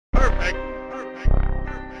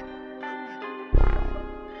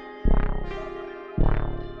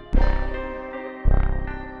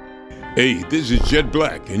Hey, this is Jet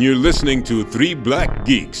Black, and you're listening to Three Black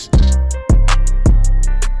Geeks.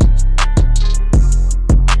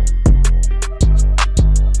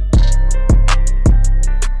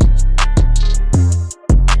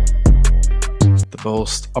 The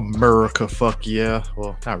most America fuck yeah.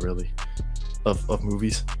 Well, not really. Of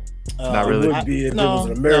movies. Not really. It would be if it was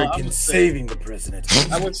an American saving the president.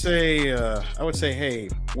 I would say, hey,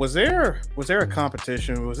 was there a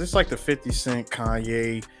competition? Was this like the 50 Cent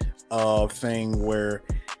Kanye thing where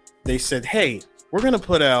they said, hey, we're gonna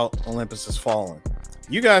put out Olympus Has Fallen.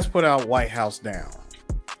 You guys put out White House Down.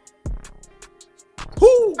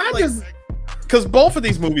 Because both of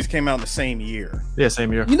these movies came out in the same year. Yeah,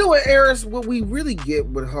 same year. You know what, Eris? What we really get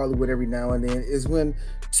with Hollywood every now and then is when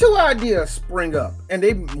two ideas spring up,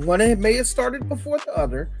 and one may have started before the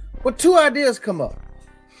other, but two ideas come up,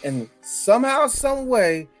 and somehow, some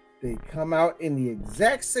way, they come out in the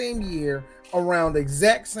exact same year, around the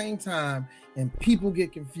exact same time, and people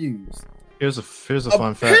get confused. Here's a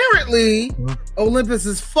fun fact. Apparently, Olympus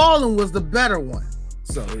Has Fallen was the better one.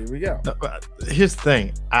 So here we go. Here's the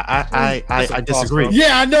thing. I disagree.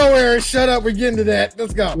 Yeah, I know, Eric. Shut up. We're getting to that.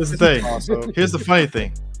 Let's go. Here's the thing. Here's the funny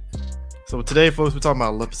thing. So today, folks, we're talking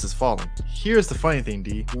about Olympus Has Fallen. Here's the funny thing,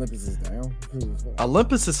 D. Olympus is down.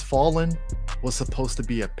 Olympus Has Fallen was supposed to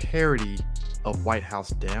be a parody of White House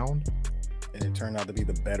Down. And it turned out to be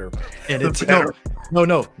the better. And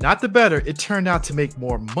no, not the better. It turned out to make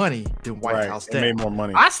more money than White House Down. It made more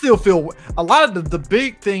money. I still feel a lot of the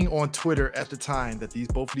big thing on Twitter at the time that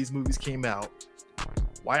both of these movies came out.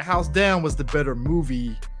 White House Down was the better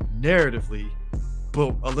movie narratively,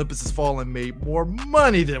 but Olympus Has Fallen made more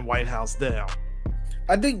money than White House Down.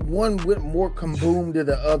 I think one went more kaboom to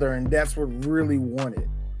the other, and that's what really won it.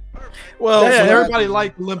 Well, yeah, everybody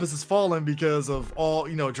liked Olympus Has Fallen because of all,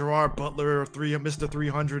 Gerard Butler, Mr.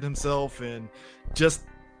 300 himself, and just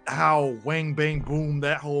how wang bang boom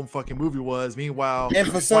that whole fucking movie was. Meanwhile, and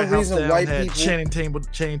for some reason, white people,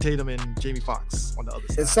 Channing Tatum and Jamie Foxx on the other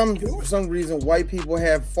side. And for some reason, white people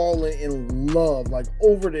have fallen in love, like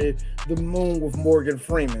over the moon with Morgan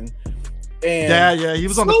Freeman. And yeah, he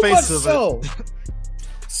was on the face of it.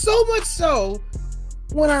 So much so.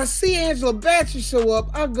 When I see Angela Bassett show up,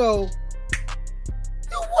 I go, it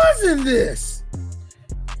wasn't this.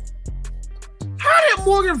 How did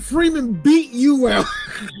Morgan Freeman beat you out?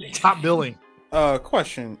 Top billing.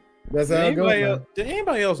 Question. That's how it goes. Did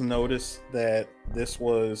anybody else notice that this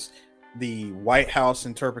was the White House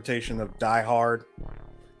interpretation of Die Hard?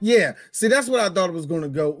 Yeah. See, that's what I thought it was going to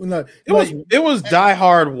go. It was Die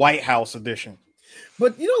Hard White House edition.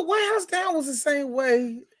 But White House Down was the same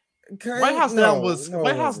way. White House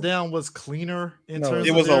Down was cleaner in terms.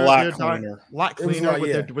 It was of a lot cleaner.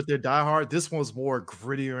 With their Die Hard. This one was more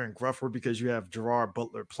grittier and gruffer because you have Gerard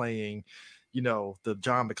Butler playing, the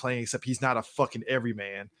John McClane, except he's not a fucking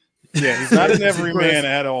everyman. Yeah, he's not an everyman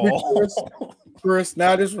at all. Chris,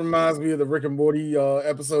 now this reminds me of the Rick and Morty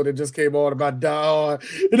episode that just came on about Die Hard.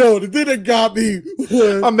 The thing that got me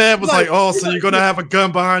was my man was like, "Oh, so you're gonna have a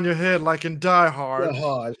gun behind your head like in Die Hard?" Die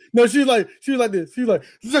Hard. No, she was like this. She's like,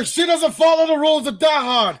 she doesn't follow the rules of Die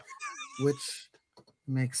Hard, which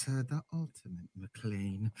makes her the ultimate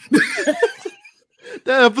McClane.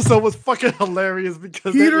 That episode was fucking hilarious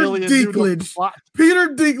because Peter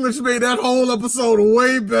Dinklage made that whole episode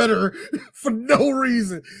way better for no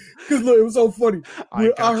reason. Because look, it was so funny.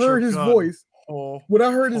 When I heard his voice,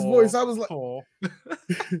 I was like,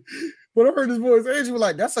 when I heard his voice, Angie was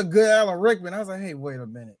like, "That's a good Alan Rickman." I was like, "Hey, wait a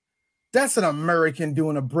minute, that's an American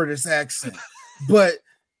doing a British accent, but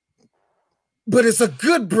it's a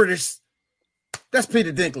good British." That's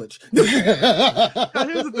Peter Dinklage. Now,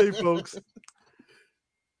 here's the thing, folks.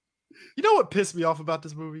 You know what pissed me off about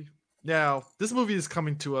this movie? Now, this movie is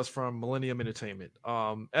coming to us from Millennium Entertainment.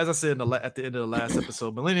 As I said at the end of the last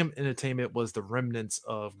episode, Millennium Entertainment was the remnants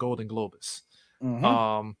of Golden Globus.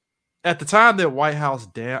 Mm-hmm. At the time that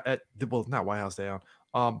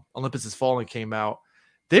Olympus Has Fallen came out,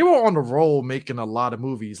 they were on the roll making a lot of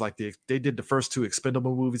movies. Like they did the first two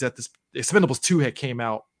Expendable movies. Expendables 2 had came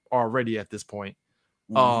out already at this point.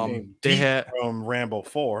 They had Rambo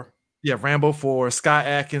 4. Yeah, Rambo 4. Scott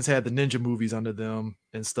Adkins had the ninja movies under them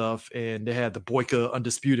and stuff, and they had the Boyka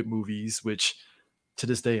Undisputed movies, which to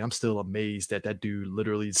this day I'm still amazed that dude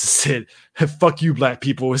literally just said, "Fuck you, black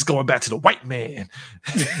people. It's going back to the white man."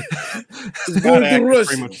 Scott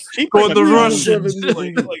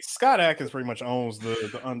Adkins pretty much owns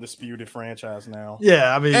the Undisputed franchise now.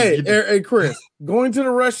 Yeah, I mean, hey, Chris, going to the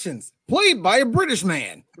Russians, played by a British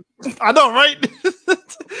man. I know, right?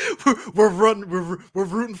 we're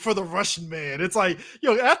rooting for the Russian man. It's like,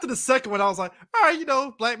 after the second one, I was like, all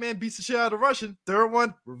right, black man beats the shit out of the Russian. Third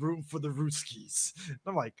one, we're rooting for the Ruskies.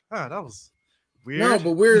 I'm like, that was weird. No,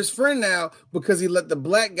 but we're his friend now because he let the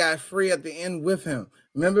black guy free at the end with him.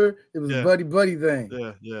 Remember, it was a buddy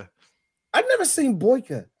thing. Yeah. I've never seen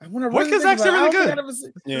Boyka. Boyka's actually really good.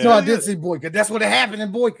 No, I did see Boyka. That's what happened in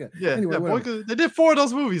Boyka. Yeah, anyway, Boyka. They did 4 of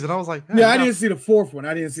those movies, and I was like, I didn't see the fourth one.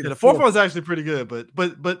 The fourth one was actually pretty good,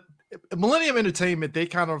 but Millennium Entertainment, they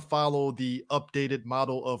kind of follow the updated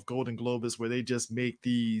model of Golden Globus, where they just make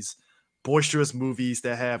these boisterous movies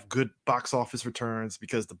that have good box office returns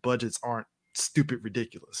because the budgets aren't stupid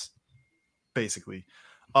ridiculous. Basically,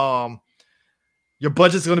 your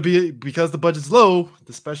budget's going to be, because the budget's low,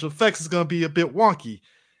 the special effects is going to be a bit wonky.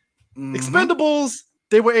 Mm-hmm. Expendables,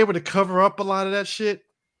 they were able to cover up a lot of that shit.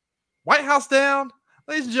 White House Down,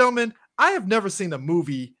 ladies and gentlemen, I have never seen a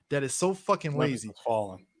movie that is so fucking lazy.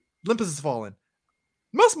 Olympus Has Fallen.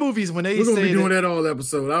 Most movies, when they we're gonna be doing that all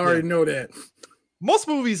episode. I already know that. Most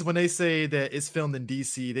movies, when they say that it's filmed in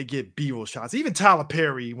DC, they get B-roll shots. Even Tyler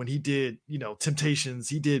Perry, when he did, Temptations,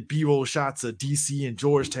 he did B-roll shots of DC and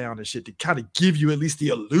Georgetown and shit to kind of give you at least the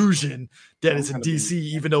illusion that it's in DC,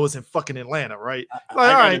 even though it's in fucking Atlanta, right?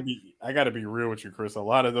 I gotta be real with you, Chris. A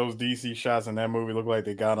lot of those DC shots in that movie look like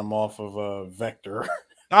they got them off of Vector.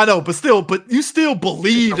 I know, but you still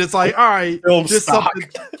believe it's like, all right, there's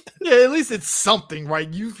something. Yeah, at least it's something, right?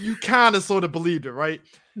 You kind of sort of believed it, right?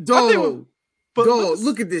 But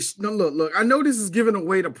look at this. No, look. I know this is giving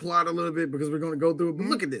away the plot a little bit because we're going to go through it, but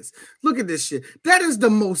look at this. Look at this shit. That is the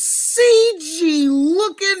most CG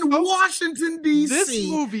looking Washington, D.C. This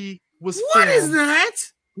movie was What is that?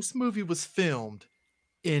 This movie was filmed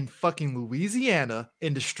in fucking Louisiana,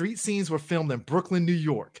 and the street scenes were filmed in Brooklyn, New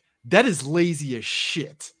York. That is lazy as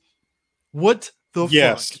shit. What the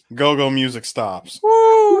fuck? Go-go music stops.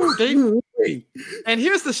 Woo, and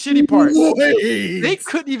here's the shitty part. They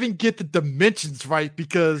couldn't even get the dimensions right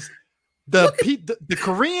because the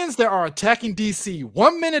Koreans that are attacking DC,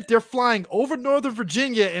 1 minute they're flying over Northern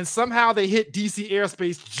Virginia and somehow they hit DC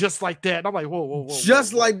airspace just like that. And I'm like, whoa.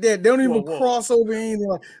 Just like that. They don't even cross over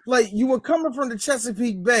anything. Like you were coming from the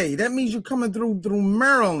Chesapeake Bay. That means you're coming through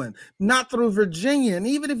Maryland, not through Virginia. And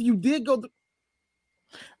even if you did go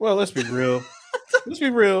well, let's be real. Let's be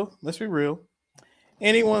real.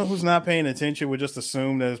 Anyone who's not paying attention would just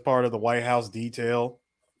assume that it's part of the White House detail.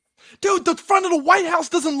 Dude, the front of the White House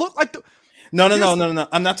doesn't look like the. No.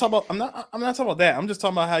 I'm not talking about that. I'm just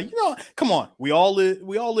talking about how, come on. We all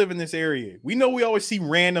live in this area. We know we always see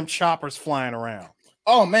random choppers flying around.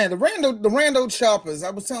 Oh man, the rando choppers. I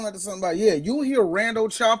was telling that to somebody. Yeah, you'll hear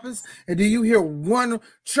rando choppers, and then you hear one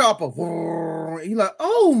chopper. You're like,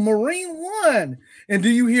 oh, Marine One. And do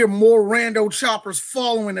you hear more rando choppers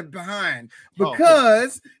following it behind?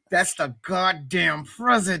 Because that's the goddamn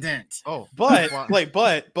president. Oh, but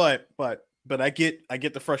I get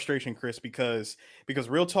the frustration, Chris, because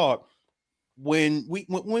real talk, when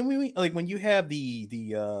you have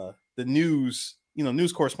the news.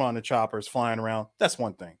 News correspondent choppers flying around, that's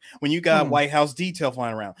one thing. When you got White House detail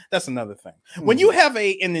flying around, that's another thing. When you have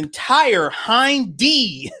an entire Hind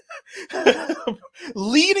D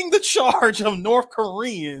leading the charge of North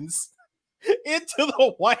Koreans into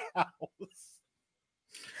the White House.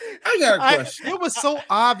 I got a question. It was so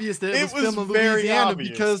obvious that it was filmed in Louisiana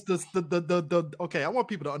because I want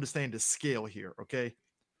people to understand the scale here, okay?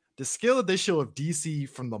 The scale that they show of DC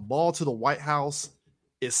from the mall to the White House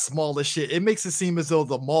is small as shit. It makes it seem as though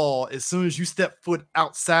the mall, as soon as you step foot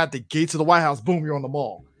outside the gates of the White House, boom, you're on the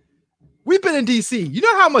mall. We've been in DC. You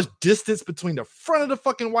know how much distance between the front of the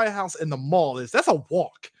fucking White House and the mall is? That's a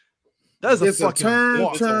walk. That is a fucking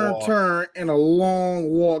walk. Turn, and a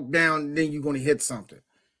long walk down, then you're going to hit something.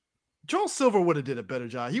 Joel Silver would have did a better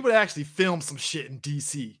job. He would actually film some shit in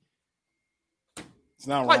DC. It's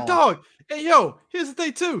not like, wrong. Dog, hey, yo, here's the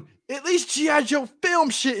thing, too. At least G.I. Joe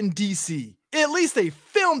filmed shit in DC. At least they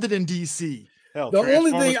filmed it in DC. Hell, the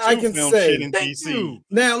only thing I can say in DC.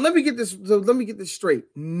 Now, let me get this straight.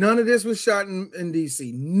 None of this was shot in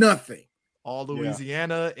DC. Nothing. All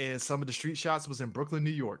Louisiana and some of the street shots was in Brooklyn, New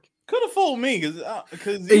York. Could have fooled me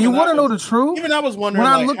because you want to know the truth? Even I was wondering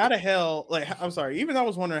how the hell. Even I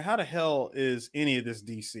was wondering how the hell is any of this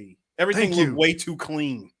DC? Everything looked way too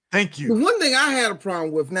clean. Thank you. The one thing I had a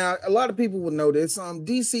problem with, now a lot of people will know this,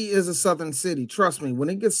 DC is a southern city. Trust me, when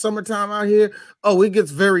it gets summertime out here, it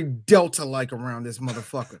gets very Delta-like around this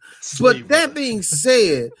motherfucker. But that being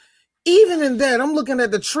said, even in that, I'm looking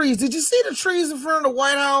at the trees. Did you see the trees in front of the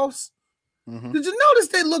White House? Mm-hmm. Did you notice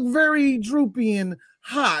they look very droopy and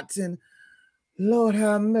hot? And Lord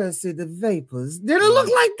have mercy, the vapors. Did it look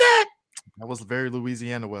like that? That was very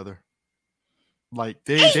Louisiana weather. Like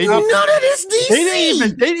they none of this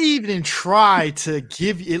DC. They didn't even try to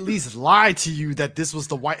give you, at least lie to you that this was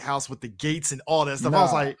the White House with the gates and all that stuff. I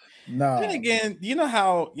was like, no. Then again, you know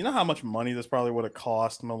how much money this probably would have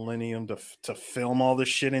cost Millennium to film all this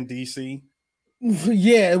shit in DC.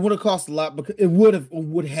 Yeah, it would have cost a lot because it would have.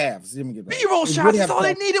 B-roll shots. That's all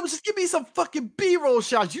they needed was just give me some fucking B-roll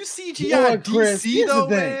shots. You CGI DC though,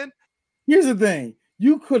 man. Here's the thing: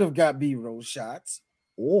 you could have got B-roll shots,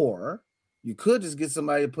 or you could just get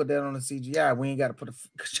somebody to put that on the CGI. We ain't got to put a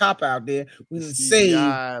chop out there. We can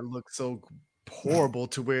CGI looks so horrible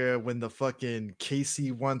to where when the fucking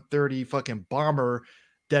KC-130 fucking bomber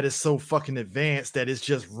that is so fucking advanced that it's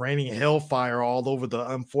just raining hellfire all over the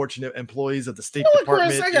unfortunate employees of the State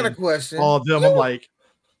Department. Chris, I got a question. All of them, I'm like,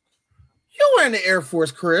 you were in the Air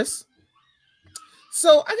Force, Chris.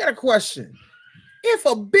 So I got a question. If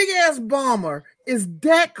a big ass bomber is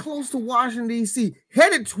that close to Washington, D.C.,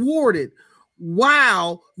 headed toward it,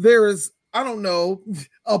 while there is, I don't know,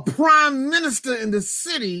 a prime minister in the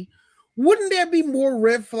city, wouldn't there be more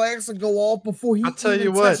red flags to go off before he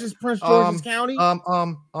touches Prince George's County?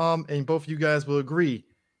 And both of you guys will agree,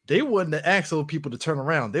 they wouldn't have asked those people to turn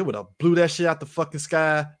around. They would have blew that shit out the fucking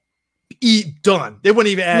sky. Done. They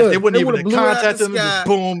wouldn't even ask. They wouldn't even contact them. Just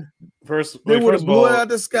boom. They would have blew it out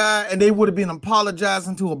the sky, and they would have been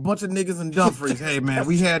apologizing to a bunch of niggas in Dumfries. Hey man,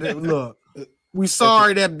 we had it. Look, we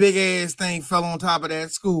sorry that big ass thing fell on top of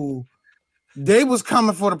that school. They was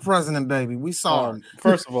coming for the president, baby. We saw.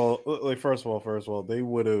 First of all, they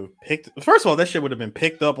would have picked. First of all, that shit would have been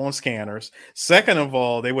picked up on scanners. Second of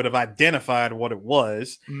all, they would have identified what it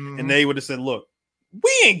was, and they would have said, "Look,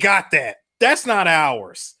 we ain't got that. That's not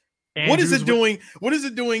ours." What is it doing? What is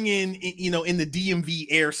it doing in the DMV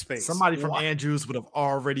airspace? Somebody from Andrews would have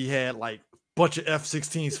already had like a bunch of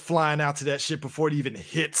F-16s flying out to that shit before it even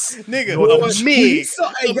hits. Nigga, when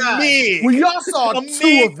y'all saw two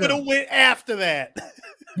of them, could have went after that.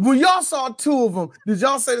 When y'all saw two of them, did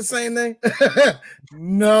y'all say the same thing?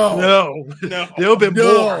 No. There'll be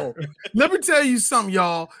more. Let me tell you something,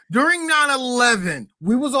 y'all. During 9/11,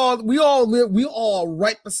 we all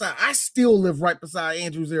right beside. I still live right beside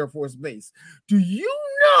Andrews Air Force Base. Do you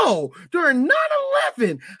know during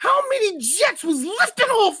 9/11 how many jets was lifting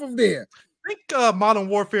off of there? I think Modern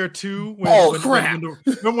Warfare 2. Crap!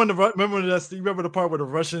 Remember the part where the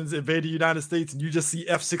Russians invaded the United States and you just see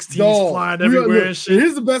F-16s flying everywhere and shit?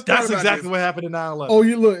 Here's the best part. That's exactly what happened in 9/11. Oh,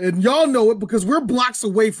 you look, and y'all know it because we're blocks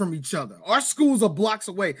away from each other. Our schools are blocks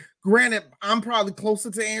away. Granted, I'm probably closer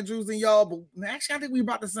to Andrews than y'all, but actually, I think we're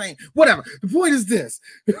about the same. Whatever. The point is this.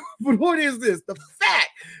 The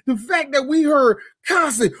fact that we heard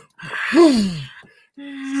constant.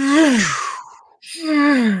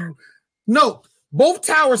 No, both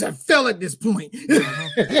towers have fell at this point.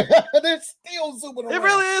 They're still zooming around. It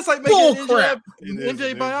really is like making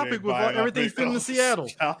MJ biopic with everything filmed in Seattle.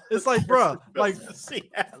 It's like, bro, like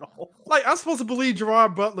Seattle. Like I'm supposed to believe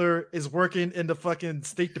Gerard Butler is working in the fucking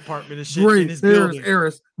State Department and shit in his building.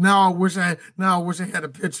 Eris. Now I wish I had a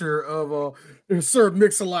picture of Sir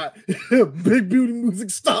Mix-a-Lot. Big Beauty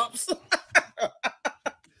Music stops.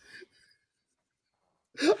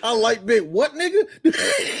 I like big what, nigga?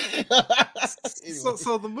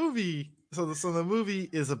 So the movie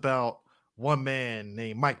is about one man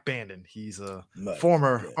named Mike Bandon. He's a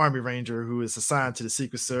former Army Ranger who is assigned to the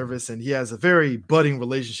Secret Service, and he has a very budding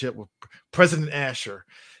relationship with President Asher.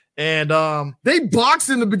 And they box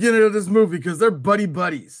in the beginning of this movie because they're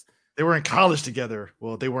buddies. They were in college together.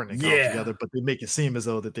 Well, they weren't in college together, but they make it seem as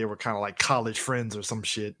though that they were kind of like college friends or some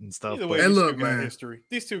shit and stuff. Either way,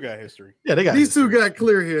 these two got history. Yeah, they got these two got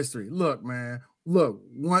clear history. Look, man. Look,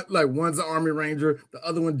 one's an Army Ranger, the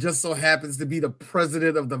other one just so happens to be the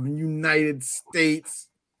president of the United States.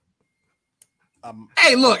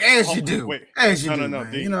 Hey, look, as you do. No,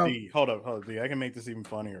 D, hold up, D. I can make this even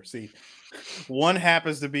funnier. See, one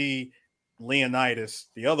happens to be Leonidas,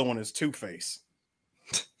 the other one is Two-Face.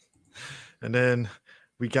 And then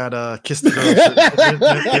we got Kiss the Girls.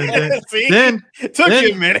 It took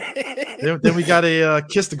you a minute. Then we got a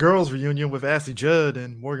Kiss the Girls reunion with Ashley Judd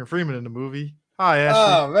and Morgan Freeman in the movie. Hi, Ashley.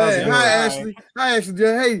 Oh, man. Hi, Ashley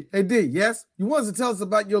Judd. Hey, D, yes? You wanted to tell us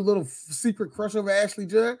about your little secret crush over Ashley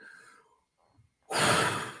Judd?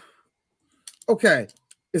 Okay.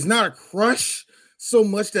 It's not a crush so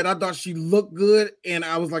much that I thought she looked good and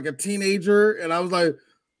I was like a teenager and I was like,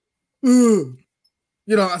 ugh.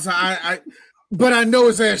 You know, so but I know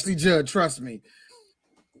it's Ashley Judd. Trust me.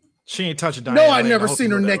 She ain't touching Diane. No, I never seen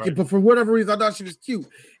her naked, but for whatever reason, I thought she was cute.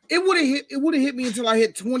 It would have hit me until I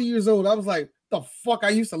hit 20 years old. I was like, the fuck? I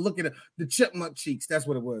used to look at the chipmunk cheeks. That's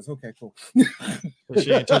what it was. Okay, cool.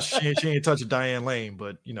 She ain't touching Diane Lane,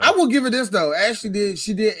 but you know. I will give her this though. Ashley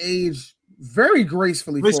she did age very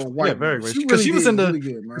gracefully for a white. Yeah, very gracefully. Because she was in the really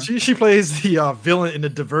good, she plays the villain in the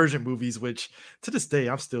Divergent movies, which to this day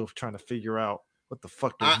I'm still trying to figure out what the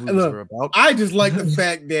fuck those movies were about. I just like the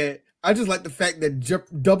fact that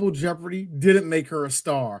Double Jeopardy didn't make her a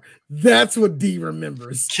star. That's what D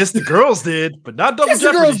remembers. Kiss the Girls did, but not Double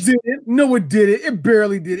Jeopardy. Kiss the Girls did. No, it didn't. It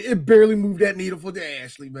barely did. It barely moved that needle for the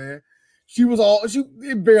Ashley, man.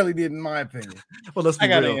 It barely did, in my opinion. Well, let's be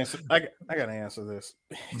real. I gotta answer this.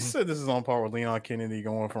 He said this is on par with Leon Kennedy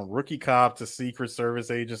going from rookie cop to Secret Service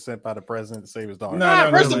agent sent by the president to save his daughter.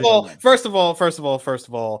 First of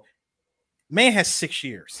all, man has 6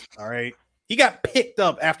 years. All right. He got picked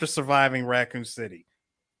up after surviving Raccoon City.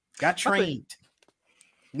 Got trained.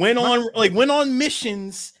 Went on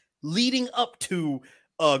missions leading up to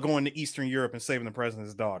going to Eastern Europe and saving the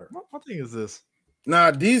president's daughter. What thing is this?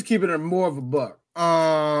 Nah, D's keeping it more of a buck.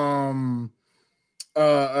 Army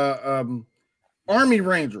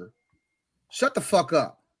Ranger. Shut the fuck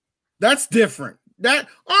up. That's different. That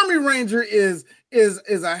Army Ranger is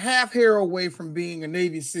a half hair away from being a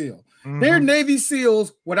Navy SEAL. Mm-hmm. They're Navy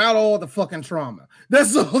SEAls without all the fucking trauma.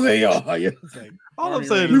 That's all they are. All I'm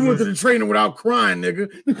saying is you went to the training without crying, nigga.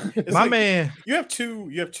 Man, you have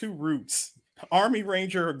two routes. Army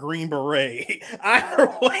Ranger or Green Beret.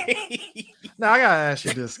 Either way. Now I gotta ask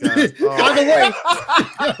you this, guys. Either way.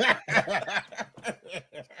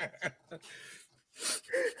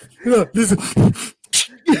 Look, listen.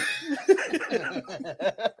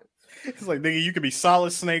 It's like, nigga, you could be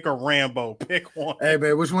Solid Snake or Rambo. Pick one. Hey,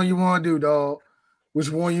 man, which one you want to do, dog?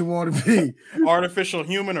 Which one you want to be? Artificial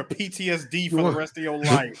human or PTSD for the rest of your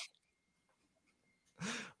life?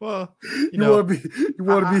 Well, you want to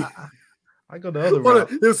be. I go the other route.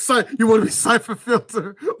 You want to be Cypher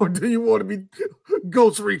Filter, or do you want to be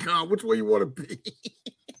Ghost Recon? Which one you want to be?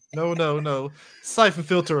 No. Siphon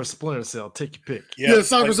Filter or Splinter Cell. Take your pick. Yeah,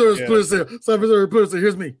 Cypher Filter or Splinter Cell. Cypher Filter or Splinter Cell.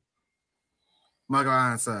 Here's me. Michael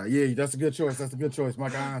Ironside. Yeah, that's a good choice.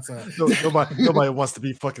 Michael Ironside. Nobody wants to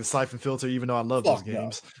be fucking Siphon Filter, even though I love those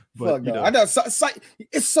games. But you know. I know.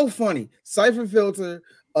 It's so funny. Siphon Filter,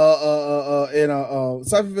 and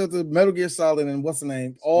Siphon Filter, Metal Gear Solid, and what's the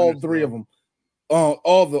name? All three of them.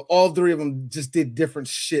 All three of them just did different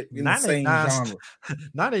shit in the same genre.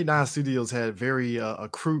 989 Studios had very a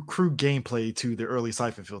crude gameplay to their early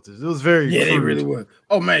Siphon Filters. It was very crude. They really was.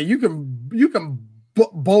 Oh man, you can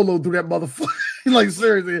bolo through that motherfucker. Like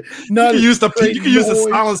seriously, you can use the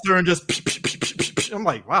silencer and just. I'm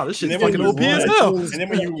like, wow, this shit is fucking OP as hell.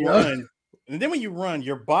 And then when you run,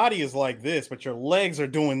 your body is like this, but your legs are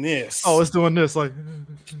doing this. Oh, it's doing this like.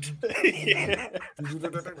 It's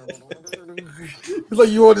like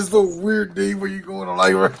you on this little weird thing where you going on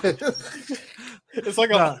like. It's like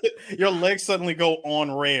your legs suddenly go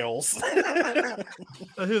on rails.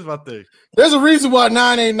 Here's my thing. There's a reason why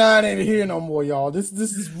 989 ain't here no more, y'all. This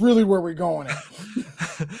is really where we're going at.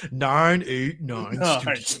 989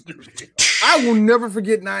 I will never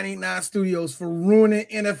forget 989 Studios for ruining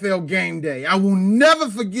NFL Game Day. I will never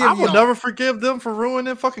forgive never forgive them for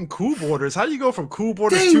ruining fucking Cool Borders. How do you go from Cool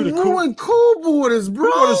Borders 2 to Cool Borders,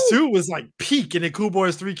 bro? Cool Borders 2 was like peak, and then Cool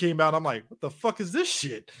Borders 3 came out. I'm like, what the fuck is this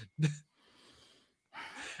shit?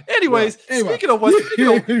 Anyways, speaking of what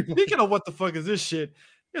the fuck is this shit,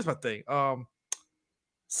 here's my thing.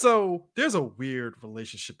 So there's a weird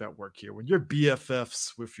relationship at work here when you're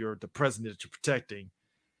BFFs with the president that you're protecting,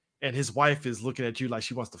 and his wife is looking at you like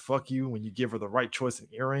she wants to fuck you when you give her the right choice in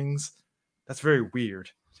earrings. That's very weird,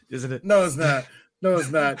 isn't it? No, it's not.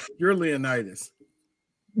 You're Leonidas.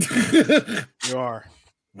 You are.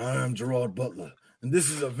 I'm Gerard Butler, and this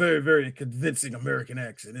is a very, very convincing American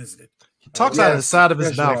accent, isn't it? He talks out of the side of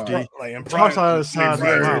his mouth, D. Prior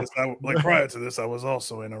to this, I was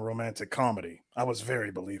also in a romantic comedy. I was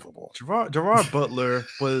very believable. Gerard Butler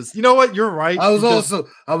was. You know what? You're right. I was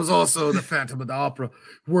also the Phantom of the Opera,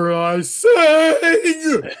 where I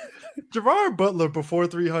sang. Gerard Butler before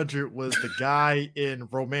 300 was the guy in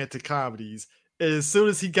romantic comedies. As soon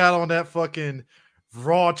as he got on that fucking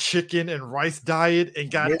raw chicken and rice diet and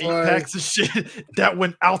got 8 packs of shit, that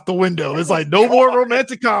went out the window. It's like no more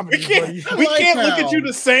romantic comedy. We can't look at you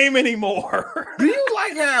the same anymore. Do you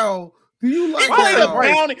like how? He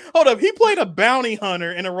played a bounty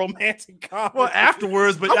hunter in a romantic comedy. Well,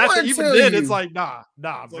 afterwards, but even then, it's like nah,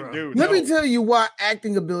 bro. Like, dude, Let me tell you why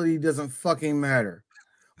acting ability doesn't fucking matter.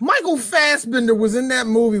 Michael Fassbender was in that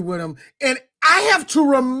movie with him, and I have to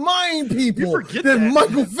remind people that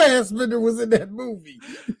Michael Fassbender was in that movie.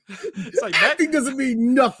 It's like acting doesn't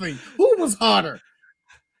mean nothing. Who was hotter?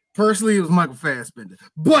 Personally, it was Michael Fassbender,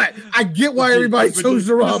 but I get why everybody chose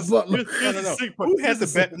Gerard Butler. Who had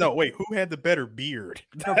the better? No, wait. Who had the better beard?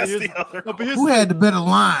 Who had the better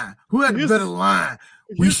line? Who had the better line?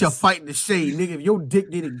 We shall fight in the shade, nigga. If your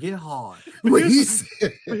dick didn't get hard. But here's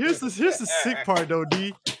the sick part, though,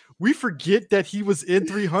 D. We forget that he was in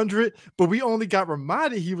 300, but we only got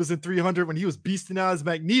reminded he was in 300 when he was beasting out as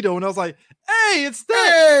Magneto, and I was like, "Hey, it's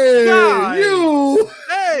that guy."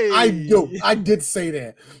 I did say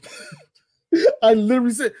that. I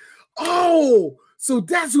literally said, "Oh, so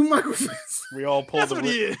that's who Michael Fassbender." We all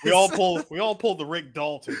pulled we all pulled the Rick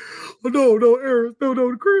Dalton. Oh, no, Aaron,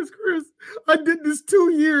 no, Chris. I did this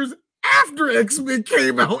 2 years after X-Men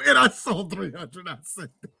came out, and I saw 300. I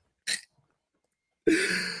said,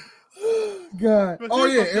 God. Oh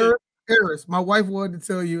yeah, Eris. My wife wanted to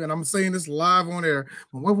tell you, and I'm saying this live on air.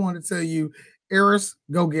 My wife wanted to tell you, Eris,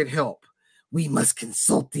 go get help. We must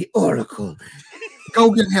consult the Oracle. Go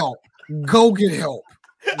get help. Go get help.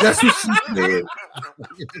 That's what she said.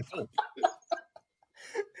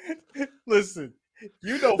 Listen,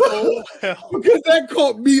 you know full well because that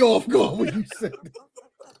caught me off guard when you said that.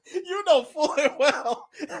 You know full well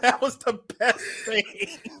that was the best thing.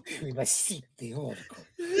 We must seek the Oracle.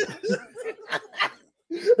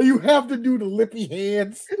 You have to do the lippy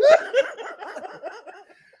hands.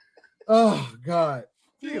 Oh God.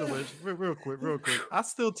 Speaking of which, real quick.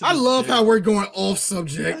 I love how we're going off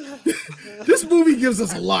subject. This movie gives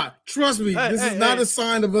us a lot. Trust me, this is not a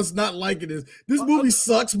sign of us not liking this. This movie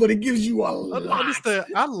sucks, but it gives you a lot. I understand.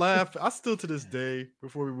 I laugh. I still to this day,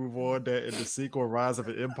 before we move on, that in the sequel Rise of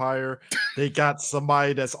an Empire, they got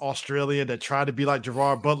somebody that's Australian that tried to be like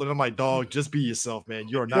Gerard Butler. And I'm like, dog, just be yourself, man.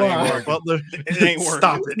 You're not Gerard Butler. It ain't working.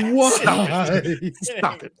 Stop it.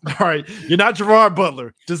 Stop it. All right. You're not Gerard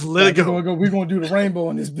Butler. Just let it go. We're going to do the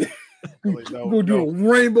rainbow in this bitch. We're going to do a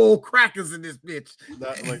rainbow crackers in this bitch.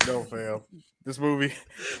 No, fam. This movie.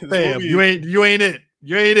 You ain't it.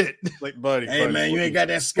 You ain't it. Like, buddy. Hey, man, you ain't got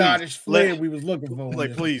that Scottish flair we was looking for.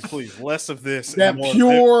 Like, please, less of this. That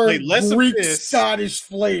pure Greek Scottish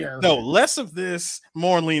flair. No, less of this,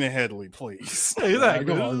 more Lena Headey, please.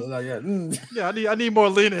 Exactly. I need more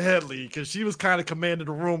Lena Headey because she was kind of commanding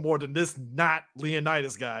the room more than this not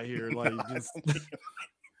Leonidas guy here. Like, just...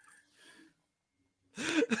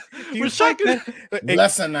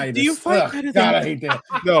 Lessonitis. Do you fight better God, I hate that.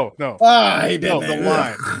 No. I hate that. No, the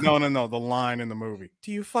line. No. The line in the movie.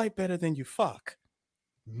 Do you fight better than you fuck?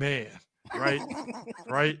 Man, right?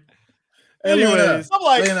 Anyways, I'm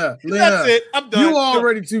like, Lena, that's it. I'm done. You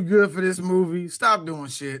already too good for this movie. Stop doing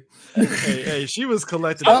shit. Hey, she was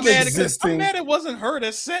collecting. I'm mad it wasn't her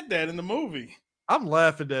that said that in the movie. I'm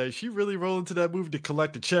laughing that she really rolled into that movie to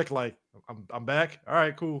collect a check. Like, I'm back. All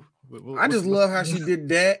right, cool. I just love how she did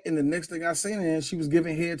that, and the next thing I seen her, she was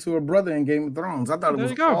giving head to her brother in Game of Thrones. I thought it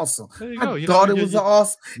was awesome. I thought it was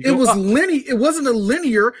awesome. It was linear. It wasn't a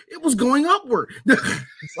linear. It was going upward.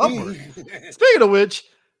 It's upward. Speaking of which,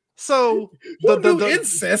 so the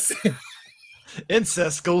incest.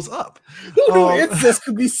 Incest goes up. Who knew incest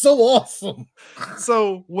could be so awesome?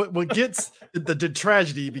 So what gets the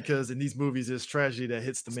tragedy, because in these movies there's tragedy that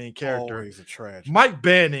hits the main character. Always a tragedy. Mike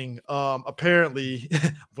Banning, apparently,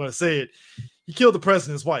 I'm gonna say it, he killed the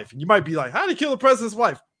president's wife. And you might be like, how did he kill the president's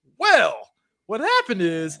wife? Well, what happened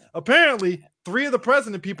is apparently 3 of the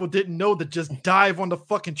president people didn't know to just dive on the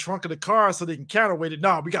fucking trunk of the car so they can counterweight it.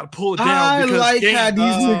 Nah, we gotta pull it down. I like how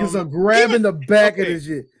these niggas are grabbing the back of this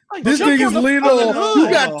shit. Like, this nigga's leaning on. You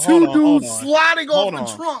got 2 dudes sliding off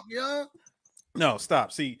the trunk, yeah. No,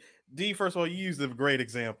 stop. See, D, first of all, you used a great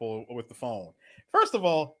example with the phone. First of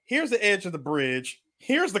all, here's the edge of the bridge.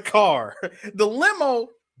 Here's the car. The limo,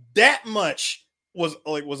 that much was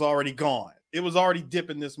already gone. It was already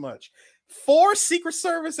dipping this much. 4 Secret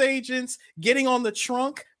Service agents getting on the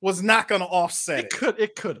trunk was not going to offset it.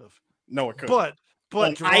 It could have. No, it could. But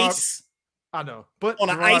on ice. I know, but on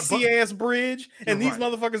an icy ass bridge, and these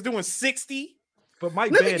motherfuckers doing 60. But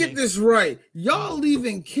Mike, let me get this right. Y'all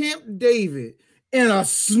leaving Camp David in a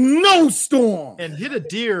snowstorm and hit a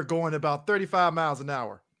deer going about 35 miles an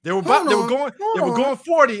hour. They were going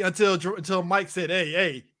 40 until Mike said,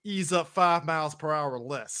 "Hey, ease up 5 miles per hour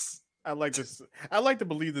less." I like to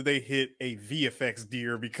believe that they hit a VFX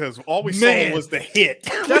deer because all we saw was the hit.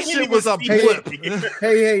 That shit was a blip.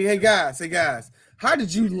 Hey guys. How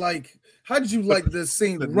did you like the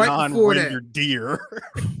scene right before that? Deer.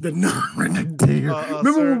 The non-rendered deer.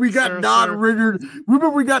 Remember when we got non-rendered? Remember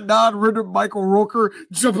we got non-rendered Michael Rooker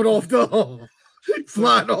jumping off the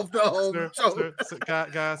flying off the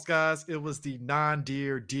guys, it was the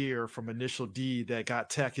deer from Initial D that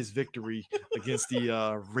got his victory against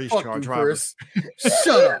the race car driver.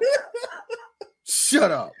 Shut Shut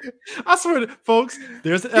up. I swear, folks,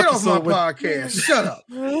 there's an Get episode off my podcast. Shut up.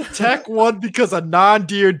 Tack won because a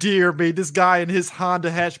non-deer made this guy in his Honda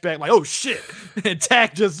hatchback like, oh shit. And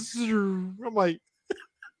Tack just, I'm like,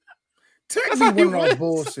 Tack be winning off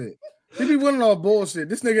bullshit. He be winning off bullshit.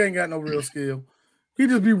 This nigga ain't got no real skill. He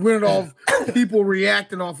just be winning off people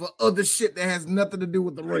reacting off of other shit that has nothing to do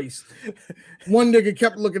with the race. One nigga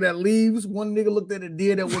kept looking at leaves. One nigga looked at a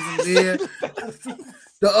deer that wasn't there.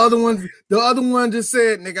 The other one just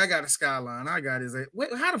said, nigga, I got a skyline. I got his ass. Wait,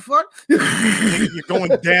 how the fuck? Nigga, you're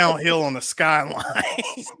going downhill on the skyline.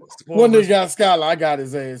 One nigga got a skyline. I got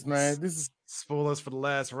his ass, man. This is spoilers for the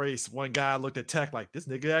last race. One guy looked at Tech like, this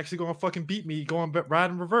nigga actually gonna fucking beat me going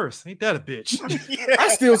riding reverse. Ain't that a bitch? Yeah. I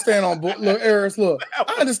still stand on board. Look, Eris, look.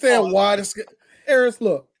 I understand why this. Eris,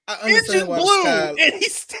 look. I understand engine why blue, and he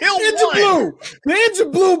still engine won. blue. The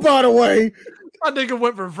engine blue, by the way. My nigga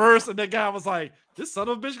went reverse, and that guy was like, this son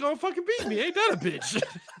of a bitch gonna fucking beat me. Ain't that a bitch?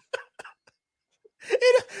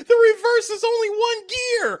 The reverse is only one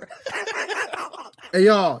gear. Hey,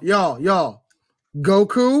 y'all.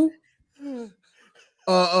 Goku,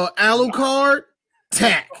 Alucard,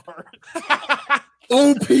 Tack.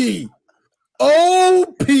 OP.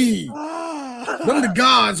 Them the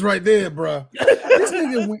gods right there, bro. This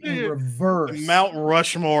nigga went in reverse. Mount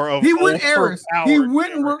Rushmore of he went Eris. He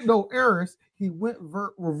went Eris. He went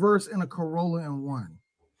reverse in a Corolla and won.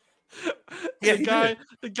 The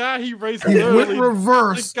guy he raced. He went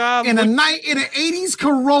reverse in an 80s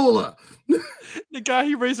Corolla. The guy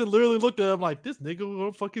he racing literally looked at him like, this nigga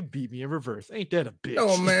gonna fucking beat me in reverse. Ain't that a bitch?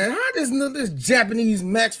 Oh man, how does this Japanese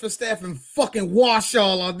Max Verstappen fucking wash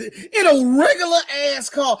y'all on this in a regular ass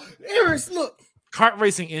car? Eris, look. Kart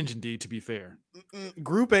racing engine, D, to be fair.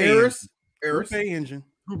 Group A. Eris. Group A engine.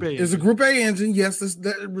 It's a Group A engine. Yes,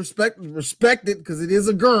 respect it because it is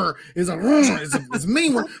a grr. It's a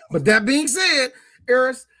mean one. But that being said,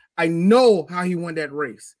 Eris, I know how he won that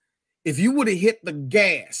race. If you would have hit the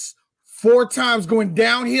gas 4 times going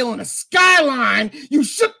downhill in a skyline, you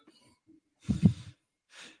should.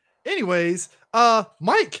 Anyways,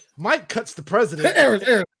 Mike cuts the president.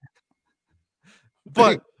 Eris.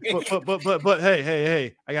 But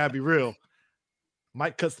hey, I gotta be real.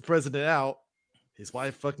 Mike cuts the president out. His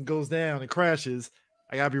wife fucking goes down and crashes.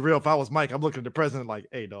 I gotta be real. If I was Mike, I'm looking at the president like,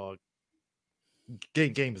 hey, dog,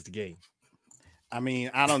 game is the game. I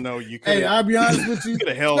mean, I don't know. Hey, I'll be honest with you.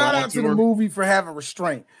 Shout out to the movie for having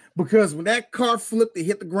restraint because when that car flipped, it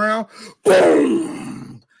hit the ground.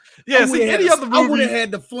 Boom. Yeah, see, any other movie, I would have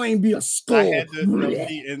had the flame be a skull.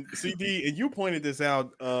 And CD, and you pointed this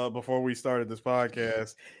out before we started this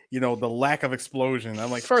podcast. You know, the lack of explosion.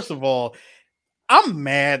 I'm like, first of all, I'm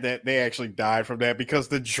mad that they actually died from that because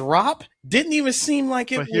the drop didn't even seem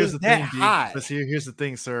like it was that high. But here's the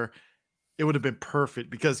thing, sir. It would have been perfect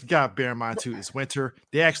because you gotta bear in mind too, it's winter.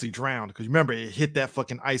 They actually drowned because remember it hit that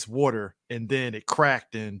fucking ice water and then it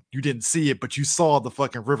cracked and you didn't see it, but you saw the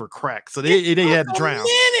fucking river crack. So they had to drown.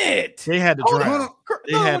 They had to drown.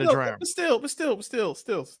 They had to drown. But still,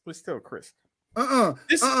 Chris.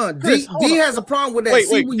 D has a problem with that.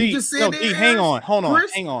 Wait, when D, you just said D, hang on,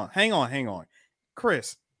 hang on.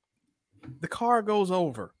 Chris, the car goes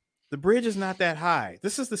over. The bridge is not that high.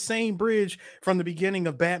 This is the same bridge from the beginning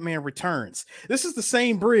of Batman Returns. This is the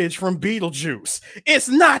same bridge from Beetlejuice. It's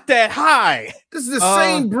not that high. This is the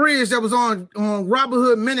same bridge that was on Robin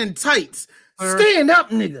Hood Men in Tights. Sir, stand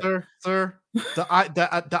up, nigga. Sir.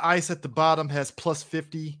 The ice at the bottom has plus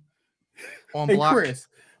 50 on block. Chris.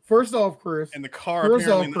 First off, Chris. And the car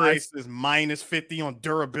apparently in the ice is minus 50 on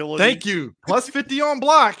durability. Thank you. Plus 50 on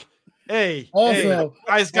block. Hey,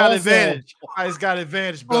 ice got advantage. Ice got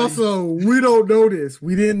advantage, buddy. Also, we don't know this.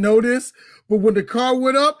 We didn't know this, but when the car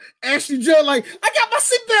went up, Ashley Judd like, I got my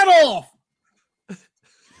seatbelt off.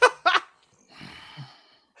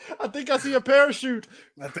 I think I see a parachute.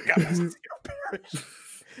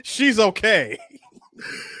 She's okay.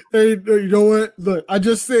 Hey, you know what? Look, I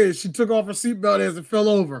just said she took off her seatbelt as it fell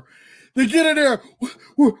over. They get in there.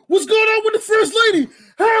 What's going on with the first lady?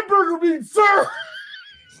 Hamburger meat, sir.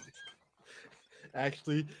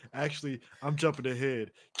 Actually, I'm jumping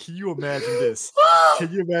ahead. Can you imagine this?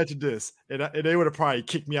 And they would have probably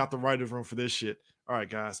kicked me out the writer's room for this shit. All right,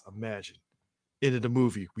 guys, imagine. End of the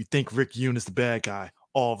movie, we think Rick Yoon is the bad guy.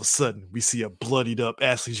 All of a sudden, we see a bloodied up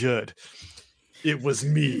Ashley Judd. It was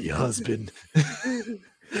me, husband.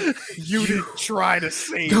 You didn't try to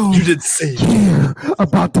say it. You didn't say care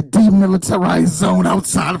about the demilitarized zone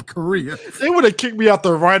outside of Korea. They would have kicked me out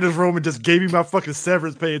the writer's room and just gave me my fucking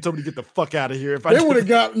severance pay and told me to get the fuck out of here. If they would have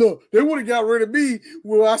got rid of me.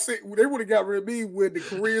 Well, I say they would have got rid of me when the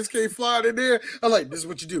Koreans came flying in there. I'm like, this is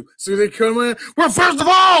what you do. So they come in. Well, first of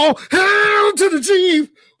all, hail to the chief.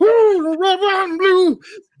 Woo, the red, white, and blue.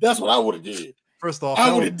 That's what I would have did. First off,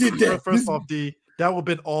 I would have did that. First off, that would have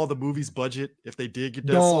been all the movie's budget if they did get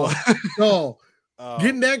that song. No.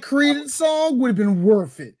 Getting that Korean song would have been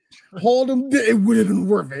worth it. Hold them, it would have been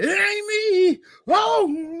worth it. It ain't me. Oh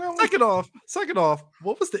no. Second off,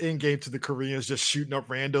 what was the end game to the Koreans just shooting up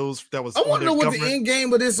randos? That was. I want to know what the end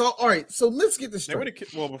game of this. All right, so let's get this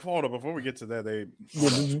straight. Before we get to that,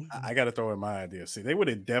 I got to throw in my idea. See, they would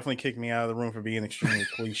have definitely kicked me out of the room for being extremely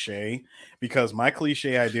cliche, because my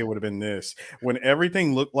cliche idea would have been this: when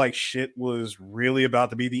everything looked like shit was really about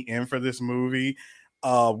to be the end for this movie.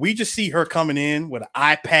 We just see her coming in with an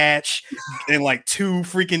eye patch and like 2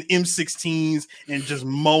 freaking M16s and just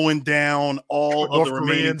mowing down all of the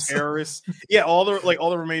remaining terrorists. Yeah, all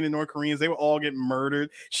the remaining North Koreans, they would all get murdered.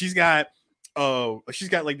 She's got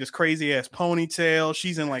like this crazy ass ponytail.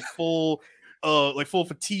 She's in like full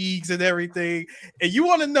fatigues and everything. And you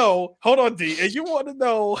want to know, hold on, D, and you want to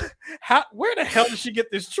know where the hell did she get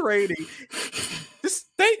this training? This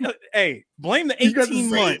thing, blame the 18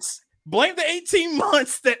 months. Blame the 18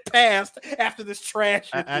 months that passed after this trash.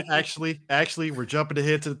 Actually, we're jumping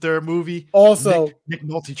ahead to the third movie. Also, Nick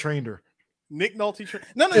Nolte trained her. Nick Nolte trained.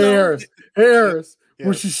 No. Harris. Yeah.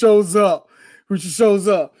 When she shows up, he was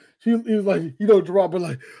like, Gerard, but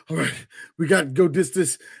like, all right, we got to go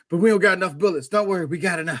this, but we don't got enough bullets. Don't worry, we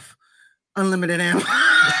got enough. Unlimited ammo.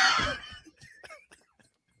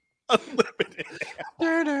 Unlimited.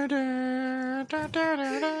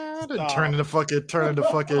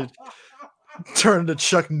 Turning to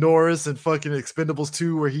Chuck Norris and fucking Expendables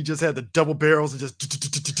 2, where he just had the double barrels and just.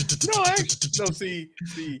 No, see,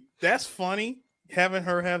 that's funny. Having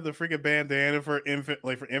her have the freaking bandana for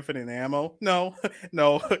infinite ammo. No.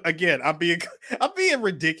 Again, I'm being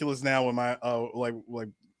ridiculous now with my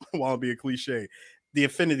while I'm being cliche. The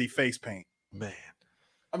Infinity face paint, man.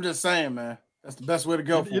 I'm just saying, man. That's the best way to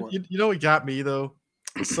go for it. You know what got me though?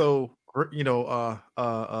 So why did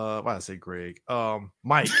I say Greg?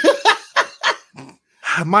 Mike.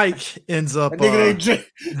 Mike ends up Jason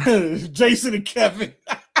and Kevin.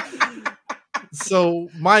 So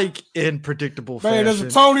Mike, in predictable fashion, there's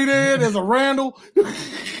a Tony there, there's a Randall.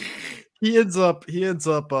 he ends up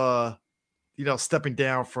stepping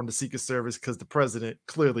down from the Secret Service because the president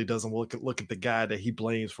clearly doesn't look at the guy that he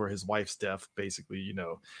blames for his wife's death, basically,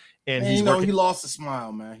 And he lost a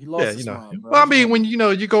smile, man. He lost a smile. Bro. Well, I mean, when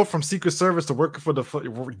you go from Secret Service to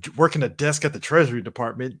working a desk at the Treasury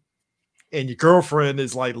Department, and your girlfriend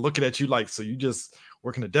is like looking at you like, so you just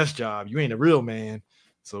working a desk job, you ain't a real man.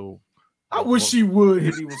 So I wish she would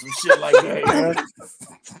hit me with some shit like that.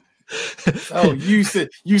 Oh, you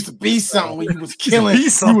used to be something when you was killing.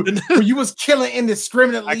 When you was killing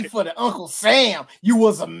indiscriminately for the Uncle Sam. You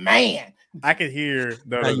was a man. I could hear.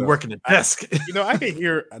 You working the desk. I could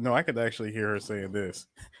hear. No, I could actually hear her saying this.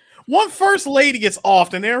 One first lady gets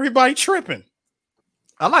off, and everybody tripping.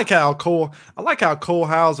 I like how Cole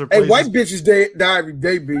Hauser. Hey, white bitches die every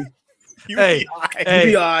day, B. Hey,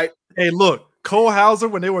 be all right. Hey, look, Cole Hauser,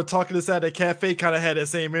 when they were talking this at that cafe, kind of had that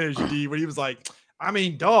same energy, D, where he was like, I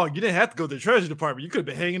mean, dog, you didn't have to go to the Treasury Department. You could have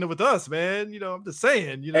been hanging with us, man. I'm just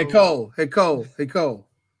saying. Hey, Cole.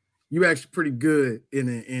 You actually pretty good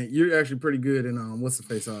you're actually pretty good in what's the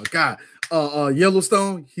face?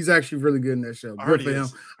 Yellowstone. He's actually really good in that show. Good for him.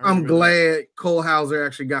 I'm glad Cole Hauser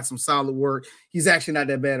actually got some solid work. He's actually not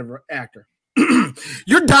that bad of an actor.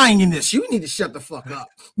 You're dying in this. You need to shut the fuck up.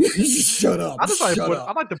 You just shut up. I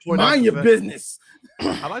like to point Mind your business.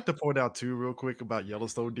 I like to point out too, real quick, about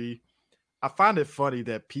Yellowstone, D. I find it funny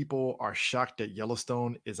that people are shocked that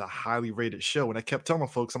Yellowstone is a highly rated show. And I kept telling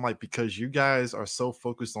folks, I'm like, because you guys are so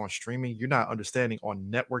focused on streaming, you're not understanding on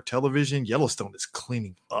network television. Yellowstone is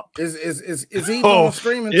cleaning up. It's eating on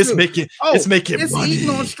streaming it's too. It's money. Eating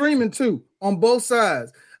on streaming too, on both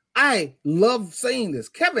sides. I love saying this.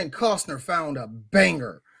 Kevin Costner found a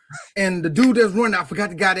banger. And the dude that's running, I forgot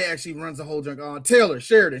the guy that actually runs the whole junk on Taylor,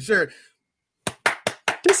 Sheridan.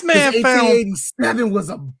 This man found 1887 was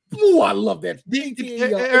a I love that. The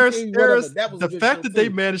fact that they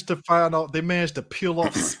managed to peel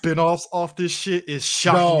off spinoffs off this shit is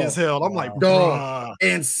shocking as hell. I'm like, dog.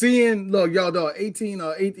 And seeing, look, y'all, dog,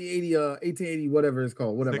 1880, whatever it's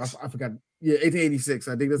called, whatever. I forgot. Yeah, 1886.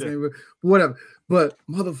 I think that's the name of it. Whatever. But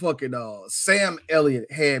motherfucking Sam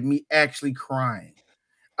Elliott had me actually crying.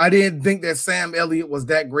 I didn't think that Sam Elliott was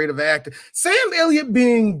that great of an actor. Sam Elliott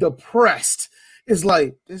being depressed is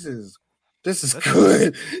like, this is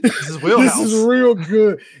good. This is Wheelhouse. This is real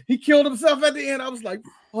good. He killed himself at the end. I was like,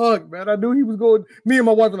 fuck, man. I knew he was going. Me and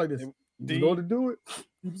my wife were like this. He was going to do it.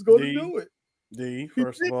 He was going to do it.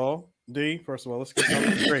 First of all, let's get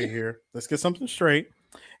something straight here. Let's get something straight.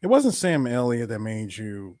 It wasn't Sam Elliott that made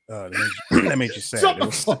you that made you sad.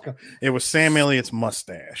 It was Sam Elliott's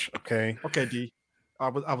mustache. Okay. Okay, D. I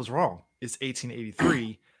was wrong. It's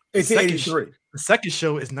 1883. 1883. The second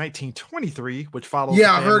show is 1923, which follows.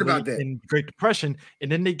 Yeah, I heard about that. In the Great Depression,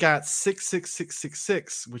 and then they got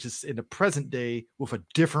 66666, which is in the present day with a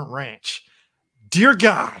different ranch. Dear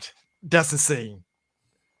God, that's insane.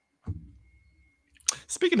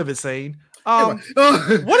 Speaking of insane, what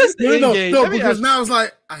is the end game? No, because now it's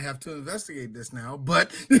like I have to investigate this now.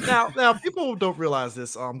 But now people don't realize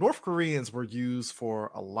this. North Koreans were used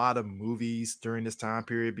for a lot of movies during this time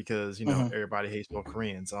period because everybody hates North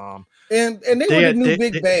Koreans. And they were the new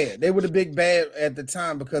big bad. They were the big bad at the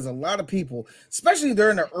time because a lot of people, especially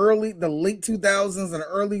during the late 2000s and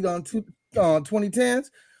early 2010s,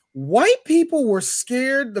 white people were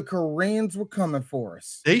scared the Koreans were coming for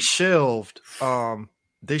us. They shelved the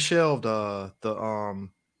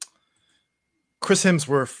Chris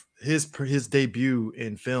Hemsworth, his debut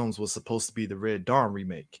in films was supposed to be the Red Dawn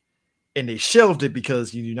remake, and they shelved it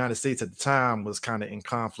because the United States at the time was kind of in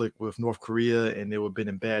conflict with North Korea, and they would have been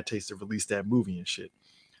in bad taste to release that movie and shit.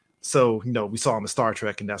 So we saw him in Star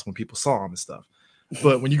Trek, and that's when people saw him and stuff.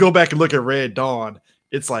 But when you go back and look at Red Dawn,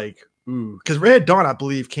 it's like, ooh, because Red Dawn, I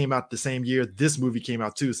believe, came out the same year this movie came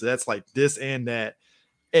out too. So that's like this and that.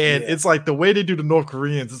 And it's like the way they do the North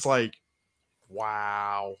Koreans, it's like,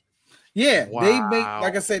 wow. Yeah, they make,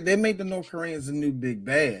 like I said, they make the North Koreans a new big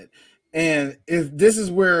bad. And if this is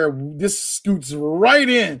where this scoots right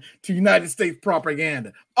in to United States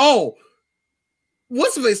propaganda. Oh,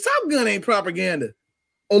 what's the face? Top Gun ain't propaganda.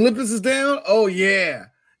 Olympus is down. Oh, yeah.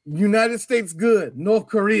 United States good. North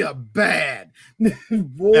Korea bad.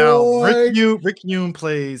 Boy. Now, Rick Yoon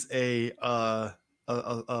plays a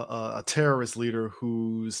terrorist leader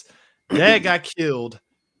whose dad got killed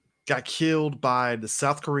by the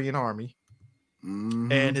South Korean army,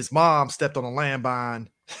 and his mom stepped on a landmine.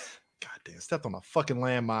 Goddamn, stepped on a fucking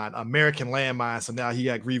landmine, American landmine. So now he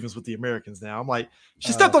got grievance with the Americans. Now I'm like,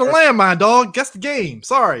 she stepped on a landmine, dog. Guess the game.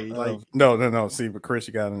 Sorry. No. See, but Chris,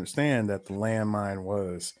 you gotta understand that the landmine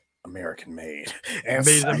was American made and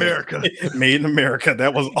made in America. Made in America.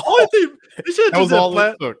 That was all. That was all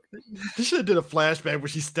it took. They should have did a flashback where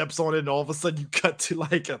she steps on it, and all of a sudden you cut to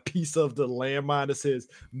like a piece of the landmine that says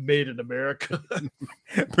 "Made in America,"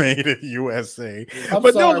 made in USA.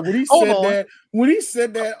 I'm sorry. When he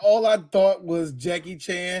said that, all I thought was Jackie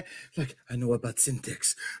Chan. Like, I know about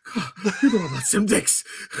Simtex. You know about Simtex.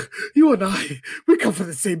 You and I, we come from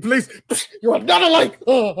the same place. You are not alike.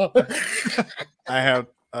 I have.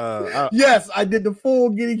 Yes, I did the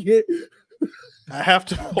full getting hit. I have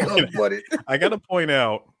to. I gotta point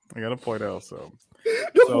out.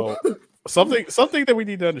 So something that we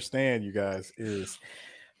need to understand, you guys, is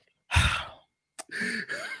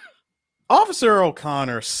Officer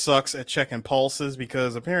O'Connor sucks at checking pulses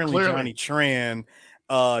because apparently Johnny Tran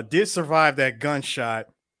did survive that gunshot,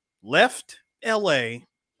 left L.A.,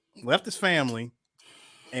 left his family,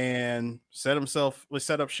 and set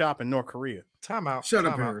up shop in North Korea. Time out. Shut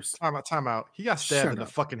up, Harris. Time out. He got stabbed in the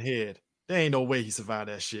fucking head. There ain't no way he survived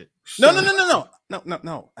that shit. No.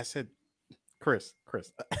 I said, Chris.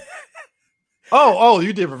 Oh,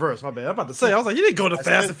 you did reverse. My bad. I'm about to say, I was like, you didn't go to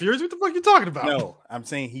Fast and Furious. What the fuck are you talking about? No, I'm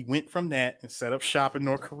saying he went from that and set up shop in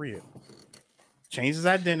North Korea. Changed his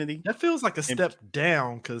identity. That feels like a step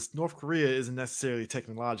down because North Korea isn't necessarily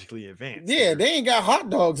technologically advanced. Yeah, they ain't got hot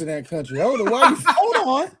dogs in that country. I don't know why.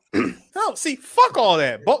 Hold on. No, see, fuck all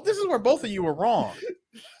that. This is where both of you are wrong.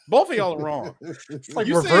 Both of y'all are wrong. It's like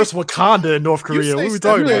reverse Wakanda in North Korea. What are we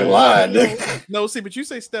talking about? No, see, but you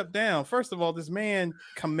say step down. First of all, this man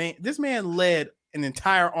led an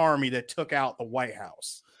entire army that took out the White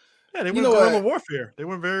House. Yeah, they went guerrilla warfare. They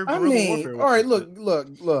went very guerrilla warfare. All right,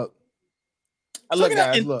 look. I took it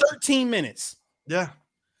out in 13 minutes. Yeah.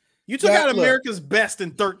 You took out America's best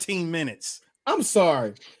in 13 minutes. I'm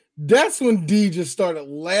sorry. That's when D just started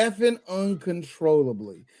laughing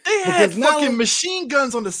uncontrollably. They had fucking machine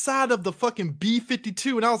guns on the side of the fucking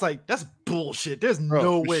B-52, and I was like, that's bullshit. There's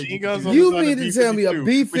no way. You mean to tell me a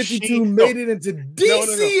B-52 made it into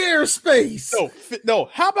DC airspace? No.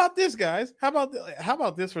 How about this, guys? How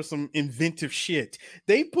about this for some inventive shit?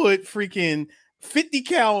 They put freaking 50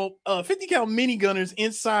 cal minigunners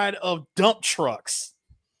inside of dump trucks.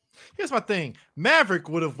 Here's my thing. Maverick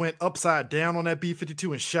would have went upside down on that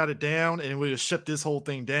B-52 and shot it down, and it would have shut this whole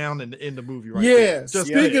thing down and end the movie right there.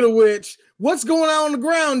 Speaking of which, what's going on the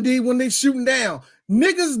ground, D, when they shooting down?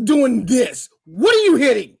 Niggas doing this. What are you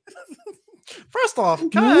hitting? First off,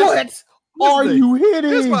 what are you hitting?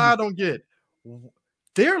 Here's what I don't get.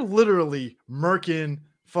 They're literally murking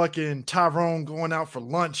fucking Tyrone going out for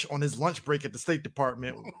lunch on his lunch break at the State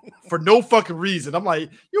Department for no fucking reason. I'm like,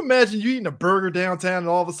 you imagine you eating a burger downtown and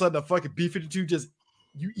all of a sudden a fucking B-52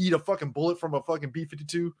 you eat a fucking bullet from a fucking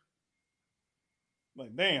B-52?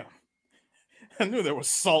 Like, damn. I knew there was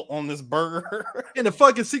salt on this burger. And the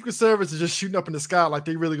fucking Secret Service is just shooting up in the sky like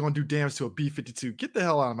they really gonna do damage to a B-52. Get the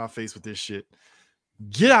hell out of my face with this shit.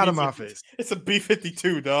 Get out of my face. It's a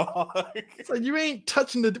B-52, dog. It's like, you ain't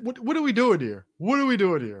touching the... What are we doing here? What are we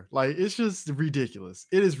doing here? Like, it's just ridiculous.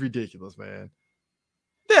 It is ridiculous, man.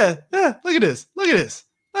 Yeah. Look at this. Look at this.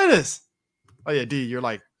 Look at this. Oh, yeah, D, you're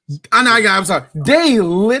like... I know, I'm sorry. They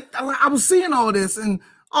lit... I was seeing all this. And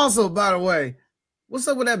also, by the way, what's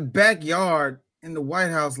up with that backyard in the White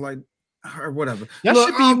House? Like, or whatever. That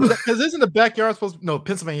should be... Because isn't the backyard supposed to... No,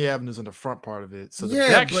 Pennsylvania Avenue's in the front part of it. So the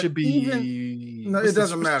back should be... No, it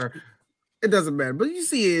doesn't matter. It doesn't matter. But you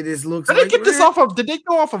see it, it looks like... Did they get this off of... Did they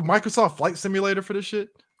go off of Microsoft Flight Simulator for this shit?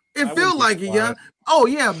 It feels like it, yeah. Oh,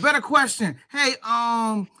 yeah. Better question. Hey,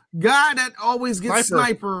 guy that always gets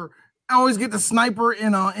sniper, always get the sniper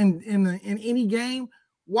in any game.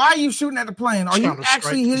 Why are you shooting at the plane? Are you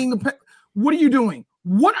actually hitting the... What are you doing?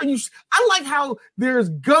 What are you... I like how there's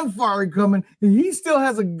gunfire coming and he still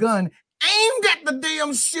has a gun aimed at the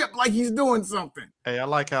damn ship like he's doing something. Hey, I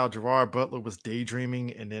like how Gerard Butler was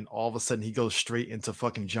daydreaming and then all of a sudden he goes straight into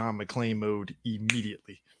fucking John McClane mode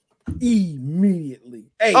immediately. Hey,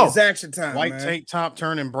 it's action time. White tank top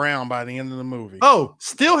turning brown by the end of the movie. Oh,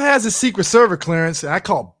 still has a Secret Service clearance. I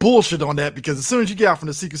call bullshit on that because as soon as you get out from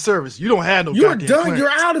the Secret Service, you don't have no You're done. Clearance.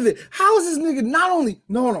 You're out of it. How is this nigga not only...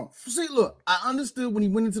 No. See, look, I understood when he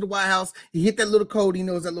went into the White House, he hit that little code. He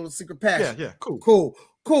knows that little secret password. Yeah,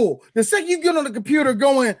 cool. The second you get on the computer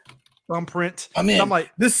going... Thumbprint. I'm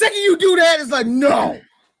like... The second you do that, it's like, no.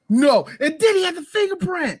 And then he had the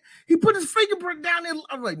fingerprint. He put his fingerprint down there.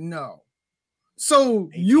 I was like, no. So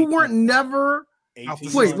you weren't never...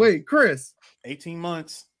 Wait, Chris. 18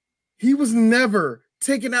 months. He was never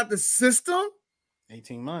taken out the system?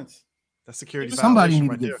 18 months. That's security. Somebody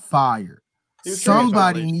needs to get fired.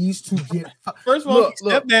 Somebody needs to get fired. First of all, he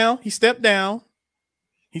stepped down.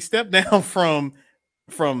 He stepped down from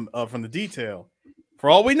the detail. For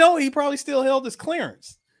all we know, he probably still held his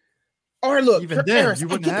clearance. All right, look, even then, you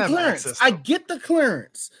wouldn't have access. I get the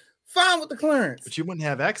clearance. Fine with the clearance. But you wouldn't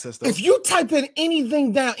have access, though. If you type in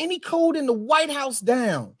anything down, any code in the White House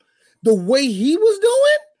down, the way he was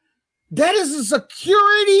doing, that is a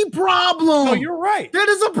security problem. No, you're right. That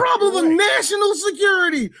is a problem of national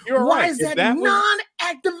security. You're Why right. does that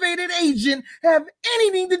non-activated agent have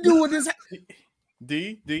anything to do with this?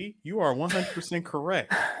 D, you are 100%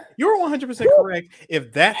 correct. You're 100% correct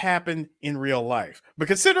if that happened in real life. But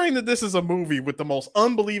considering that this is a movie with the most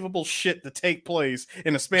unbelievable shit to take place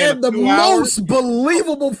in a span of 2 hours, most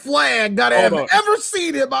believable flag that I have ever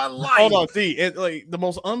seen in my life. Hold on, D. The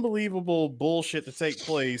most unbelievable bullshit to take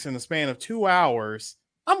place in the span of 2 hours.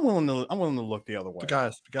 I'm willing to look the other way.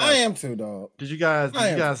 Guys, I am too, dog. Did you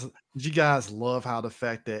guys love how the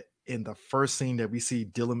fact that in the first scene that we see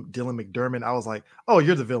Dylan McDermott, I was like, oh,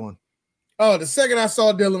 you're the villain. Oh, the second I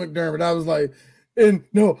saw Dylan McDermott, I was like, and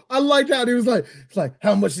no, I liked how he was like, it's like,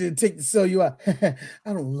 how much did it take to sell you out? I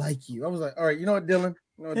don't like you. I was like, all right, you know what, Dylan?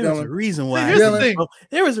 There was a reason why. Here's the thing.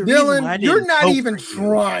 There was a reason why you're not even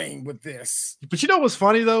trying with this. But you know what's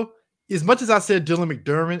funny though? As much as I said Dylan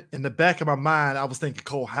McDermott, in the back of my mind, I was thinking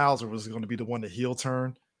Cole Hauser was going to be the one to heel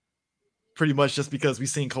turn. Pretty much just because we've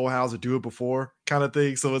seen Cole Hauser do it before, kind of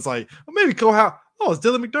thing. So it's like, well, maybe Cole Hauser. Oh, it's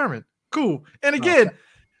Dylan McDermott. Cool. And again,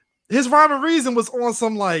 his rhyme and reason was on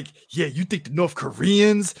some like, yeah, you think the North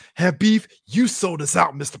Koreans have beef? You sold us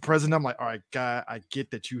out, Mr. President. I'm like, all right, guy, I get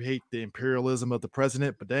that you hate the imperialism of the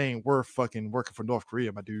president, but they ain't worth fucking working for North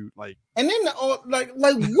Korea, my dude. Like, and then like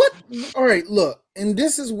what? All right, look, and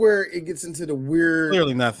this is where it gets into the weird.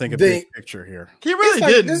 Clearly not thinking big picture here. He really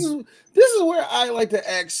didn't. This is where I like to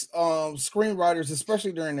ask screenwriters,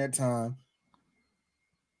 especially during that time.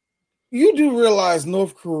 You do realize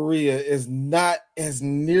North Korea is not as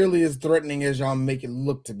nearly as threatening as y'all make it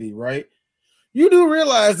look to be, right? You do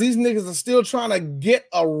realize these niggas are still trying to get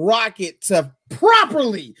a rocket to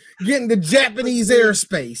properly get into Japanese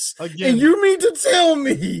airspace. Again, and you mean to tell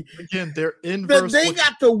me they're inverse that they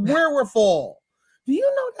got the wherewithal? Do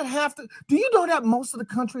you know that most of the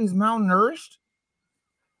country is malnourished?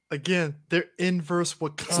 Again, they're inverse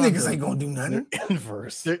Wakanda. These niggas ain't gonna do nothing. They're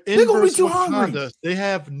inverse. They're They're gonna be inverse too Wakanda. hungry. They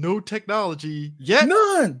have no technology yet.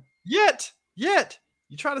 None. Yet.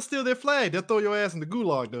 You try to steal their flag, they'll throw your ass in the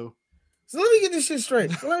gulag, though. So let me get this shit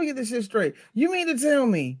straight. You mean to tell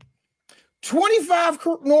me 25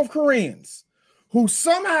 North Koreans who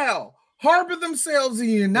somehow harbor themselves in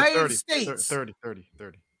the United States 30.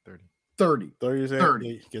 30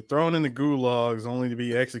 get thrown in the gulags only to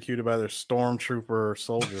be executed by their stormtrooper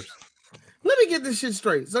soldiers. Let me get this shit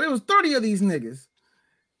straight. So there was 30 of these niggas.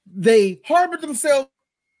 They harbored themselves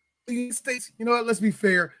in the United States. You know what? Let's be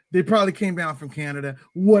fair. They probably came down from Canada.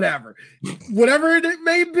 Whatever it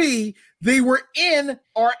may be, they were in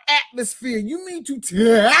our atmosphere. You mean to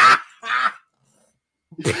tell?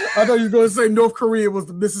 I thought you were going to say North Korea was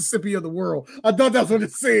the Mississippi of the world. I thought that's what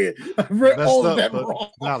it said. I read all of that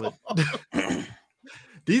wrong.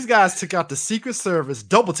 These guys took out the Secret Service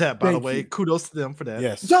double tap, by the way. Kudos to them for that.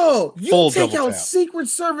 Yes. Yo, you Full take double out tap. Secret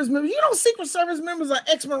Service members. You know Secret Service members are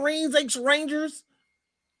ex-Marines, ex-Rangers.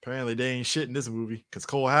 Apparently they ain't shit in this movie because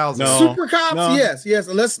Cole Hauser. No. Super cops, no. yes.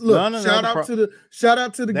 Let's look. No, shout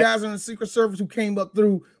out to the guys in the Secret Service who came up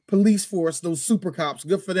through police force, those super cops.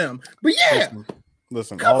 Good for them. But yeah.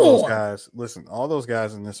 Listen, Come all on. those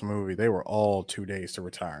guys in this movie, they were all 2 days to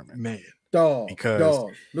retirement. Man. Dog. Because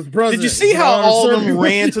Mr. President, did you see how all of them serving-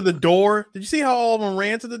 ran to the door? Did you see how all of them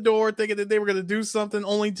ran to the door thinking that they were going to do something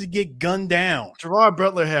only to get gunned down? Gerard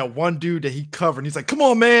Butler had one dude that he covered. And he's like, "Come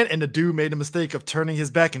on, man!" And the dude made the mistake of turning his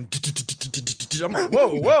back and I'm like,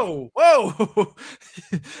 "Whoa!"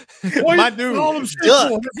 My dude,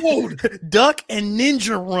 duck and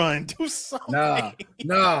ninja run. Do something.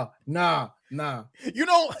 Nah. You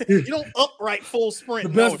don't upright full sprint.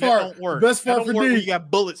 The best part, that don't work. The best part that don't for work D. when you got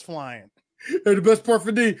bullets flying. Hey, the best part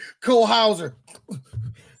for D. Cole Hauser.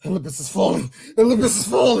 Olympus is falling.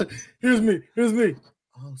 Here's me.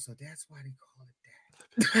 Oh, so that's why they call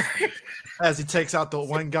it that. As he takes out the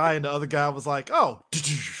one guy and the other guy was like, "Oh,"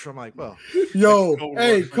 I'm like, "Well, yo,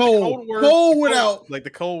 hey, Cole went out. Like the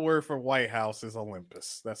code word for White House is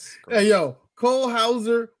Olympus. That's great. Hey, yo, Cole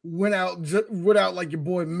Hauser went out like your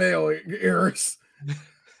boy Mel Harris.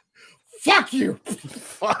 Fuck you.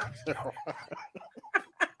 Fuck.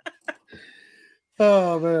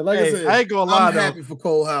 Oh man, like I said, I ain't gonna lie. I'm happy for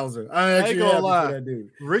Cole Hauser. I ain't gonna lie. For that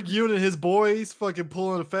dude. Rick Yoon and his boys fucking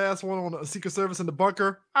pulling a fast one on the Secret Service in the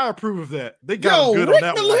bunker. I approve of that. They got him good on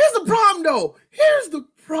that one. Here's the problem, though. Here's the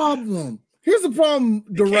problem,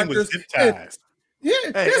 directors.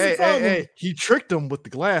 Hey, he tricked him with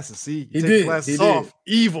the glasses. See, he takes the glasses off.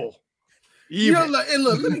 Evil. You know, look,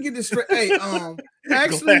 let me get this straight. Hey,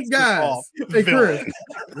 actually, guys, hey, Chris,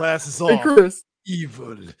 glasses off. Hey, Chris,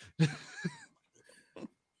 evil.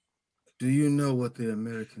 Do you know what the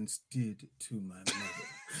Americans did to my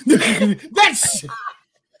mother? That's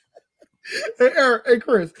hey,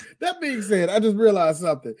 Chris. That being said, I just realized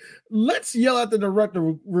something. Let's yell at the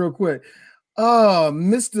director real quick.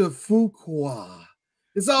 Mr. Fuqua.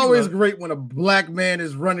 It's always great when a black man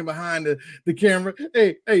is running behind the camera.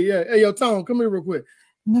 Hey, yo, Tone, come here real quick.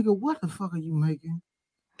 Nigga, what the fuck are you making?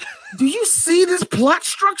 Do you see this plot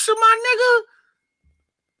structure, my nigga?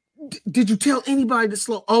 Did you tell anybody to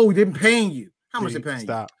slow? Oh, he didn't paying you. How much they paying you?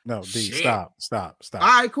 Stop. No, D, stop. All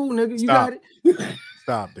right, cool, nigga. You got it.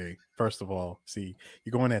 Stop, D. First of all, see,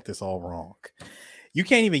 you're going at this all wrong. You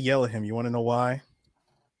can't even yell at him. You want to know why?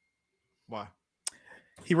 Why?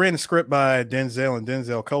 He ran the script by Denzel, and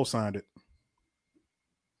Denzel co-signed it.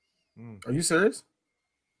 Are you serious?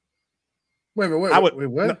 Wait, what?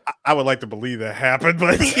 No, I would like to believe that happened,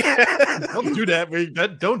 but don't do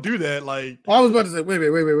that. Don't do that. Like I was about to say, wait.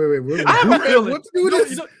 I have a feeling. Let's do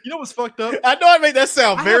this. You know what's fucked up? I know I made that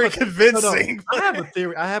sound very convincing. No.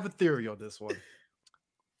 I have a theory on this one.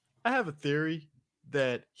 I have a theory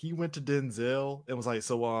that he went to Denzel and was like,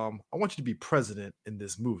 "So, I want you to be president in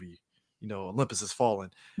this movie. You know, Olympus is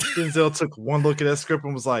falling." Denzel took one look at that script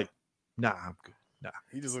and was like, "Nah, I'm good." Nah,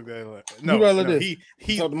 he just looked at it like,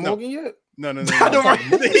 he talked to Morgan yet? No.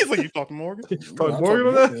 He's like, you talked to Morgan?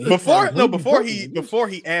 Before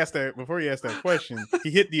he asked that question,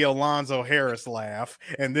 he hit the Alonzo Harris laugh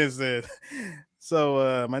and then said,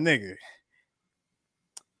 "So, my nigga,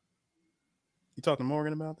 you talked to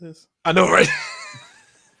Morgan about this?" I know, right?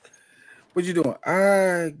 What you doing?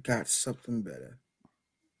 I got something better.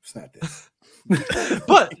 It's not this.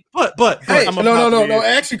 but hey, no.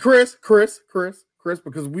 Actually, Chris,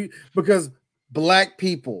 because black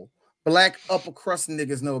people, black upper crust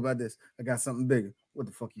niggas know about this. I got something bigger. What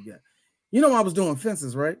the fuck you got? You know I was doing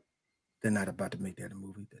Fences, right? They're not about to make that a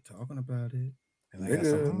movie. They're talking about it. And I got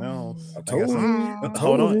something else. I told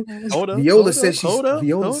you. Hold up. Viola said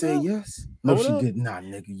yes. No, she did not,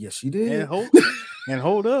 nigga. Yes, she did. And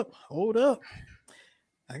hold up.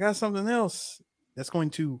 I got something else that's going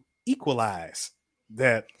to equalize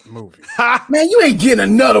that movie. Man, you ain't getting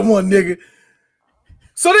another one, nigga.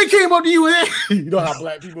 So they came up to you and you know how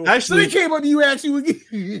black people actually. So they came up to you and asked you again.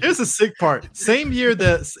 Here's the sick part. Same year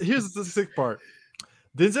here's the sick part.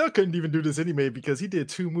 Denzel couldn't even do this anyway because he did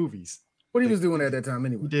 2 movies. What he was doing at that time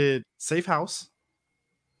anyway? He did Safe House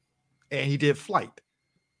and he did Flight.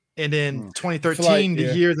 And then 2013,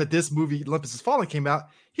 the year that this movie Olympus Has Fallen came out,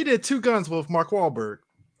 he did 2 Guns with Mark Wahlberg.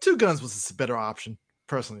 2 Guns was a better option,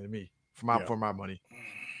 personally, to me, for my money.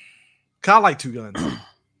 Cause I like 2 Guns.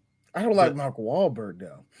 I don't like Mark Wahlberg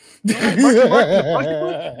though.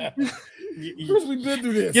 Chris, we've been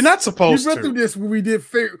through this. You're not supposed to. We've been through this when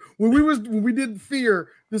we did Fear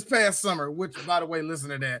this past summer. Which, by the way, listen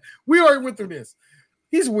to that. We already went through this.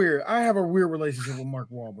 He's weird. I have a weird relationship with Mark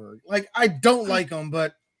Wahlberg. Like I don't like him,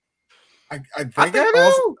 but I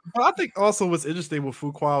think also what's interesting with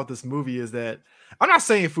Fuqua with this movie is that I'm not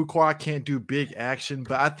saying Fuqua can't do big action,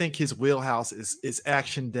 but I think his wheelhouse is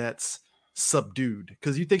action that's subdued.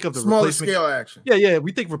 Because you think of the smaller scale action. Yeah.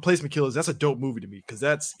 We think Replacement Killers. That's a dope movie to me because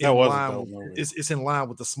it's in line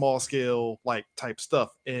with the small scale like type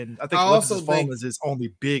stuff. And I think Olympus Has Fallen is his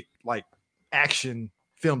only big like action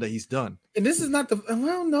film that he's done. And this is not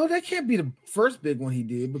no, that can't be the first big one he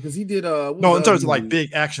did because he did in terms of like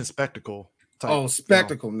big action spectacle type.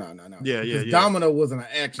 Spectacle. No. Yeah. Domino wasn't an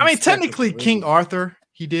action. I mean, technically King Arthur,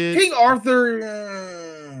 he did. King Arthur,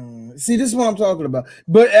 see, this is what I'm talking about.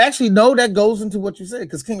 But actually, no, that goes into what you said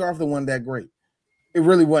because King Arthur wasn't that great. It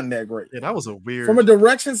really wasn't that great. Yeah, that was a weird. From a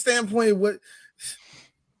direction standpoint,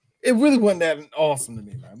 it really wasn't that awesome to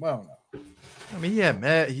me, man. I don't know. I mean, he had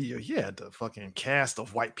the fucking cast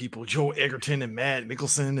of white people, Joel Egerton and Matt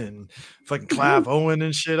Mikkelsen and fucking Clive Owen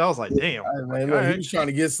and shit. I was like, damn. He was trying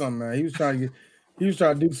to get something, man. He was trying to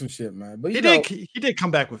do some shit, man. But he did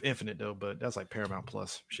come back with Infinite though, but that's like Paramount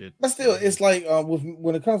Plus shit. But still, it's like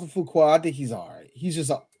when it comes to Fuqua, I think he's all right. He's just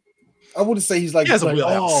I wouldn't say he's like, he's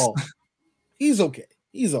okay.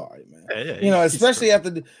 He's all right, man. Yeah, especially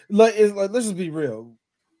after let's just be real.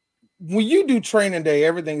 When you do Training Day,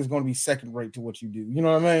 everything is going to be second rate to what you do. You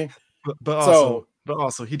know what I mean? But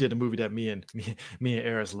also, he did a movie that me and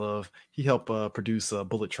Eris love. He helped produce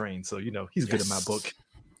Bullet Train, so he's good in my book.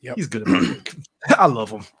 Yep. He's good in my book. I love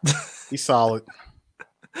him. He's solid.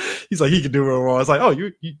 He's like he can do it all. It's like, oh,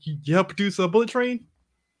 you helped produce Bullet Train?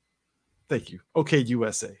 Thank you. Okay,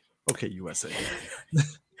 USA.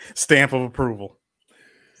 Stamp of approval.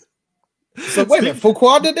 So wait a minute,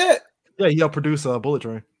 Fuqua did that? Yeah, he helped produce Bullet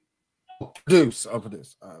Train. Produce.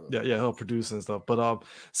 Yeah, he'll produce and stuff. But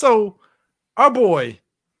so our boy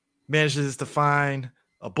manages to find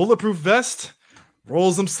a bulletproof vest,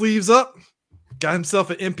 rolls them sleeves up, got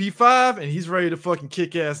himself an MP5, and he's ready to fucking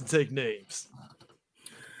kick ass and take names.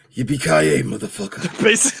 Yippee-ki-yay, motherfucker.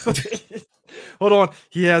 Basically. Hold on.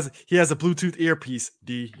 He has a Bluetooth earpiece.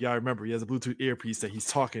 D, y'all remember he has a Bluetooth earpiece that he's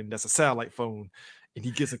talking. That's a satellite phone, and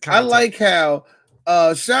he gets a contact. I like how.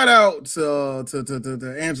 Shout out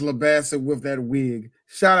to Angela Bassett with that wig.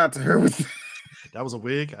 Shout out to her with that was a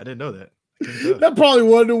wig. I didn't know that. That probably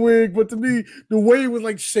wasn't a wig, but to me, the way it was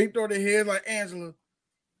like shaped on the head, like Angela,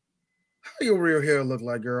 how your real hair look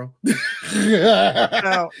like, girl? No. You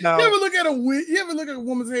ever look at a wig? You ever look at a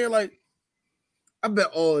woman's hair like? I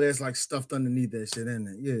bet all of that's like stuffed underneath that shit, isn't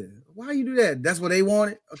it? Yeah. Why you do that? That's what they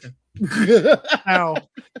wanted. Okay. Now,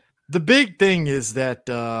 the big thing is that.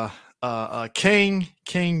 Kang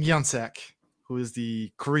Yunsak, who is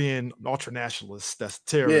the Korean ultranationalist that's a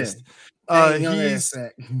terrorist.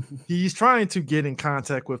 He's trying to get in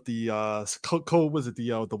contact with the code. Was it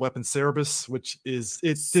the weapon Cerebus, which is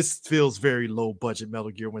this feels very low budget Metal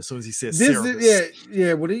Gear when as soon as he says Cerebus.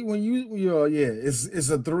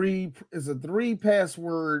 It's a three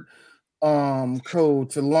password code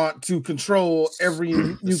to control every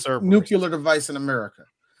nuclear device in America.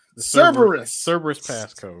 The Cerberus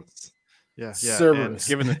passcode. Yeah. Cerberus.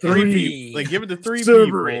 Given the three people, given the three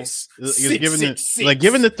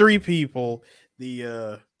people,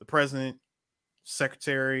 the president,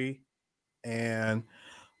 secretary, and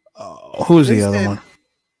who's the other one?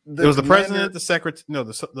 It was the president, the secretary. No,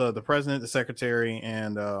 the president, the secretary,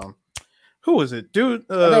 and who was it, dude?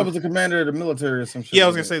 I thought it was the commander of the military or some shit. Yeah, I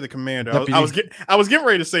was gonna say the commander. I was getting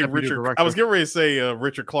ready to say Richard. Director. I was getting ready to say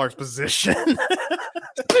Richard Clark's position.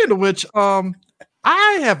 Speaking of which,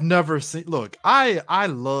 I have never seen. Look, I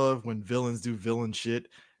love when villains do villain shit.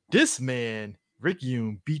 This man Rick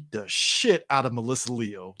Yoon beat the shit out of Melissa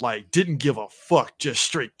Leo. Like, didn't give a fuck. Just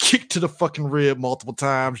straight kick to the fucking rib multiple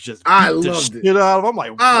times. Just beat the shit out of him. I'm like,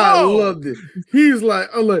 whoa. I loved it. He's like,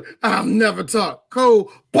 I'll never talk.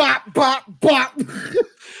 Cole, bop, bop, bop.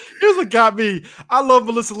 Here's what got me. I love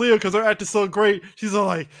Melissa Leo because her acting's so great. She's all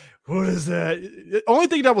like, what is that? The only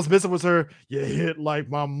thing that was missing was her, you hit like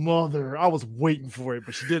my mother. I was waiting for it,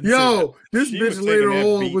 but she didn't. Yo, this bitch later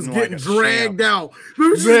on was getting dragged out.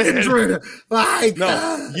 Remember, she was getting dragged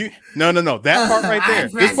out. No. That part right there.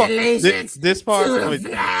 This part.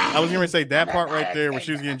 I was going to say that part right there where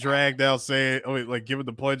she was getting dragged out, saying, like, giving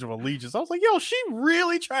the Pledge of Allegiance. I was like, yo, she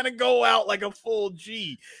really trying to go out like a full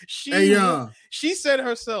G. She said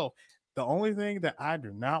herself, the only thing that I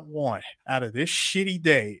do not want out of this shitty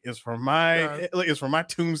day is for my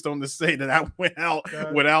tombstone to say that I went out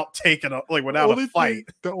without taking without a fight.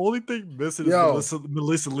 The only thing missing is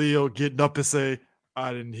Melissa Leo getting up and say,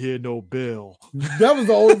 I didn't hear no bell. That was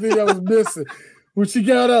the only thing that was missing. When she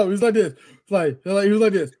got up, he was like this. He was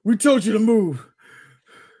like this. We told you to move.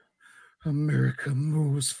 America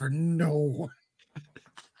moves for no one.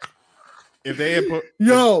 If they had put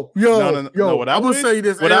no, what I would say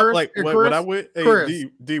this, what Eric, I wish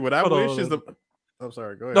is the. I'm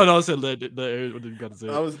sorry. Go ahead. No, I said what you got to say.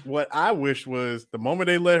 What I wish was the moment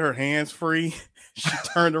they let her hands free, she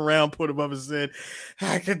turned around, put them up, and said,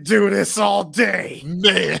 "I could do this all day,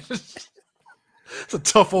 man." It's a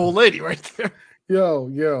tough old lady right there.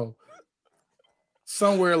 Yo.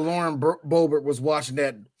 Somewhere Lauren Boebert was watching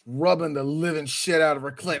that, rubbing the living shit out of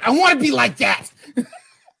her clit. I want to be like that.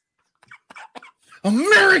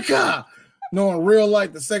 America. No, in real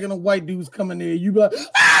life, the second a white dude's coming there, you be like,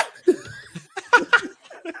 ah!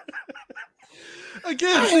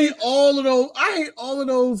 Again, I hate all of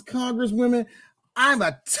those congresswomen. I'm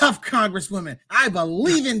a tough congresswoman. I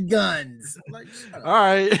believe in guns. Like, all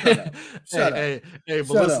right. Shut up. Hey,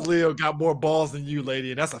 Melissa Leo got more balls than you,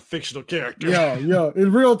 lady, and that's a fictional character. Yo.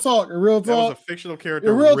 In real talk. That was a fictional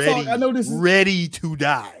character. In real talk, I know this is ready to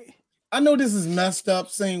die. I know this is messed up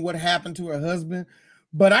saying what happened to her husband,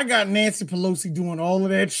 but I got Nancy Pelosi doing all of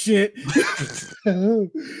that shit.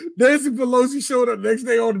 Nancy Pelosi showed up next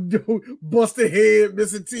day on the door, busted head,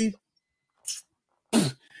 missing teeth.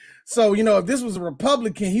 So, if this was a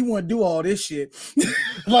Republican, he wouldn't do all this shit.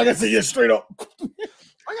 Like I said, straight up.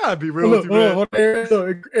 I gotta be real with you, man.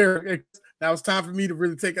 Eric, now it's time for me to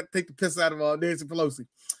really take the piss out of Nancy Pelosi.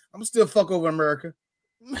 I'm gonna still fuck over America.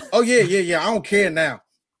 Oh, yeah. I don't care now.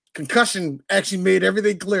 Concussion actually made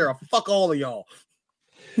everything clear. I'll fuck all of y'all.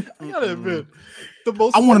 I gotta admit,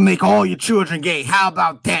 I want to make all your children gay. How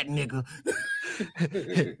about that, nigga?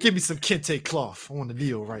 Give me some kente cloth. I want to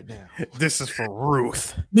kneel right now. This is for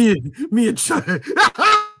Ruth. Me and Chuck.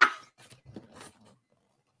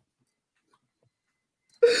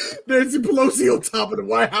 Nancy Pelosi on top of the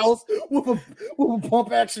White House with a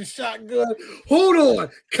pump action shotgun. Hold on,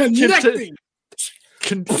 connecting.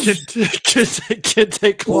 Kente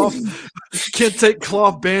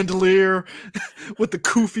cloth bandolier with the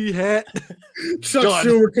koofy hat. Chuck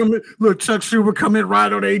Schumer coming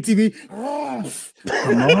right on the ATV.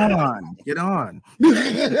 Come on, get on.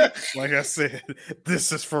 Like I said,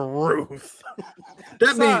 this is for Ruth.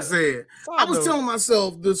 That being said, I was telling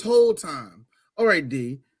myself this whole time. All right,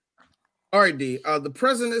 D. The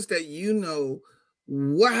presidents that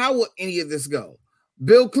how will any of this go?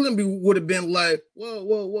 Bill Clinton would have been like,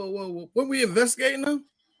 whoa. When we investigating them?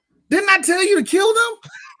 Didn't I tell you to kill them?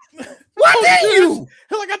 Why didn't you?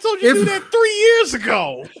 Like I told you to do that 3 years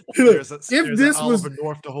ago. If this was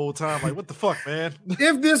North the whole time, like, what the fuck, man?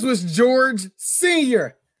 If this was George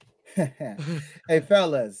Sr. Hey,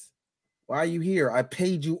 fellas, why are you here? I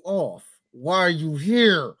paid you off. Why are you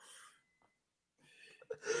here?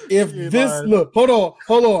 Hold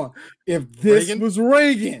on. If this was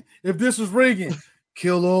Reagan,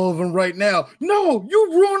 kill all of them right now. No,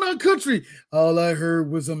 you ruined our country. All I heard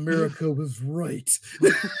was America was right.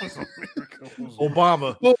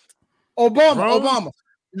 Obama. Obama.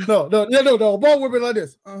 No. Obama would be like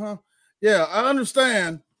this. Yeah, I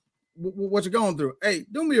understand what you're going through. Hey,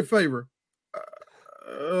 do me a favor.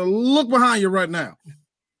 Look behind you right now.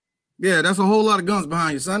 Yeah, that's a whole lot of guns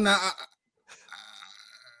behind you, son. Now,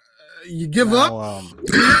 you give up?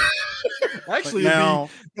 Actually, now,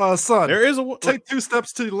 son, there is take 2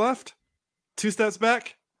 steps to the left, 2 steps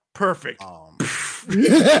back. Perfect.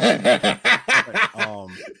 There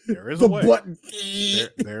is a way.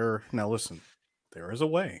 Now listen, there is a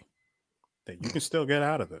way that you can still get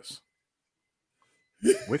out of this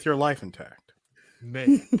with your life intact.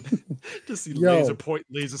 Man, just see laser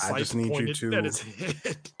sights. I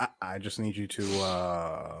just need you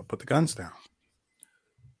to put the guns down.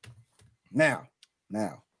 Now,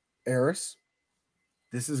 Eris,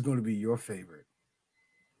 this is going to be your favorite.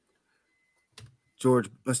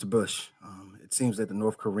 Mr. Bush, it seems that the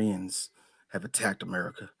North Koreans have attacked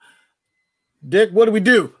America. Dick, what do we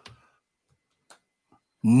do?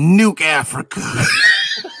 Nuke Africa.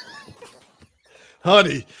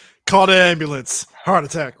 Honey, call the ambulance. Heart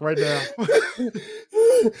attack right now.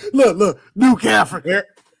 Look, nuke Africa.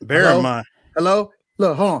 Bear in mind. Hello?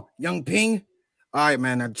 Look, hold on. Young Ping. All right,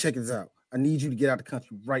 man, now check this out. I need you to get out of the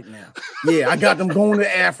country right now. Yeah, I got them going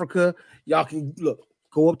to Africa. Y'all can,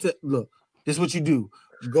 go up to, this is what you do.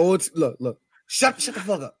 Go to, look. Shut the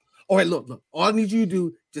fuck up. All right, look. All I need you to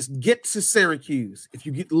do, just get to Syracuse. If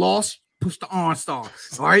you get lost, push the OnStar.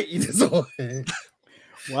 All right?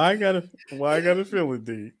 Why I got a feeling,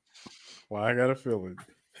 D? Why I got a feeling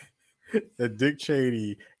that Dick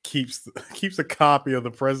Cheney keeps a copy of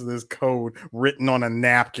the president's code written on a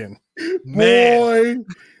napkin. Man. Boy.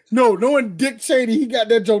 No, knowing Dick Cheney, he got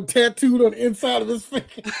that joke tattooed on the inside of his face.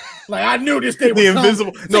 Like, I knew this thing was the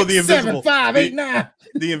invisible 7, 5, 8, 9.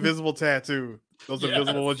 The invisible tattoo. Those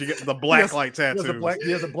invisible ones you get, the black light tattoo.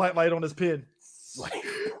 He has a black light on his pin.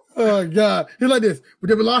 Oh God. He's like this.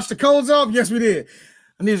 Did we launch the codes off? Yes, we did.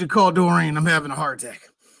 I need you to call Doreen. I'm having a heart attack.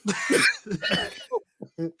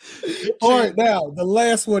 All right, now the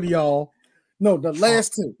last one, y'all. No, the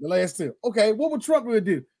last two. Okay, what would Trump would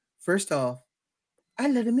do? First off, I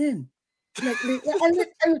let him in.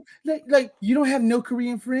 Like you don't have no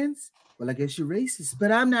Korean friends? Well, I guess you're racist,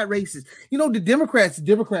 but I'm not racist. You know, the Democrats were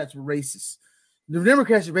racist. The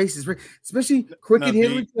Democrats are racist, especially crooked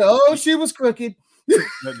Hillary. Oh, she was crooked.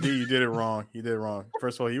 No, D, you did it wrong. You did it wrong.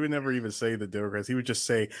 First of all, he would never even say the Democrats. He would just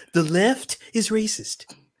say the left is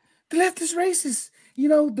racist. The left is racist. You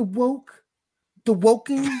know, the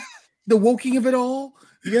woking of it all.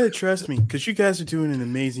 You gotta trust me, because you guys are doing an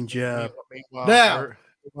amazing job. Now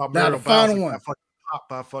the final one. Popped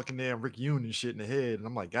by fucking damn Rick Yoon and shit in the head, and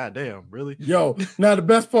I'm like, God damn, really? Yo, now the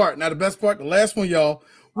best part, the last one, y'all.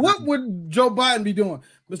 What would Joe Biden be doing?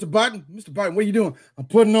 Mr. Biden, what are you doing? I'm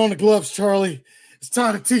putting on the gloves, Charlie. It's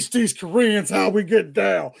time to teach these Koreans how we get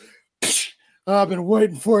down. I've been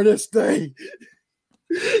waiting for this day.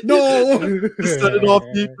 No. Set it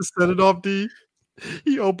off, D.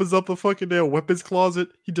 He opens up the fucking damn weapons closet.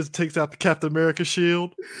 He just takes out the Captain America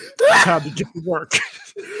shield. Time to get to work.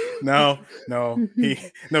 No,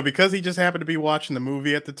 because he just happened to be watching the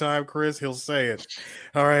movie at the time, Chris, he'll say it.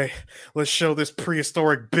 All right, let's show this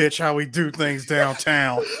prehistoric bitch how we do things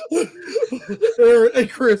downtown. Hey,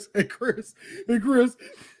 Chris.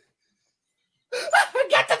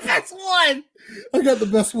 I got the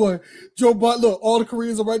best one. Joe Biden, look, all the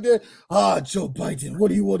Koreans are right there. Joe Biden, what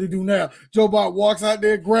do you want to do now? Joe Biden walks out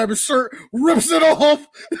there, grabs his shirt, rips it off.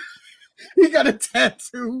 He got a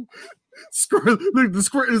tattoo. Look, the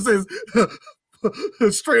Scranton says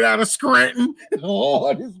straight out of Scranton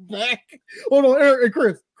on his back. Hold on, Eric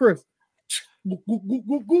and Chris.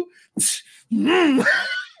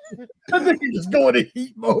 I think he's just going to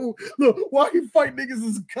heat mode. Look, why he fight niggas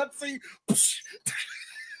is a cutscene.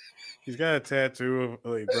 He's got a tattoo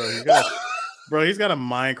of he's got a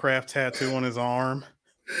Minecraft tattoo on his arm.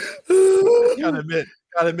 Gotta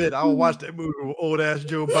admit, I will watch that movie with old ass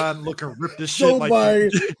Joe Biden looking ripped as shit. Joe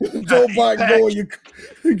Biden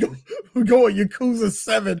going Yakuza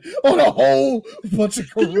 7 on a whole bunch of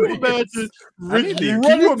Koreans.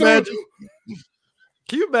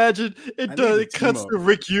 Can you imagine? It cuts to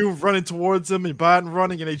Rick Yoon running towards him and Biden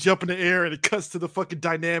running, and they jump in the air, and it cuts to the fucking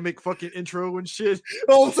dynamic fucking intro and shit.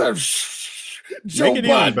 All of a sudden, Joe Biden,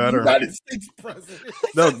 even better. United States president.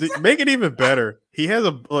 No, make it even better.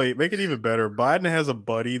 Make it even better. Biden has a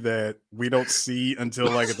buddy that we don't see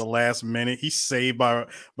until like at the last minute. He's saved by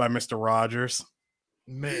Mr. Rogers.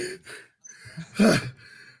 Man,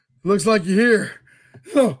 looks like you're here.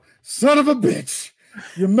 Oh, son of a bitch!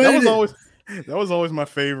 You made it. That was always my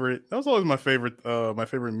favorite. My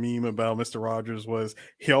favorite meme about Mr. Rogers was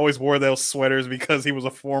he always wore those sweaters because he was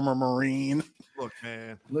a former Marine. Look,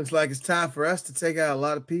 man. Looks like it's time for us to take out a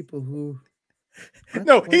lot of people who. He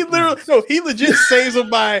legit saves him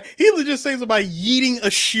by yeeting a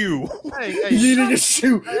shoe. Yeeting a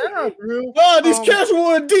shoe. These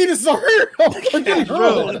casual Adidas are here. Adidas.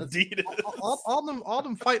 All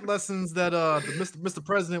them fight lessons that Mr.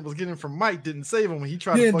 President was getting from Mike didn't save him when he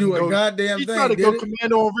tried to do a goddamn thing. He tried to go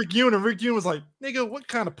commando on Rick Yoon, and Rick Yoon was like, "Nigga, what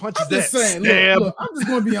kind of punch is that?" Saying, look, I'm just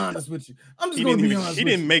going to be honest with you. He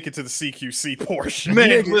didn't make it to the CQC portion. Man,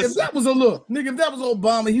 if that was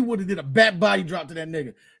Obama, he would have did a bat body drop to that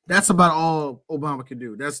nigga. That's about all Obama could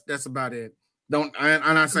do. That's about it. I'm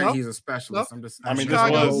not saying he's a specialist. I'm just.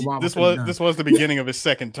 This was the beginning of his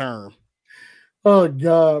second term. Oh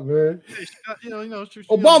God, man.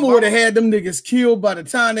 Obama would have had them niggas killed by the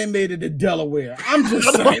time they made it to Delaware. I'm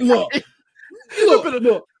just saying, look, because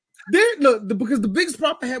the biggest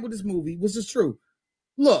problem I had with this movie was just true.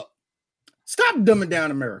 Look, stop dumbing down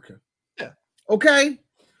America. Yeah. Okay?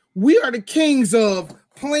 We are the kings of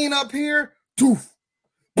plane up here, doof,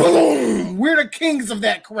 boom. We're the kings of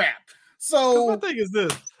that crap. So my thing is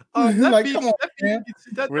this. That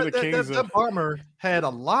bomber had a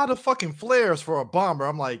lot of fucking flares for a bomber.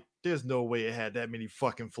 I'm like, there's no way it had that many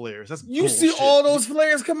fucking flares. That's you bullshit. See all those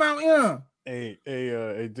flares come out, yeah. Hey,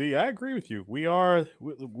 D, I agree with you. We're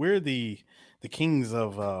the kings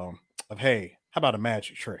of hey, how about a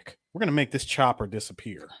magic trick? We're gonna make this chopper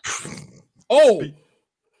disappear.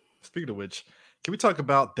 Speaking of which, can we talk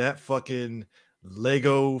about that fucking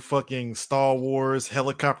Lego fucking Star Wars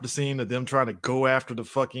helicopter scene of them trying to go after the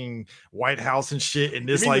fucking White House and shit? And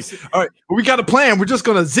this like, all right, we got a plan. We're just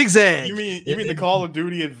gonna zigzag. You mean the Call of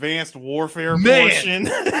Duty Advanced Warfare portion?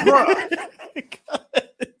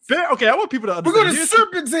 Okay, I want people to understand. We're going to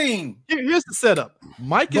serpentine. Here's the setup.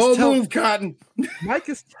 Mike is telling them.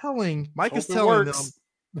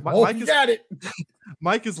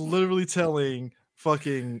 Mike is literally telling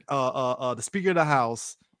fucking the Speaker of the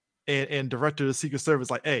House and Director of the Secret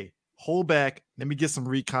Service, like, hey, hold back. Let me get some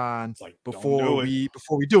recon before we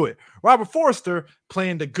do it. Robert Forster,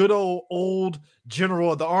 playing the good old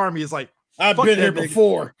general of the army, is like, I've been here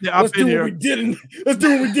before. Yeah, Let's do what we did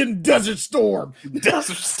in Desert Storm.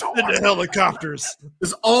 Desert Storm. The helicopters.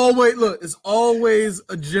 It's always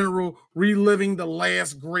a general reliving the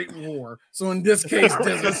last Great War. So in this case,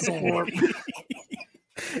 Desert Storm.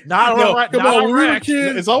 It's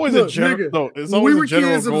always a general. It's always a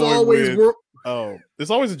general going with. There's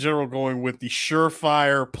always a general going with the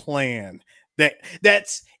surefire plan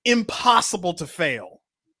that's impossible to fail.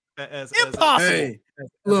 Impossible.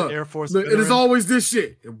 Look, Air Force. Look, it is always this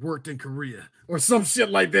shit. It worked in Korea or some shit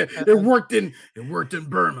like that. It worked in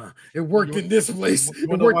Burma. It worked in this place. It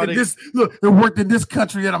worked in this. Look, it worked in this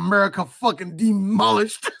country that America fucking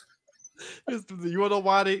demolished. You want to know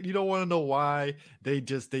why you don't want to know why they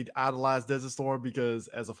idolize Desert Storm? Because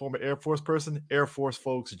as a former Air Force person, Air Force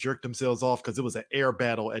folks jerked themselves off because it was an air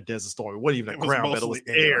battle at Desert Storm. It wasn't even a ground battle; it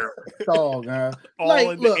was air. Oh, man.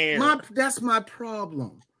 That's my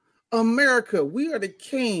problem. America, we are the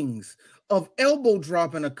kings of elbow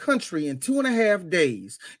dropping a country in 2.5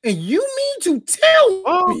 days. And you mean to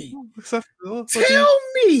tell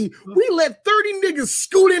me we let 30 niggas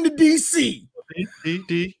scoot into DC?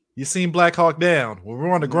 You seen Black Hawk Down. When we're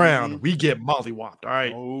on the ground, we get mollywopped, all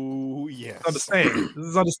right? Oh, yes.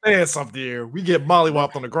 Understand something here. We get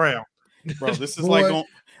mollywopped on the ground. Bro, this is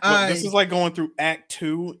this is like going through Act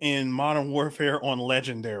 2 in Modern Warfare on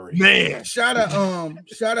Legendary. Man, shout out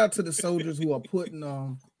to the soldiers who are putting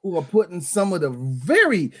some of the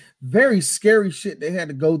very, very scary shit they had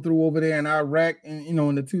to go through over there in Iraq and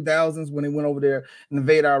in the 2000s when they went over there and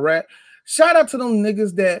invaded Iraq. Shout out to them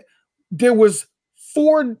niggas that there was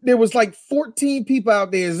like 14 people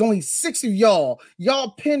out there. There's only 6 of y'all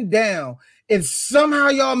pinned down, and somehow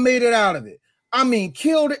y'all made it out of it. I mean,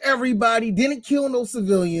 killed everybody, didn't kill no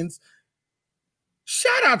civilians.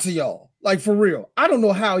 Shout out to y'all. Like, for real. I don't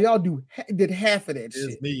know how y'all did half of that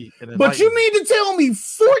shit. But you mean to tell me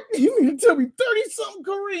 30-something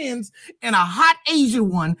Koreans and a hot Asian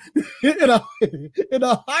one took it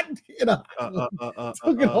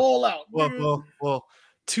all out. Well,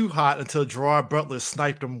 too hot until Gerard Butler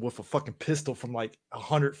sniped him with a fucking pistol from like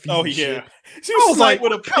 100 feet. Oh yeah, she was like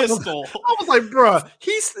with a pistol. I was like, bruh,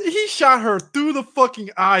 he shot her through the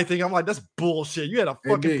fucking eye thing. I'm like, that's bullshit. You had a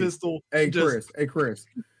fucking pistol. Hey Chris,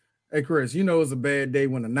 you know it's a bad day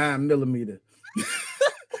when a 9mm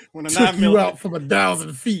when took you out from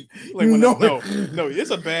 1,000 feet. Like no,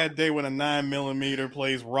 it's a bad day when a 9mm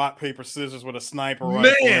plays rock paper scissors with a sniper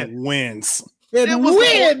rifle and wins. It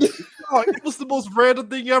was the most random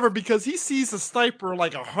thing ever because he sees a sniper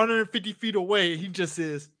like 150 feet away. He just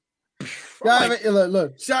is. Look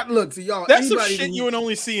to y'all. That's some shit you would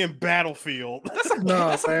only see in Battlefield.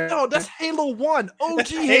 That's Halo 1, OG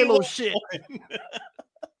Halo shit.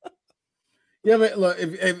 Yeah, but look,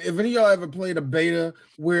 if any of y'all ever played a beta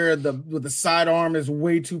where the sidearm is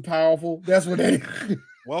way too powerful, that's what that is.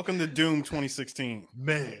 Welcome to Doom 2016,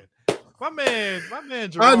 man. My man,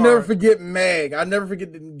 Gerard. I'll never forget Mag. I'll never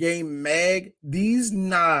forget the game Mag. These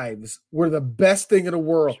knives were the best thing in the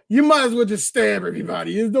world. You might as well just stab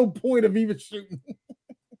everybody. There's no point of even shooting.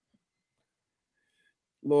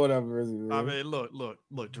 Lord have mercy. I mean, look.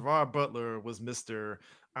 Gerard Butler was Mr.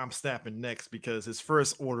 I'm snapping next because his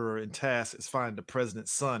first order and task is finding the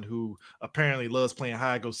president's son, who apparently loves playing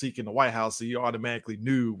hide go seek in the White House. So you automatically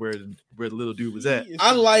knew where the little dude was at.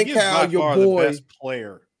 I like how your boy, the best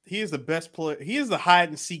player. He is the best player. He is the hide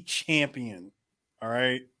and seek champion. All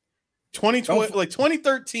right, 2020, like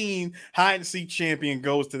 2013 hide and seek champion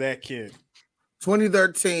goes to that kid.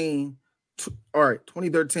 2013. All right,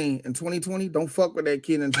 2013 and 2020. Don't fuck with that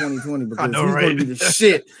kid in 2020 because he's gonna be the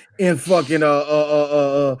shit in fucking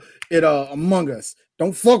Among Us.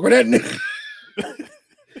 Don't fuck with that nigga.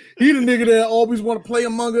 He the nigga that always want to play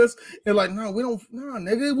Among Us and like, no,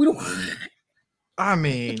 nigga, we don't. I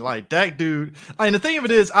mean, like that dude. I mean, the thing of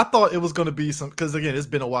it is, I thought it was gonna be some because again, it's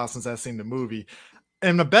been a while since I've seen the movie.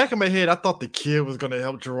 In the back of my head, I thought the kid was going to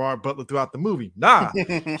help Gerard Butler throughout the movie. Nah,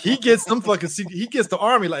 he gets them fucking. He gets the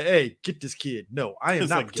army like, hey, get this kid. No, I am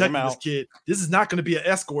not protecting this kid. This is not going to be an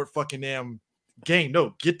escort fucking damn game.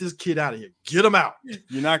 No, get this kid out of here. Get him out.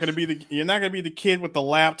 You're not going to be the kid with the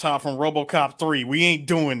laptop from RoboCop 3. We ain't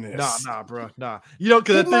doing this. Nah, bro. Nah. You know,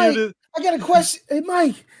 because I got a question. Hey,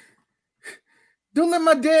 Mike. Don't let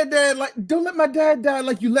my dad die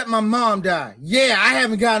like you let my mom die. Yeah, I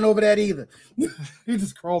haven't gotten over that either. He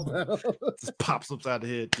just crawled back. Just pops upside the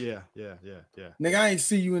head. Yeah. Nigga, I ain't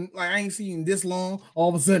see you in this long. All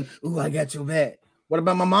of a sudden, ooh, I got your back. What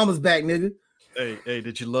about my mama's back, nigga? Hey,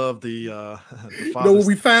 did you love the you know what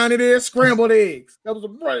we found it there? Scrambled eggs. That was a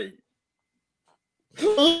break.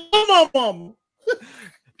 My mama.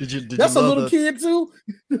 That's a little kid too.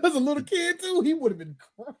 That's a little kid too. He would have been.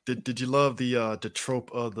 Did you love the trope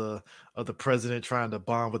of the president trying to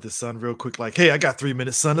bond with his son real quick? Like, hey, I got 3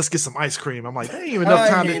 minutes, son. Let's get some ice cream. I'm like, there ain't enough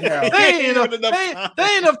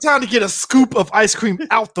time to get a scoop of ice cream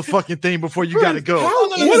out the fucking thing before you got to go.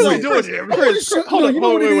 What are we doing here,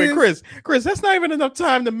 Chris? Wait, Chris. That's not even enough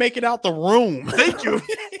time to make it out the room. Thank you.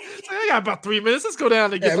 I got about 3 minutes. Let's go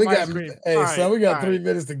down and get some ice cream. Hey, son, we got 3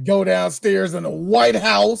 minutes to go downstairs in the White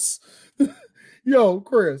House. Yo,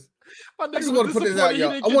 Chris. I just want to put this out, yo.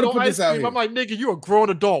 I want to put this out here. I'm like, nigga, you a grown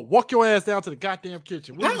adult. Walk your ass down to the goddamn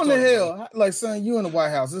kitchen. How in the hell? Like, son, you in the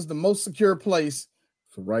White House. This is the most secure place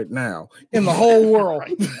for right now in the whole world.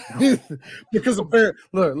 Because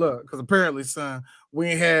apparently, son, we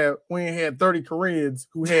ain't had 30 Koreans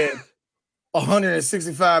who had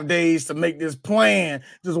 165 days to make this plan.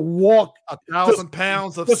 Just walk 1,000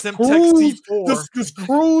 pounds of Semtex C4. Just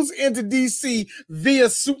cruise into DC via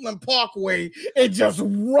Suitland Parkway and just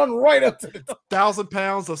run right up to the 1,000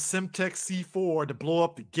 pounds of Semtex C4 to blow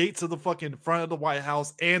up the gates of the fucking front of the White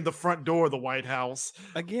House and the front door of the White House.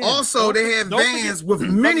 Again, also they had vans with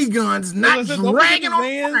miniguns not dragging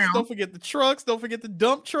around. Don't forget the trucks. Don't forget the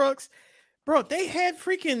dump trucks, bro. They had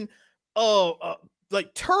freaking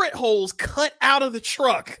like turret holes cut out of the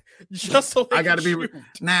truck just so I gotta be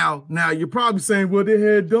now you're probably saying, well, they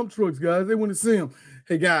had dump trucks, guys. They want to see them.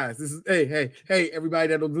 Hey guys, this is hey everybody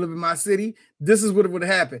that'll live in my city. This is what would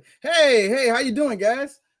have happened. Hey, how you doing,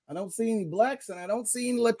 guys? I don't see any blacks and I don't see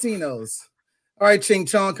any Latinos. All right, Ching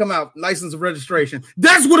Chong, come out. License of registration.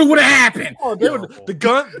 That's what it would have happened. Oh, the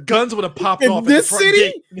guns would have popped off in this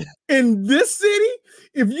city. In this city,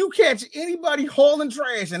 if you catch anybody hauling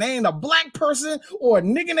trash and ain't a black person or a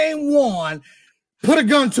nigga named Juan, put a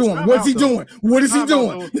gun to him. What's he doing? What is he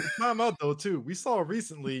doing? Time out though, too. We saw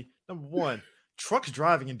recently, number one, trucks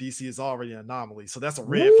driving in DC is already an anomaly, so that's a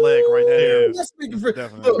red flag right there.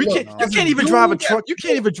 You can't even drive a truck. You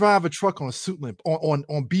can't even drive a truck on Suitland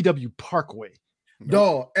on BW Parkway.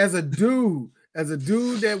 Dog, as a dude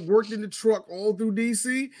that worked in the truck all through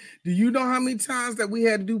DC, do you know how many times that we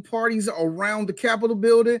had to do parties around the Capitol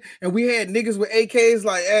building and we had niggas with AKs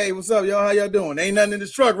like, hey, what's up, y'all? How y'all doing? Ain't nothing in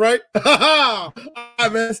this truck, right? All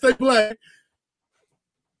right, man, stay black.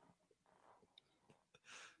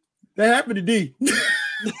 That happened to D.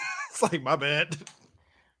 It's like, my bad.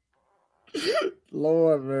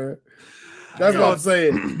 Lord, man. That's what I'm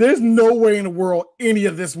saying. There's no way in the world any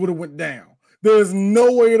of this would have went down. There's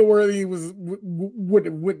no way in the world he would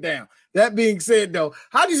have went down. That being said, though,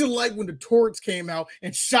 how did you like when the torch came out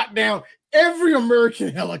and shot down every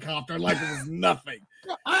American helicopter like it was nothing?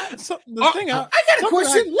 I got a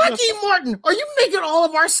question. Lucky Martin, are you making all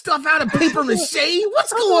of our stuff out of paper mache?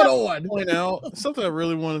 What's going on? Something I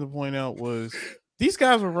really wanted to point out was these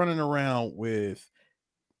guys were running around with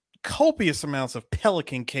copious amounts of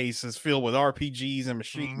Pelican cases filled with RPGs and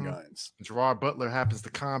machine guns. Gerard Butler happens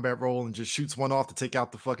to combat roll and just shoots one off to take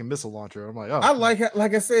out the fucking missile launcher. I'm like, oh, I like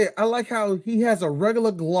how he has a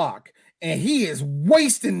regular Glock and he is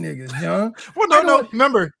wasting niggas, John. Well, no.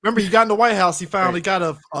 Remember, he got in the White House. He finally got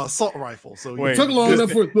a assault rifle. So Wait, it took long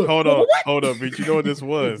enough for hold up. But you know what this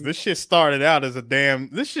was? This shit started out damn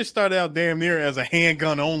near as a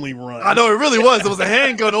handgun only run. I know it really was. It was a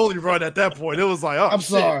handgun only run at that point. It was like, oh, I'm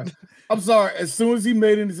sorry. As soon as he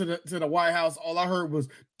made it into the White House, all I heard was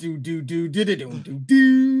do.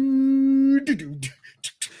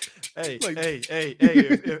 Hey, Like-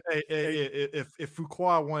 if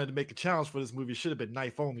Fuqua wanted to make a challenge for this movie, it should have been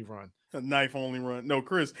knife only run. A knife only run. No,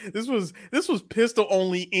 Chris, this was pistol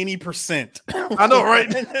only any percent. I know,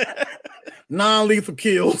 right? Non-lethal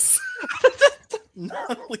kills.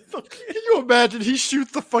 Non-lethal kills. Can you imagine? He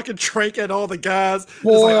shoots the fucking trank at all the guys.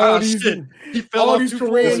 Boy, like, all oh, these shit. He fell all off these two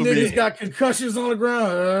Korean floors. niggas got concussions on the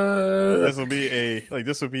ground. This will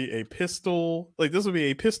be a pistol. Like this will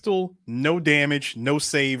be a pistol, no damage, no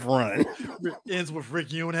save run. Ends with Rick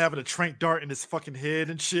Yoon having a trank dart in his fucking head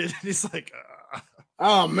and shit. And he's like,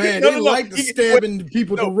 Oh man, No, they no, like to stabbing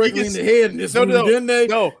people directly in the head in this movie, didn't they?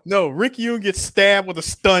 No. Rick Yoon gets stabbed with a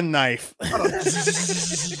stun knife. It's a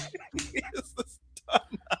stun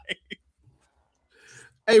knife.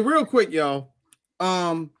 Hey, real quick, y'all.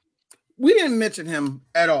 We didn't mention him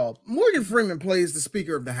at all. Morgan Freeman plays the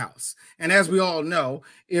Speaker of the House. And as we all know,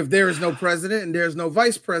 if there is no president and there's no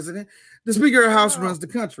vice president, the Speaker of the House runs the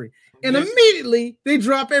country. And immediately they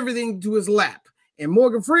drop everything to his lap. And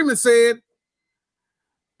Morgan Freeman said,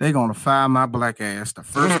 they're going to fire my black ass the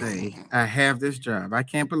first day I have this job. I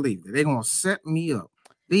can't believe it. They're going to set me up.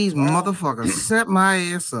 These motherfuckers set my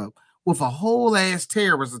ass up with a whole ass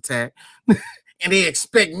terrorist attack. And they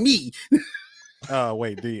expect me.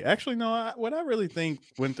 Wait, D. Actually, no. What I really think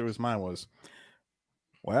went through his mind was,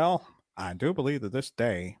 well, I do believe that this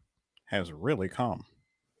day has really come.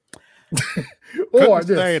 Couldn't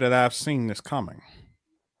say that I've seen this coming,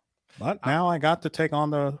 but now I got to take on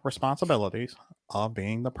the responsibilities of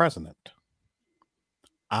being the president.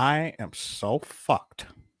 I am so fucked.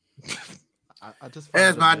 I just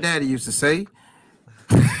as my daddy used to say.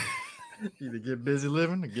 Either get busy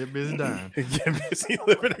living or get busy dying. Get busy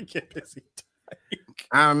living or get busy dying.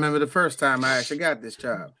 I remember the first time I actually got this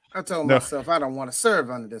job. I told myself I don't want to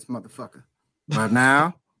serve under this motherfucker. But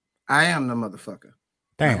now I am the motherfucker.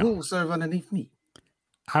 Damn. Now, who will serve underneath me?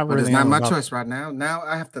 But it's not my choice right now. Now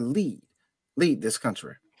I have to lead this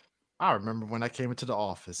country. I remember when I came into the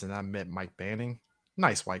office and I met Mike Banning.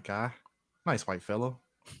 Nice white guy. Nice white fellow.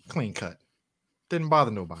 Clean cut. Didn't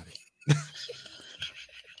bother nobody.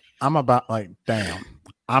 I'm about like, damn.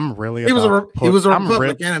 I'm really. He was a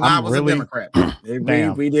Republican and I was a Democrat.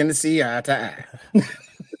 We didn't see eye to eye.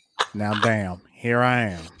 Now, damn. Here I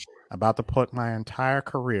am, about to put my entire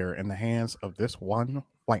career in the hands of this one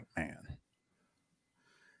white man.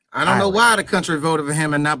 I don't know why the country voted for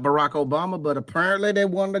him and not Barack Obama, but apparently they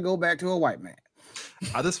wanted to go back to a white man.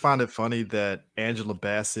 I just find it funny that Angela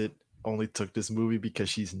Bassett only took this movie because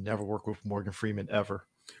she's never worked with Morgan Freeman ever.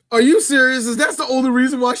 Are you serious? Is that the only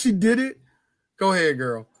reason why she did it? Go ahead,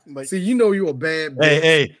 girl. Like, see, you know you a bad bitch.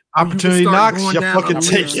 Hey, opportunity knocks, you fucking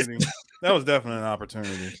take it. That was definitely an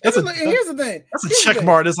opportunity. Here's the thing. That's a check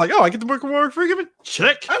mark. It's like, oh, I get to work with Morgan Freeman.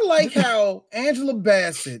 Check. I like how Angela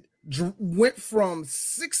Bassett went from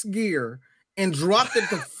 6th gear and dropped it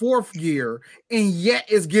to 4th gear, and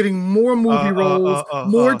yet is getting more movie roles,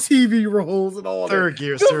 more TV roles, and all. 3rd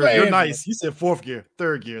gear, sir. You're nice. You said 4th gear.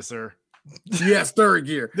 3rd gear, sir. Yes, 3rd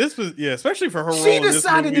gear. This was especially for her role. She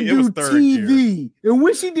decided to do TV, and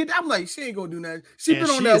when she did, I'm like, she ain't gonna do nothing. She been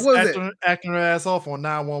on that. What is it? Acting her ass off on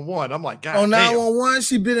 911. I'm like, God. On 911,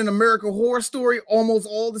 she been in American Horror Story almost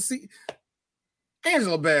all the seasons.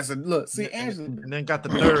 Angela Bassett, look, see, Angela, and then got the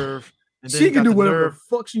nerve. And she can do whatever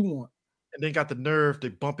the fuck she want. And then got the nerve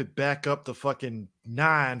to bump it back up to fucking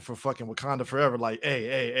 9 for fucking Wakanda Forever. Like,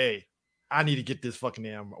 hey, I need to get this fucking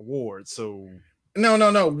damn award. So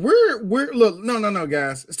no. We're look, no,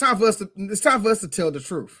 guys. It's time for us to tell the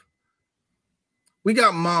truth. We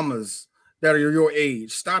got mamas that are your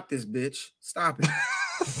age. Stop this, bitch. Stop it.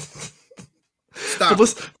 Stop.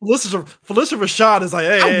 Felicia Rashad is like,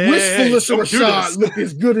 hey, I wish Felicia Rashad looked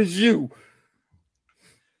as good as you.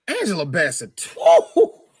 Angela Bassett.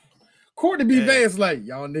 Oh, Courtney B. Vance like,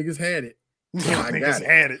 y'all niggas had it. Y'all niggas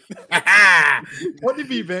had it. Courtney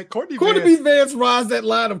B. Vance rides that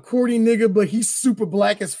line of corny nigga, but he's super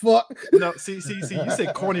black as fuck. No, see, you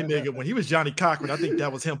said corny nigga. When he was Johnny Cochran, I think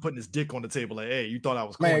that was him putting his dick on the table. Like, hey, you thought I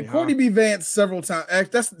was corny, man. Courtney B. Vance several times.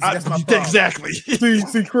 That's my problem. Exactly.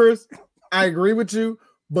 see, Chris, I agree with you,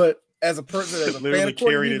 but as a person, as a fan Literally of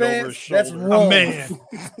Courtney carried it over Vance, his that's shoulder. wrong. Man,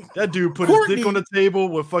 that dude put his dick on the table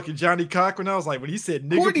with fucking Johnny Cochran. I was like, when he said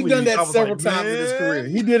nigga, Courtney please, done that I was several like, times in his career.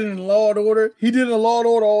 man. He did it in Law and Order. He did it in Law and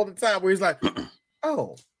Order all the time, where he's like,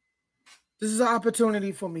 "Oh, this is an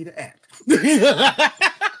opportunity for me to act."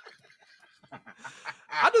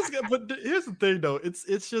 I just got, but here's the thing though.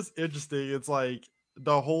 It's just interesting. It's like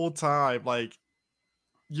the whole time, like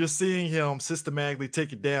you're seeing him systematically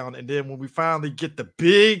take it down, and then when we finally get the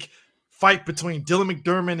big fight between Dylan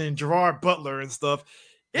McDermott and Gerard Butler and stuff,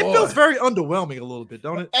 it feels very underwhelming a little bit,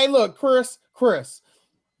 don't it? Hey, look, Chris, Dylan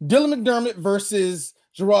McDermott versus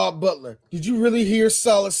Gerard Butler. Did you really hear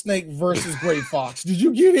Solid Snake versus Gray Fox? Did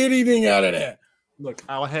you get anything out of that? Look,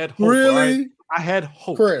 I had hope. Really? Right? I had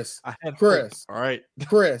hope. Chris. I had Chris. Hope. All right.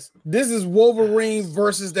 Chris, this is Wolverine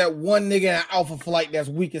versus that one nigga in Alpha Flight that's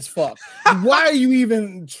weak as fuck. Why are you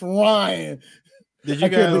even trying? Did you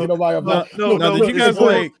guys? Did you guys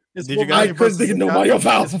like? Did you guys? I couldn't think of nobody else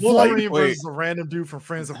Alpha Flight. Wolverine versus a random dude from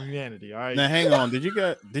Friends of Humanity. All right. Now hang on. Did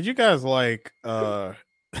you guys like?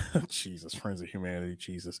 Jesus, Friends of Humanity.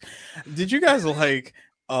 Jesus. Did you guys like?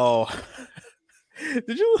 Oh.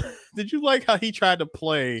 Did you like how he tried to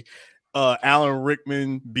play Alan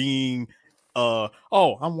Rickman being I'm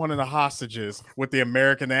one of the hostages with the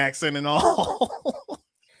American accent and all?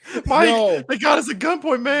 Mike, they got us at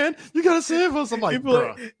gunpoint, man. You gotta save us. I'm like,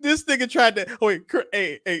 bro. This nigga tried to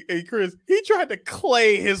hey, Chris, he tried to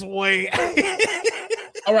clay his way.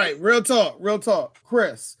 All right, real talk.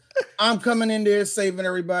 Chris, I'm coming in there saving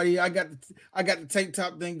everybody. I got the tank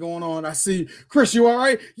top thing going on. I see Chris, you all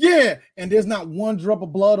right? Yeah. And there's not one drop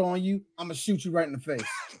of blood on you. I'm gonna shoot you right in the face.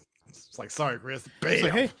 It's like, sorry, Chris. Bam.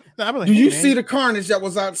 Like, hey, like, do you see the carnage that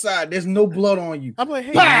was outside? There's no blood on you. I'm like,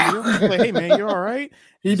 hey, man, you all right?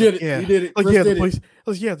 He did it. Yeah. He did it. Like,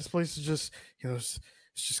 yeah, this place is just, it's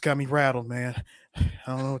just got me rattled, man. I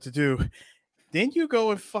don't know what to do. Then you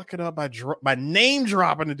go and fuck it up by name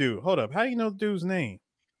dropping the dude. Hold up. How do you know the dude's name?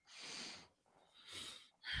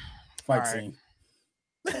 Fight scene.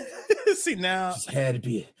 See now, just had to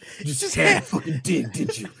be it. You just had to fucking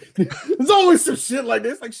did you? There's always some shit like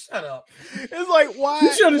this. Like, shut up. It's like, why?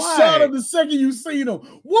 You should have shot him the second you seen him.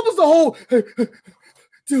 What was the whole?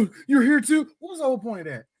 Dude, you're here too. What was the whole point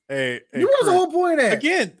of that? Hey, what was the whole point of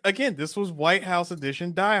that? Again, this was White House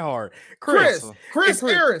edition Die Hard. Chris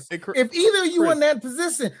Harris. If either of you in that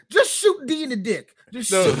position, just shoot D in the dick. Just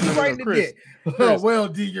shoot him right in the dick. Oh well,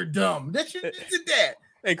 D, you're dumb. That you did that.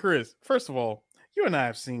 Hey, Chris. First of all, you and I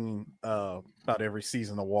have seen about every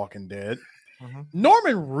season of Walking Dead. Mm-hmm.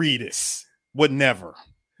 Norman Reedus would never.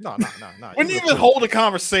 No. Wouldn't even hold a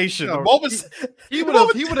conversation. No, he would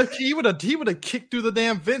have kicked through the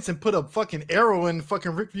damn vents and put a fucking arrow in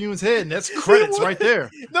fucking Rick Fune's head, and that's credits right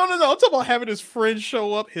there. No. I'm talking about having his friend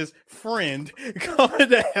show up, his friend coming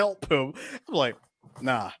to help him. I'm like,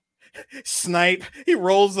 nah. Snipe. He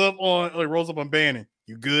rolls up on Bannon.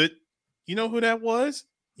 You good? You know who that was?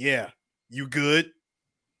 Yeah. You good?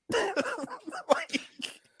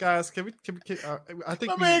 Guys, can we I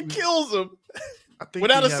think my man kills him.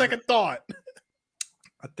 Without a second thought.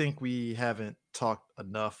 I think we haven't talked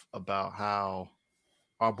enough about how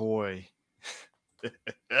our boy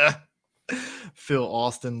Phil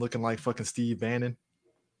Austin looking like fucking Steve Bannon.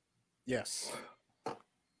 Yes.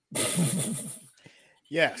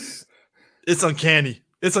 Yes. It's uncanny.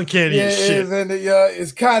 It's uncanny as shit.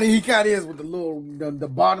 It's kind of he is with the little the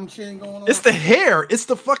bottom chin going on. It's the hair. It's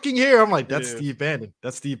the fucking hair. I'm like, that's Steve Bannon.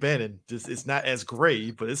 That's Steve Bannon. Just it's not as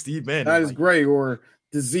gray, but it's Steve Bannon. Not as gray or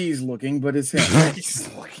disease looking, but it's him.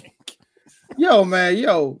 Yo,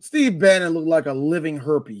 man, Steve Bannon looked like a living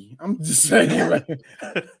herpes. I'm just saying, right?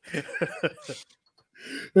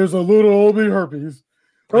 There's a little old herpes.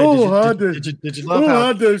 Right, did you love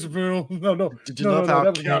how Dave Chappelle? No. Did you love how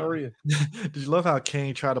did you love how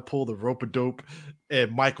Kane tried to pull the rope-a-dope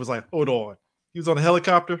and Mike was like, hold on. He was on a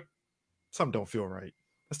helicopter? Something don't feel right.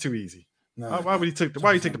 That's too easy. Why would he take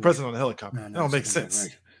the president on a helicopter? That don't make sense.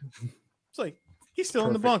 Right. It's like he's still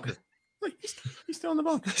in the bunker. Like, he's still in the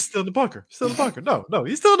bunker. He's still in the bunker. No,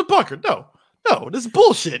 he's still in the bunker. No, this is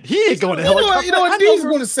bullshit. He ain't going to helicopter. You know what? D's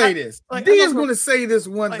going to say this. D is going to say this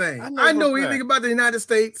one thing. I know anything about the United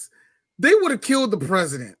States. They would have killed the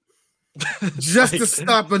president just to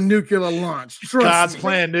stop a nuclear launch. God's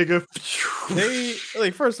plan, nigga.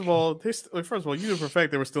 First of all, you know for a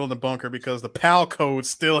fact they were still in the bunker because the PAL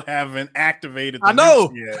codes still haven't activated. I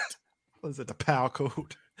know. Yet. What is it? The PAL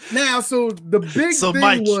code. Now, so the big thing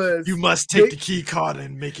Mike, was you must take the key card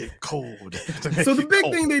and make it cold. So the big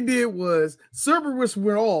thing they did was Cerberus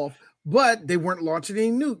went off, but they weren't launching any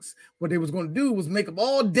nukes. What they was going to do was make them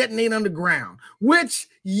all detonate underground, which,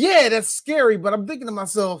 yeah, that's scary. But I'm thinking to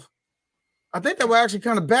myself, I think that would actually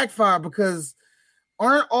kind of backfire because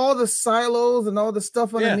aren't all the silos and all the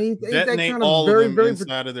stuff underneath? Detonate that kind of all very, of them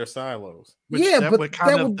inside of their silos. Which that would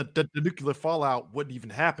kind of the nuclear fallout wouldn't even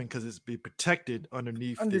happen because it's be protected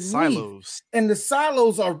underneath the silos. And the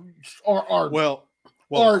silos are built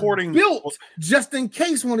just in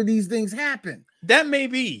case one of these things happen. That may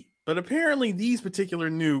be, but apparently these particular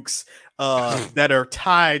nukes that are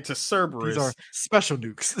tied to Cerberus, these are special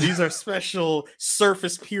nukes. These are special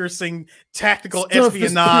surface-piercing tactical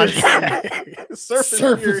espionage.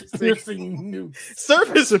 Surface-piercing nukes.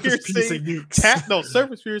 Surface-piercing nukes.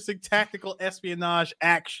 Surface-piercing tactical espionage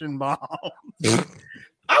action bomb.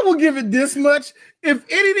 I will give it this much. If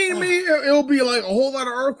anything, it'll be like a whole lot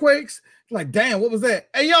of earthquakes. Like, damn, what was that?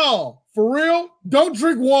 Hey, y'all, for real, don't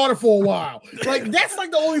drink water for a while. Like, that's like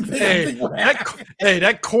the only thing I think would happen.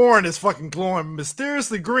 That corn is fucking glowing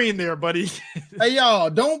mysteriously green there, buddy. Hey, y'all,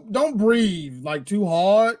 don't breathe like too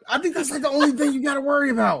hard. I think that's like the only thing you got to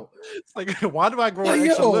worry about. It's like, why do I grow an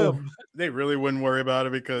extra limb? They really wouldn't worry about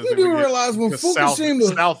it because you do realize when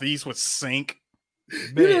Fukushima southeast would sink.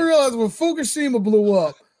 You didn't realize when Fukushima blew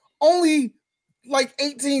up, only like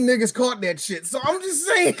 18 niggas caught that shit. So I'm just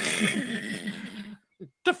saying.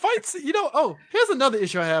 The fights, here's another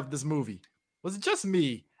issue I have with this movie. Was it just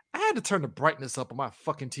me? I had to turn the brightness up on my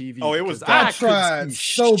fucking TV. Oh, it was. I tried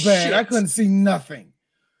so bad. I couldn't see nothing.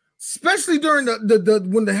 Especially during the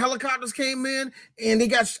when the helicopters came in and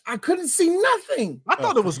I couldn't see nothing. I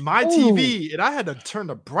thought it was my TV and I had to turn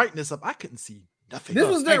the brightness up. I couldn't see nothing. This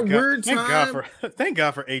was that weird time. Thank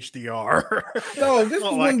God for HDR. No, this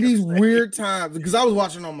was one of these weird times because I was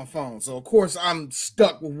watching on my phone. So, of course, I'm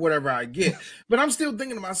stuck with whatever I get. But I'm still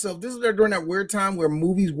thinking to myself, this is during that weird time where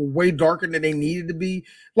movies were way darker than they needed to be.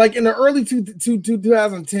 Like in the early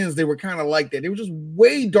 2010s, they were kind of like that. They were just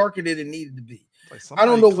way darker than it needed to be. Like I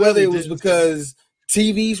don't know whether it was because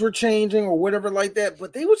TVs were changing or whatever like that,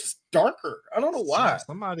 but they were just darker. I don't know why.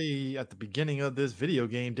 Somebody at the beginning of this video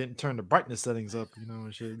game didn't turn the brightness settings up,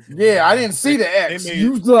 and shit. Yeah, I didn't see the X.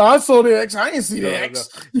 I saw the X. I didn't see the X.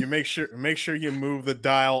 You make sure you move the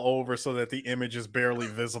dial over so that the image is barely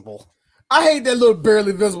visible. I hate that little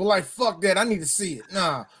barely visible. Like, fuck that. I need to see it.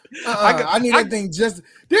 Nah. I need that thing just.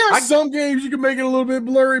 There are some games you can make it a little bit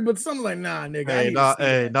blurry, but some like, nah, nigga.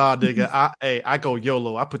 Nigga. I go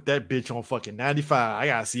YOLO. I put that bitch on fucking 95. I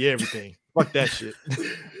gotta see everything. Fuck that shit.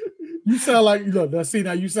 You sound like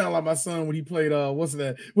now you sound like my son when he played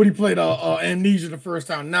when he played Amnesia the first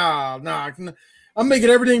time. Nah. I'm making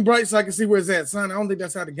everything bright so I can see where it's at, son. I don't think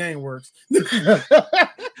that's how the game works. You know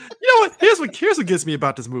what? Here's what gets me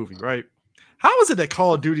about this movie, right? How is it that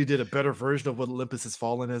Call of Duty did a better version of what Olympus Has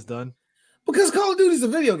Fallen has done? Because Call of Duty is a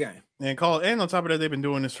video game. And on top of that, they've been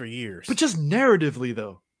doing this for years. But just narratively,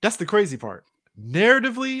 though, that's the crazy part.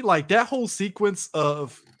 Narratively, like that whole sequence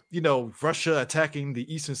of, Russia attacking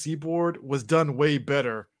the Eastern Seaboard was done way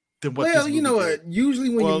better than what. Well, you know what? Usually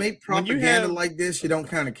when you make propaganda like this, you don't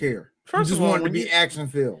kind of care. You just want it to be action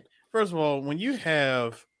filled. First of all, when you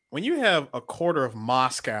have a quarter of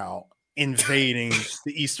Moscow invading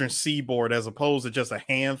the Eastern Seaboard as opposed to just a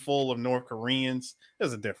handful of North Koreans,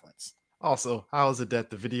 there's a difference. Also, how is it that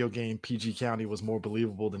the video game PG County was more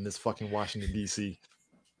believable than this fucking Washington, D.C.?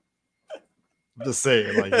 Just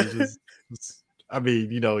saying, like,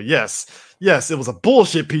 yes, it was a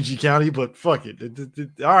bullshit PG County, but fuck it.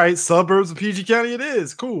 All right, suburbs of PG County it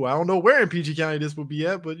is. Cool. I don't know where in PG County this would be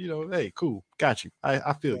at, but, hey, cool. Got you.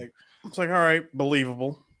 I feel you. It's like, all right,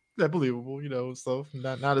 believable. Yeah, believable, so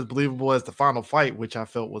not as believable as the final fight, which I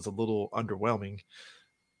felt was a little underwhelming.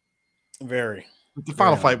 Very. The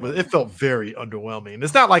final fight it felt very underwhelming.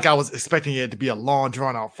 It's not like I was expecting it to be a long,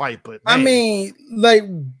 drawn out fight, but man. I mean, like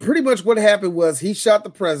pretty much what happened was he shot the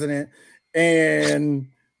president, and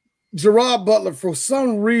Gerard Butler, for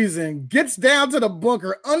some reason, gets down to the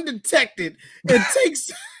bunker undetected and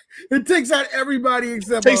takes out everybody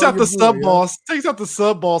except takes out the sub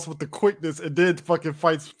boss with the quickness, and then fucking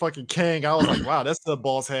fights fucking Kang. I was like, wow, that sub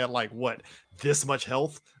boss had like what, this much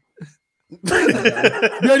health?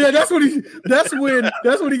 Yeah, that's when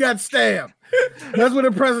he got stabbed. That's when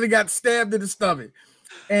the president got stabbed in the stomach.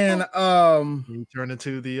 And he turned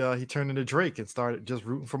into Drake and started just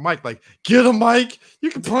rooting for Mike. Like, get him, Mike. You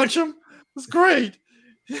can punch him. It's great.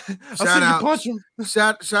 Shout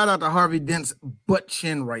out to Harvey Dent's butt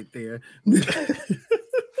chin right there.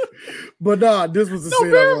 But this was the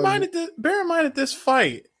scene. Bear in mind at this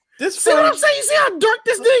fight. See what I'm saying? You see how dark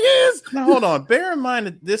this thing is? Now, hold on. Bear in mind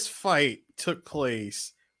that this fight took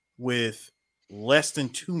place with less than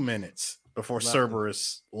 2 minutes before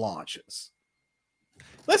Cerberus launches.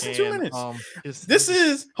 Less than 2 minutes. This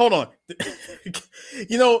is hold on.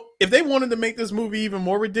 If they wanted to make this movie even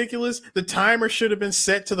more ridiculous, the timer should have been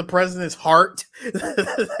set to the president's heart.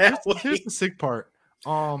 Here's the sick part.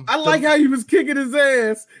 I like how he was kicking his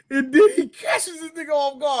ass, and then he catches this nigga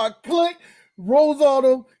off guard. Click, rolls on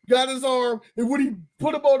him, got his arm, and when he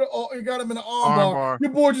put him on and got him in the arm bar,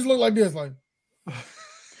 your boy just looked like this, like.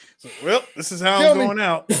 Well, this is how I'm going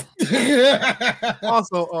out.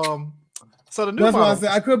 Also, so the new that's why I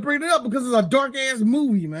said I couldn't bring it up because it's a dark ass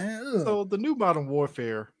movie, man. Ugh. So the new Modern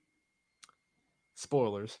Warfare,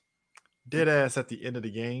 spoilers, dead ass at the end of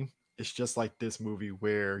the game. It's just like this movie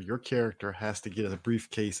where your character has to get a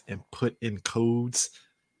briefcase and put in codes.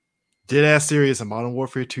 Dead ass serious in Modern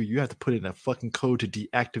Warfare 2, you have to put in a fucking code to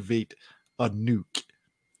deactivate a nuke.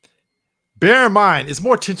 Bear in mind, it's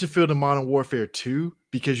more tension filled in Modern Warfare 2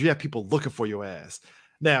 because you have people looking for your ass.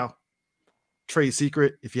 Now, trade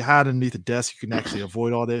secret, if you hide underneath a desk, you can actually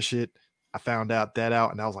avoid all that shit. I found out, and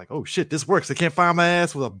I was like, oh shit, this works. I can't find my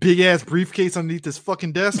ass with a big ass briefcase underneath this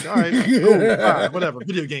fucking desk. All right, cool. All right, whatever.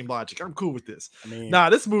 Video game logic. I'm cool with this.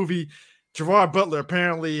 This movie, Gerard Butler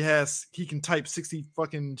apparently he can type 60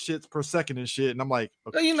 fucking shits per second and shit. And I'm like,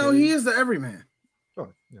 okay. He is the everyman. Oh,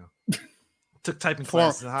 yeah. Took typing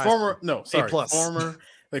classes in high school.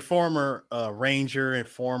 Former Ranger and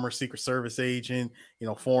former Secret Service agent,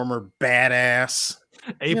 former badass.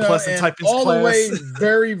 A+ in typing all class. The way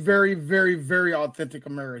very, very, very, very authentic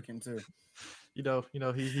American too. He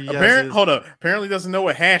apparently doesn't know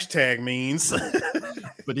what hashtag means.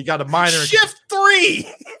 But he got a minor Shift 3.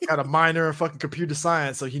 Got a minor in fucking computer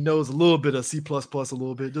science, so he knows a little bit of C++, a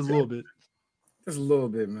little bit, just a little bit. Just a little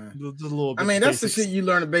bit, man. Just a little bit. I mean, that's the shit you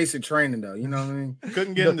learn in basic training, though. You know what I mean?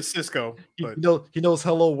 Couldn't get into Cisco. But. He knows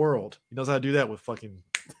Hello World. He knows how to do that with fucking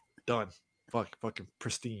done. Fucking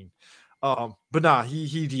pristine. But nah,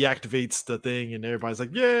 he deactivates the thing, and everybody's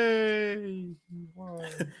like, "Yay!" Wow.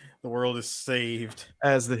 The world is saved.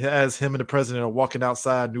 As him and the president are walking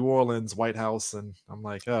outside New Orleans White House, and I'm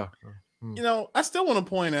like, I still want to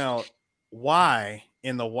point out why.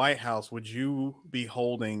 In the White House, would you be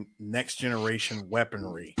holding next generation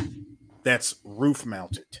weaponry that's roof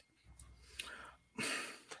mounted?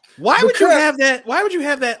 Why would you have that? Why would you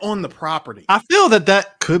have that on the property? I feel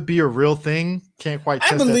that could be a real thing. Can't quite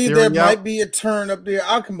test I believe that there theory might out. be a turn up there.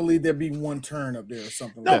 I can believe there'd be one turn up there or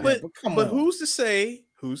something. No, like but that. Come on. on. Who's to say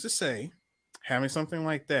having something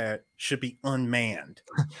like that should be unmanned?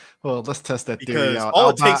 Well, let's test that theory out. All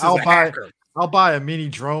it takes is a hacker. I'll buy a mini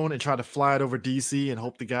drone and try to fly it over DC and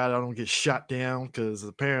hope the guy don't get shot down. Because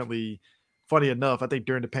apparently, funny enough, I think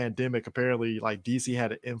during the pandemic, like DC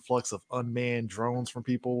had an influx of unmanned drones from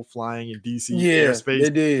people flying in DC airspace. They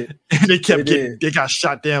did. And they got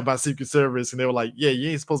shot down by Secret Service, and they were like, "Yeah, you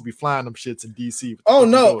ain't supposed to be flying them shits in DC." Oh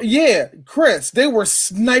no, Chris, they were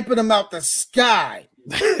sniping them out the sky.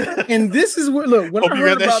 And this is what when I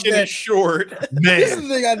heard about that short, man. This is the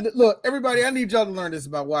thing. Everybody, I need y'all to learn this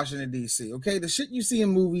about Washington D.C. Okay, the shit you see in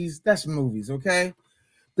movies, that's movies. Okay,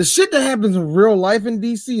 the shit that happens in real life in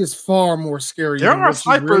D.C. is far more scary. There are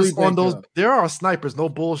snipers on those. There are snipers, no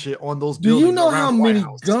bullshit, on those buildings. Do you know how many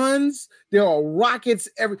guns? There are rockets.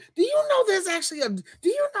 Do you know there's actually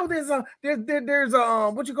there's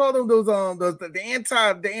what you call them? Those the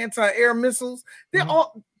anti-air missiles.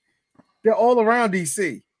 They're all around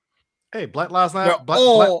DC. Hey, Black Lives Matter.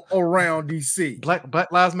 Around DC.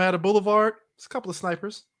 Black Lives Matter Boulevard. There's a couple of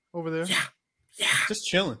snipers over there. Yeah. Just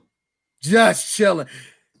chilling.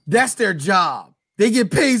 That's their job. They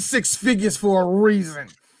get paid 6 figures for a reason.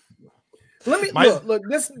 Let me look.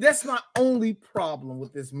 That's my only problem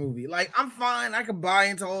with this movie. Like, I'm fine. I can buy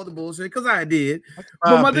into all the bullshit because I did.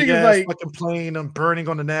 But my thing is like, fucking plane and burning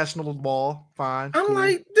on the National Mall. Fine. I'm cool.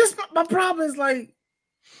 Like, my problem is like,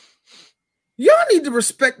 y'all need to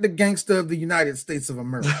respect the gangster of the United States of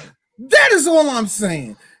America. That is all I'm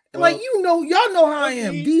saying. Like, y'all know how I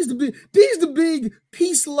am. These the big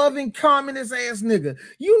peace-loving communist ass nigga.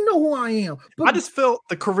 You know who I am. But I just felt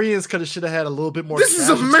the Koreans should have had a little bit more. This is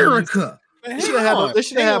America. They should have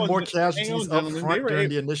had more casualties up front during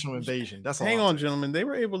the initial invasion. That's all. Hang on, gentlemen. They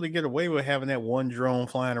were able to get away with having that one drone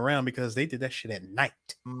flying around because they did that shit at night.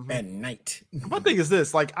 Mm-hmm. At night. My thing is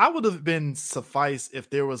this: like, I would have been suffice if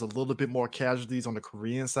there was a little bit more casualties on the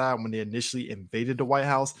Korean side when they initially invaded the White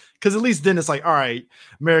House, because at least then it's like, all right,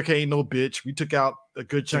 America ain't no bitch. We took out a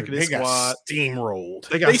good chunk of this squad. Steamrolled.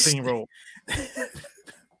 They got steamrolled.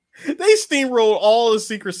 They steamrolled all the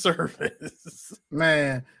Secret Service.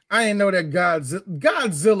 Man, I didn't know that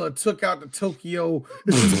Godzilla took out the Tokyo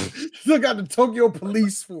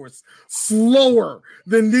police force slower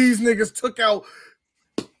than these niggas took out.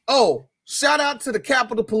 Oh, Shout out to the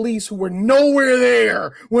Capitol Police who were nowhere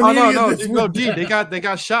there when they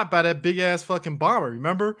got shot by that big ass fucking bomber.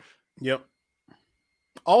 Remember? Yep.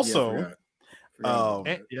 Also,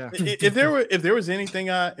 if there's anything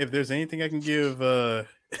I can give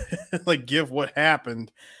like give what happened,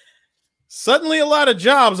 suddenly a lot of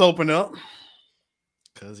jobs open up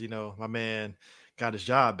because my man got his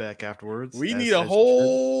job back afterwards. We need a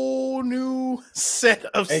whole new set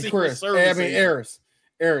of secret services. I mean,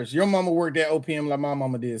 Eris, your mama worked at OPM like my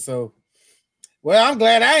mama did. So, well, I'm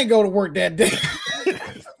glad I ain't go to work that day.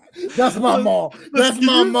 That's my mom. That's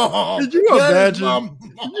my mom. Can you imagine? Can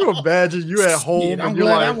you imagine you at home and you're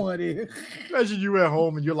like, imagine you at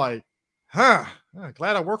home and you're like, I'm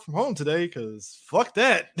glad I work from home today because fuck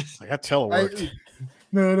that. Like I telework.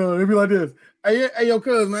 No, it'd be like this. Hey, yo,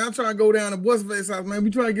 cuz, man, I'm trying to go down to what's face house, man.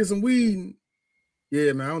 We trying to get some weed.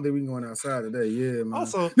 Yeah, man, I don't think we can go outside today. Yeah, man.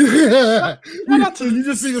 Also, you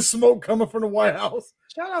just see the smoke coming from the White House.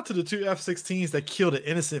 Shout out to the 2 F-16s that killed an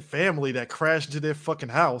innocent family that crashed into their fucking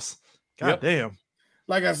house. God damn.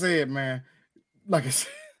 Like I said, man.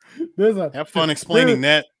 Have fun explaining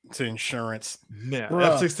that to insurance. Yeah,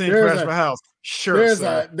 F-16 crashed my house. Sure.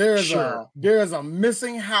 There's a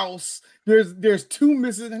missing house. There's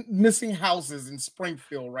 2 missing houses in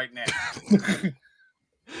Springfield right now.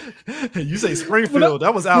 You say Springfield?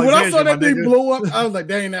 That was Alexandria. When I saw that thing blow up, I was like,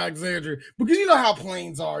 "Dang, Alexandria!" Because you know how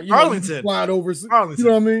planes are. Arlington, flying over. Arlington.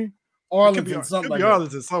 You know what I mean? Arlington, something like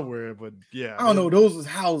Arlington that. somewhere, but yeah, I don't know. Those was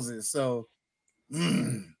houses, so.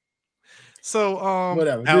 So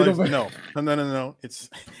whatever. No.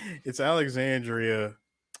 It's Alexandria,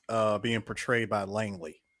 being portrayed by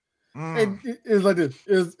Langley. It's like this.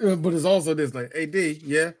 But it's also this like, hey D,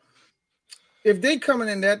 yeah. If they coming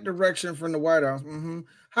in that direction from the White House,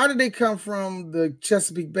 how did they come from the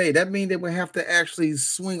Chesapeake Bay? That means they would have to actually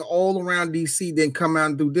swing all around DC, then come out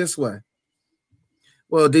and do this way.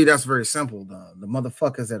 Well, D, that's very simple. The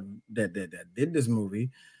motherfuckers that did this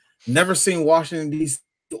movie never seen Washington DC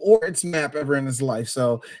or its map ever in his life,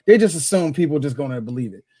 so they just assume people just gonna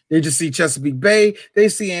believe it. They just see Chesapeake Bay, they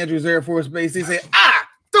see Andrews Air Force Base, they say,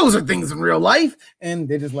 those are things in real life, and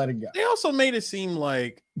they just let it go. They also made it seem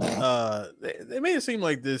like they made it seem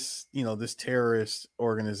like this, this terrorist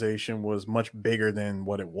organization was much bigger than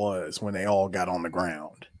what it was when they all got on the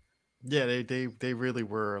ground. Yeah, they really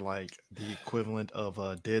were like the equivalent of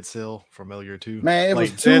a Dead Cell from Earlier 2. Man, it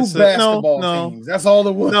was 2 basketball teams. That's all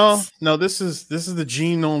it was. No, this is the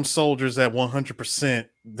genome soldiers at 100%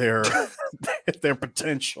 their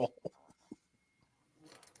potential.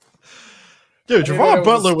 Dude, Gerard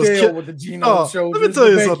Butler was with the genome let me tell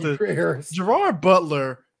you something. Gerard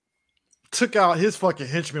Butler took out his fucking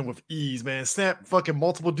henchmen with ease, man. Snapped fucking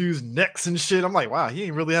multiple dudes' necks and shit. I'm like, wow, he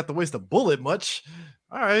ain't really have to waste a bullet much.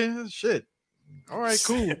 All right, shit. All right,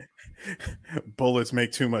 cool. Bullets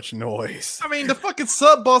make too much noise. I mean, the fucking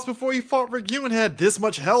sub boss before he fought Rick Ewan had this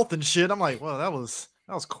much health and shit. I'm like, well, that was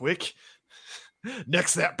quick.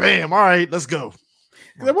 Next snap, bam. All right, let's go.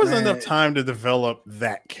 There wasn't enough time to develop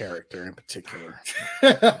that character in particular.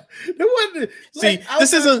 There wasn't. See,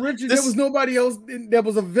 this isn't. Richard, there was nobody else. There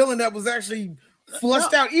was a villain that was actually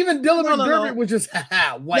flushed out. Even Dylan McDermott was just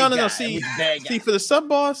white guy. See, for the sub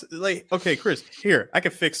boss, like, okay, Chris, here I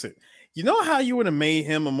can fix it. You know how you would have made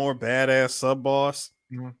him a more badass sub boss?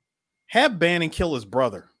 Mm-hmm. Have Bannon kill his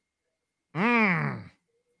brother. If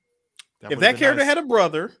that character had a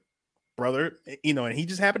brother, and he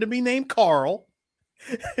just happened to be named Carl.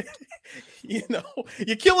 You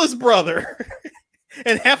kill his brother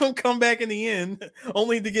and have him come back in the end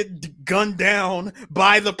only to get gunned down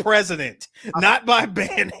by the president, not by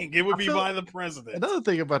Banning. It would be by the president. Another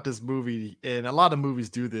thing about this movie, and a lot of movies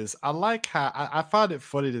do this, I like how I find it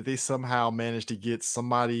funny that they somehow managed to get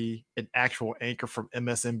an actual anchor from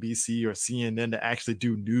MSNBC or CNN to actually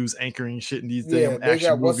do news anchoring shit in these damn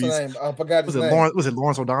action movies. What's the name? I forgot his name. Was it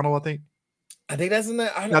Lawrence O'Donnell, I think? I think that's in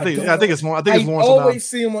there. I think it's Lawrence. I always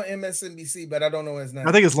see him on MSNBC, but I don't know his name.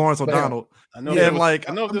 I think it's Lawrence O'Donnell. I know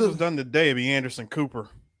if this was done today, it'd be Anderson Cooper.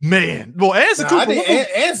 Man, well, Anderson Cooper.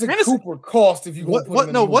 Anderson Cooper cost if you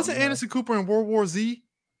wasn't Anderson Cooper in World War Z?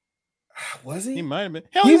 Was he? He might have been.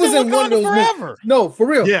 Hell, he was in one of those forever. No, for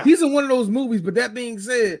real. Yeah. He's in one of those movies. But that being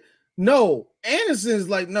said, no, Anderson's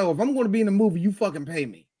like, no, if I'm going to be in a movie, you fucking pay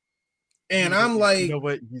me. And I'm like, you know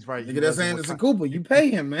what? He's right. Nigga, that's Anderson Cooper. You pay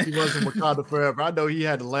him, man. He wasn't Wakanda forever. I know he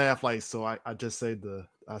had to laugh like, so I just say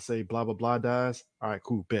I say blah blah blah dies. All right,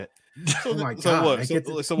 cool, bet. So what?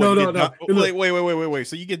 Wait.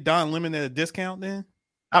 So you get Don Lemon at a discount then?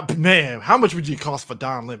 Man, how much would you cost for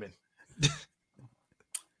Don Lemon?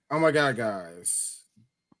 Oh my God, guys.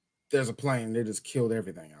 there's a plane. They just killed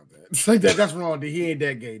everything out there. It's like that. That's wrong, dude. He ain't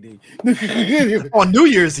that gay, dude. On New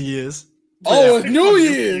Year's, he is. Oh, it's New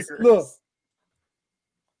Year's. Look,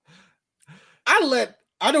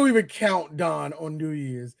 I don't even count Don on New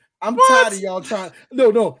Year's. I'm tired of y'all trying.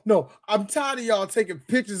 No. I'm tired of y'all taking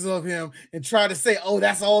pictures of him and trying to say, "Oh,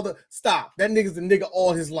 that's all the." Stop. That nigga's a nigga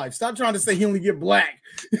all his life. Stop trying to say he only get black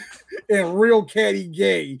and real catty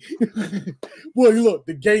gay. Well, look,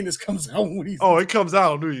 the gayness comes out when he's. Oh, it comes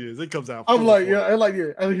out on New Year's. It comes out. I'm like, yeah.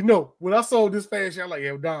 No. When I saw this fashion, I'm like,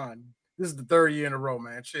 yo, Don, this is the 3rd year in a row,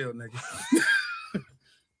 man. Chill, nigga.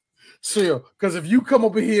 Chill, because if you come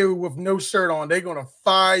over here with no shirt on, they're gonna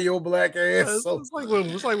fire your black ass. It's like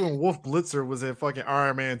when Wolf Blitzer was in fucking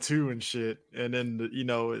Iron Man 2 and shit, and then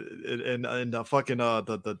and the fucking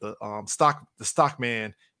the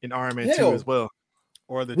Stockman in Iron Man 2 as well,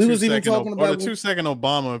 or the 2-second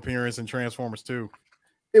Obama appearance in Transformers 2.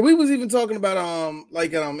 And we was even talking about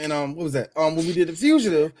what was that when we did The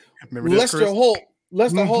Fugitive?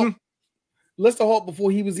 Lester Holt,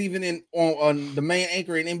 before he was even on the main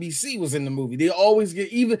anchor in NBC, was in the movie. They always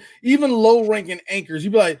get even low-ranking anchors.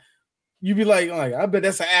 You'd be like, I bet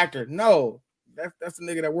that's an actor. No, that's the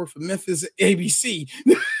nigga that worked for Memphis ABC.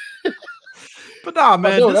 But nah,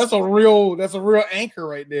 man, that's a real anchor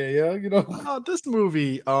right there. Yeah, you know. This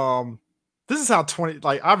movie, this is how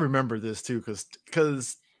I remember this too,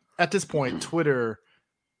 because at this point, Twitter.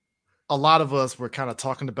 A lot of us were kind of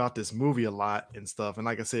talking about this movie a lot and stuff. And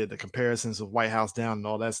like I said, the comparisons of White House Down and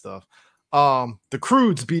all that stuff. The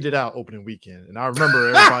Croods beat it out opening weekend. And I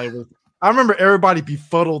remember everybody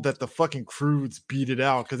befuddled that the fucking Croods beat it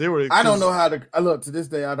out because they were. I don't know how to this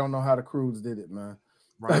day. I don't know how the Croods did it, man.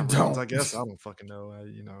 I guess I don't fucking know.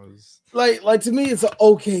 Like to me, it's an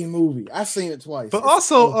okay movie. I've seen it twice. But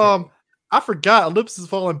also, I forgot Olympus Has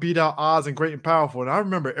Fallen beat out Oz and Great and Powerful. And I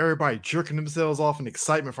remember everybody jerking themselves off in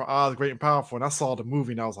excitement for Oz, Great and Powerful. And I saw the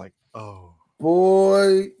movie and I was like, oh.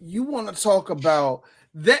 Boy, you want to talk about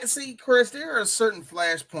that? See, Chris, there are certain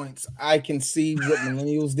flashpoints I can see what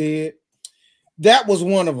millennials did. That was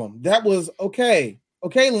one of them. That was okay.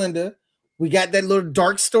 Okay, Linda, we got that little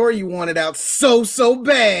dark story you wanted out so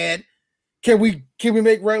bad. Can we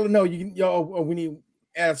make regular? No, you can. We need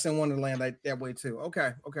Alice in Wonderland that way too.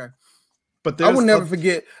 Okay. But I will never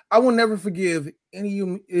forget. I will never forgive any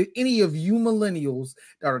of you millennials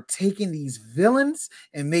that are taking these villains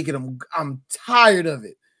and making them. I'm tired of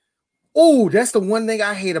it. Oh, that's the one thing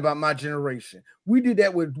I hate about my generation. We did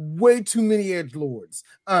that with way too many edgelords.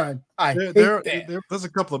 I hate that. There's a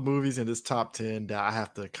couple of movies in this top 10 that I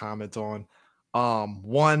have to comment on.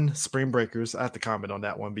 One, Spring Breakers. I have to comment on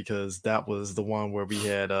that one because that was the one where we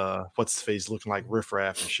had what's his face looking like Riff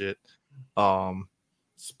Raff and shit.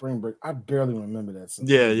 Spring Break. I barely remember that.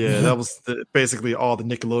 Yeah. That was basically all the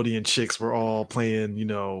Nickelodeon chicks were all playing,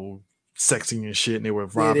 sexy and shit, and they were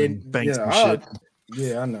robbing banks and shit.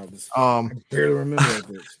 Yeah, I know this. I barely remember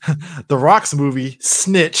this. The Rock's movie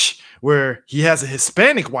Snitch, where he has a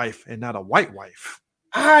Hispanic wife and not a white wife.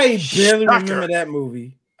 I barely remember that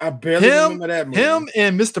movie. Remember that movie. Him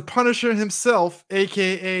and Mr. Punisher himself,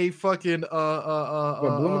 aka fucking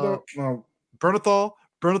Bernthal.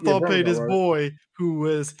 Bernthal played his boy who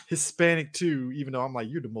was Hispanic too, even though I'm like,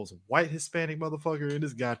 you're the most white Hispanic motherfucker in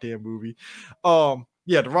this goddamn movie.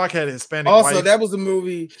 The Rock had a Hispanic wife. That was a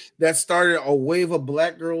movie that started a wave of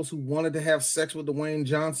black girls who wanted to have sex with Dwayne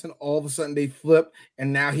Johnson. All of a sudden they flipped,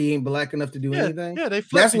 and now he ain't black enough to do anything. Yeah, they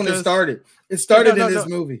flipped. That's when it started. It started in this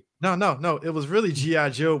movie. No. It was really G.I.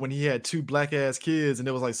 Joe when he had 2 black ass kids, and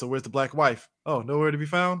it was like, so where's the black wife? Oh, nowhere to be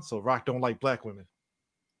found. So Rock don't like black women.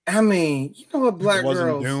 I mean, you know what, black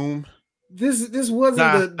girls. Doom. This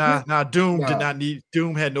wasn't Doom did not need.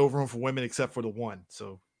 Doom had no room for women except for the one.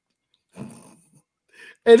 So,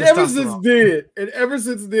 and ever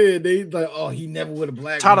since then, they like, oh, he never would have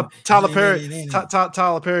black. Tyler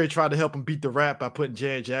Perry tried to help him beat the rap by putting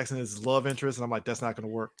Janet Jackson as his love interest, and I'm like, that's not going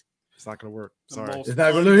to work. It's not going to work. Sorry, it's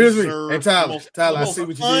not going to hear me. Hey, Tyler, I see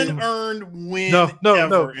what you did. Unearned win.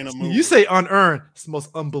 No. In a movie. You say unearned. It's the most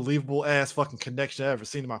unbelievable ass fucking connection I've ever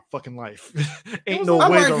seen in my fucking life. Ain't no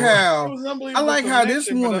way. I like how this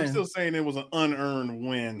woman. I'm still saying it was an unearned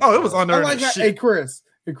win. Oh, it was unearned. Hey, Chris.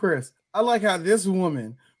 I like how this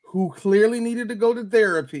woman, who clearly needed to go to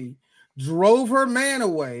therapy, drove her man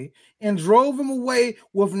away and drove him away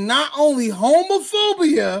with not only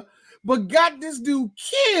homophobia, but got this dude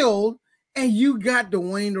killed, and you got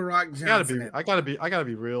Dwayne "The Rock" Johnson. I gotta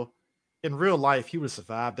be real. In real life, he would have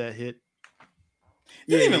survived that hit.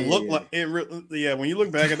 It didn't even look like it. When you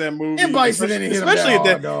look back at that movie,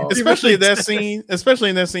 especially in that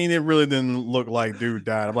scene, it really didn't look like dude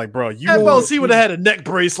died. I'm like, bro, he would have had a neck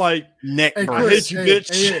brace, like neck brace. I hit you,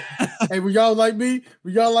 bitch. Hey, were y'all like me?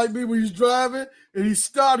 When he's driving and he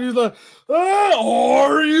stopped? He's like,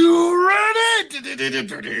 "Are you ready?"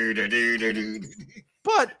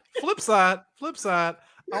 But flip side.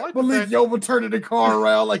 I like Malik Yoba turning the car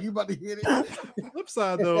around like he about to hit it. Flip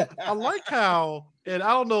side though, I like how, and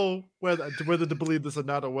I don't know whether to believe this or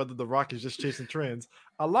not, or whether The Rock is just chasing trends.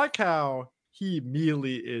 I like how he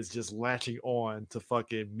immediately is just latching on to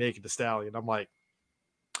fucking Megan Thee Stallion. I'm like,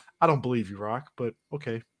 I don't believe you, Rock, but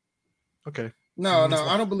okay. No,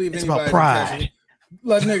 I don't believe it's anybody. About pride.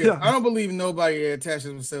 Like nigga, I don't believe nobody attaches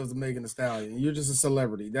themselves to Megan Thee Stallion. You're just a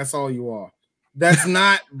celebrity. That's all you are. That's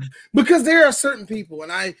not because there are certain people,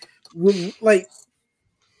 and I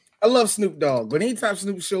love Snoop Dogg, but anytime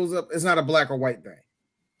Snoop shows up, it's not a black or white thing.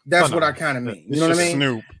 That's what I kind of mean. You know what I mean?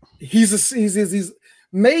 Snoop. He's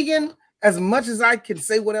Megan. As much as I can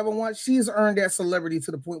say whatever I want, she's earned that celebrity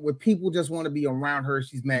to the point where people just want to be around her.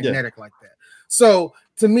 She's magnetic like that. So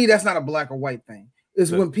to me, that's not a black or white thing.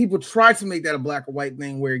 It's when people try to make that a black or white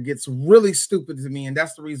thing where it gets really stupid to me, and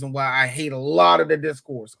that's the reason why I hate a lot of the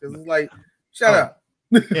discourse because it's like. Shut up.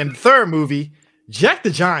 And the third movie, Jack the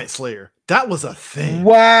Giant Slayer. That was a thing.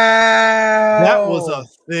 Wow. That was a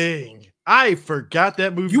thing. I forgot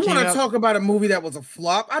that movie. You want to talk about a movie that was a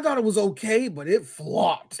flop? I thought it was okay, but it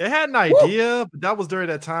flopped. It had an idea, but that was during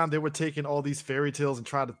that time they were taking all these fairy tales and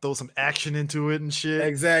trying to throw some action into it and shit.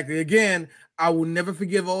 Exactly. Again, I will never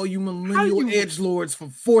forgive all you millennial edgelords for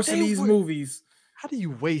forcing these movies. How do you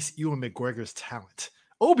waste Ewan McGregor's talent?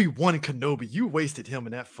 Obi-Wan Kenobi, you wasted him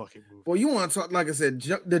in that fucking movie. Well, you want to talk, like I said,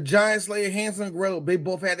 the Giant Slayer, Hanson and Gretel, they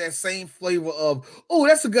both had that same flavor of, oh,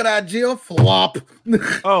 that's a good idea, flop.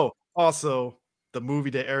 Oh, also, the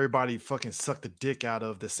movie that everybody fucking sucked the dick out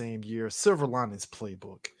of the same year, Silver Linings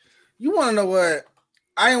Playbook. You want to know what?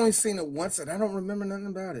 I only seen it once, and I don't remember nothing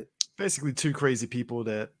about it. Basically, two crazy people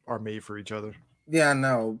that are made for each other. Yeah, I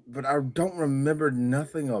know, but I don't remember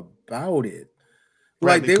nothing about it.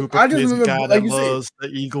 Bradley Cooper I just remember, guy that loves the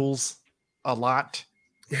Eagles a lot.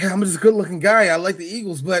 Yeah, I'm just a good-looking guy. I like the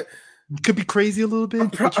Eagles, but could be crazy a little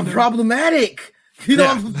bit. I'm problematic. You know,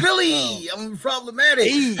 I'm Philly. I'm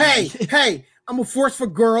problematic. Hey, I'm a forceful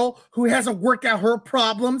girl who hasn't worked out her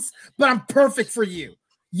problems, but I'm perfect for you.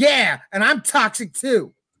 Yeah, and I'm toxic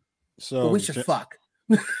too. So but we should fuck.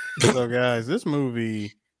 So, guys, this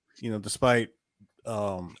movie, despite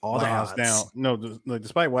White House Down,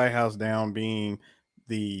 despite White House Down being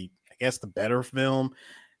the better film,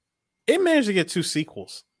 it managed to get 2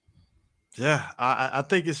 sequels. Yeah, I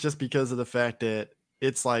think it's just because of the fact that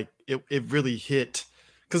it's like it really hit.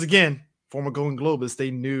 Because again, former Golden Globus,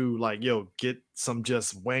 they knew like, yo, get some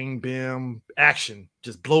just wang bam action,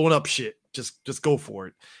 just blowing up shit, just go for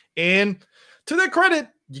it. And to their credit,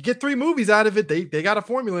 you get 3 movies out of it. They got a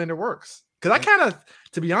formula and it works. Because I kind of,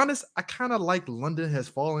 to be honest, I kind of like London Has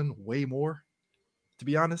Fallen way more. To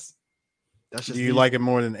be honest. That's just Do you like it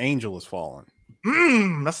more than Angel Has Fallen?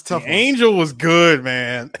 That's a tough one. Angel was good,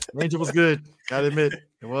 man. Angel was good. Gotta admit,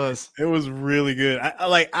 it was. It was really good.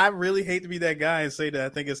 I really hate to be that guy and say that I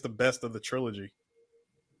think it's the best of the trilogy.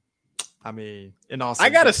 I mean, and also I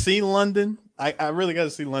gotta see London. I really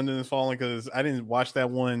gotta see London Has Fallen because I didn't watch that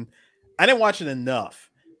one. I didn't watch it enough.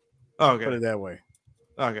 Okay. Put it that way.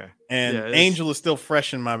 Okay. And Angel is still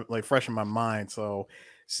fresh in my mind. So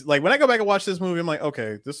like when I go back and watch this movie, I'm like,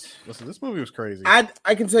 okay, this movie was crazy.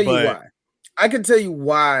 I can tell you why. I can tell you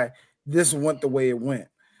why this went the way it went.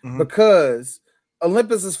 Mm-hmm. Because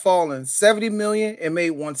Olympus Has Fallen 70 million and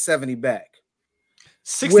made 170 back.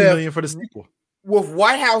 60 million for the sequel. With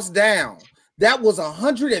White House Down, that was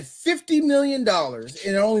 $150 million and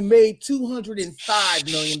it only made 205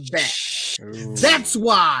 million back. Ooh. That's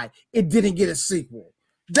why it didn't get a sequel.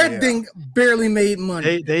 That thing barely made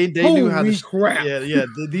money. They knew how to crap. Yeah.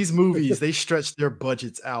 These movies, they stretched their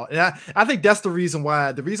budgets out. And I think that's the reason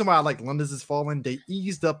why I like London Has Fallen. They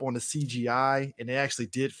eased up on the CGI and they actually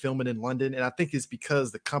did film it in London. And I think it's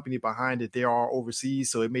because the company behind it, they are overseas.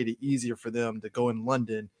 So it made it easier for them to go in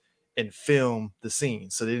London and film the scene.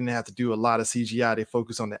 So they didn't have to do a lot of CGI. They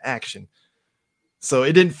focused on the action. So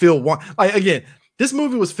it didn't feel like, again, this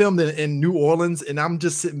movie was filmed in New Orleans. And I'm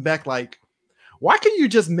just sitting back like, why can't you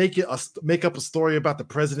just make up a story about the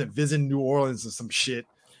president visiting New Orleans or some shit?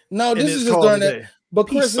 No, this is just during that. But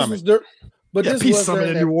Chris, this was during. But this Peace Summit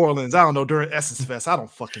in New Orleans. I don't know, during Essence Fest. I don't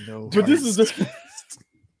fucking know. But this is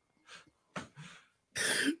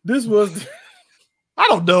this was. I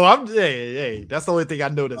don't know. Hey, that's the only thing I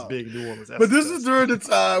know that's big in New Orleans. But this is during the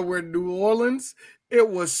time where New Orleans, it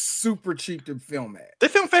was super cheap to film at. They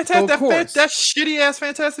filmed Fantastic that shitty ass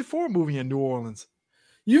Fantastic Four movie in New Orleans.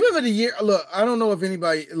 You remember the year? Look, I don't know if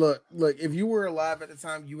anybody look. If you were alive at the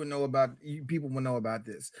time, you would know about. People would know about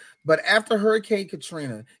this. But after Hurricane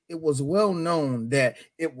Katrina, it was well known that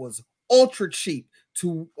it was ultra cheap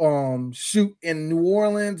to shoot in New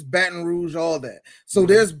Orleans, Baton Rouge, all that. So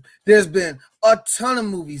there's been a ton of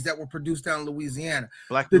movies that were produced down in Louisiana.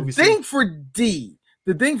 The thing for D,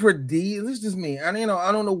 this is just me. I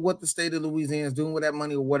don't know what the state of Louisiana is doing with that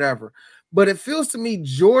money or whatever, but it feels to me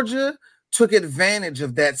Georgia took advantage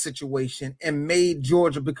of that situation and made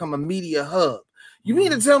Georgia become a media hub. You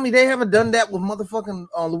mean to tell me they haven't done that with motherfucking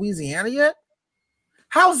Louisiana yet?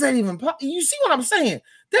 How is that even possible? You see what I'm saying?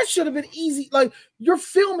 That should have been easy. Like, you're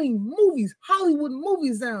filming movies, Hollywood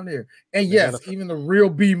movies down there. And yes, even the real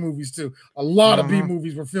B movies too. A lot of B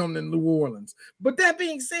movies were filmed in New Orleans. But that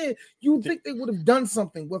being said, you would think they would have done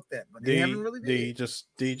something with that, but they haven't really did. Just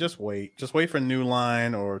wait. Just wait for New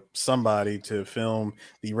Line or somebody to film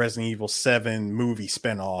the Resident Evil 7 movie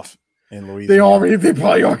spinoff in Louisiana. They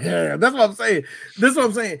probably are. Yeah, that's what I'm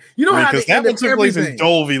saying. You know how they that one took place in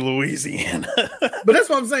Dolby, Louisiana. But that's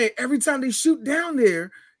what I'm saying. Every time they shoot down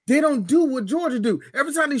there, they don't do what Georgia do.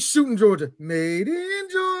 Every time they shoot in Georgia, made in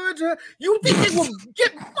Georgia. You think they will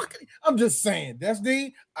get fucking? I'm just saying. That's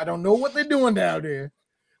D. I don't know what they're doing down there.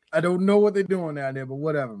 But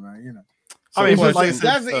whatever, man. You know. So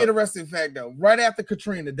that's an interesting fact, though. Right after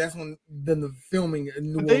Katrina, that's when the filming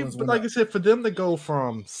in New Orleans. But like I said, for them to go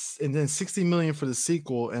from and then $60 million for the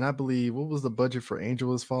sequel, and I believe what was the budget for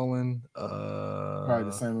Angel Has Fallen? Probably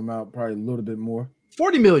the same amount, probably a little bit more.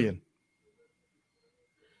 $40 million.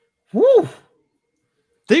 Woo!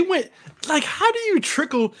 They went like, how do you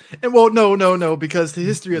trickle? And well, no, because the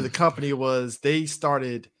history of the company was they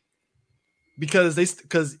started. Because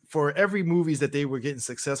for every movies that they were getting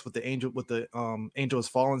success with the Angel Has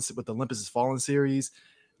Fallen, with the Olympus Has Fallen series,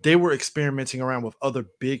 they were experimenting around with other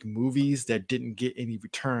big movies that didn't get any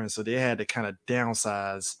returns, so they had to kind of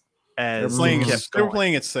downsize as they were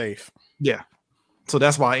playing it safe. Yeah, so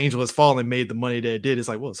that's why Angel Has Fallen made the money that it did. It's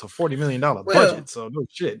like, well, it's a $40 million budget, so no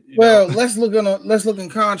shit. Let's look in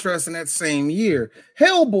contrast in that same year.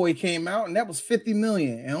 Hellboy came out and that was $50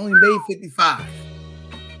 million and only made $55.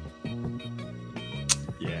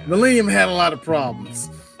 Yeah, Millennium had a lot of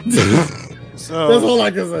problems. So that's all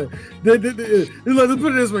I can say. Let's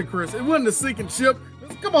put it this way, Chris. It wasn't a sinking ship.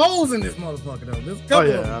 There's a couple holes in this motherfucker, though. There's a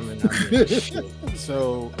couple. Oh yeah, I mean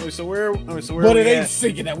so where? But it ain't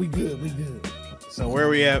sinking. That we good. So where are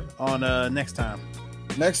we at on next time?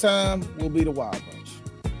 Next time will be the Wild Bunch.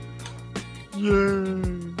 Yeah.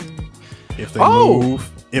 If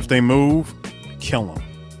they move, kill them.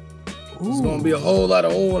 There's gonna be a whole lot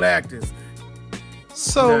of old actors.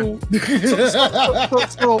 So real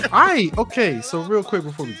quick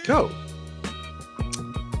before we go,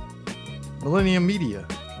 Millennium Media,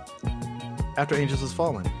 after Angels Has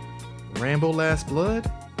Fallen, Rambo Last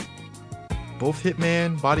Blood, both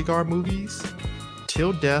Hitman Bodyguard movies,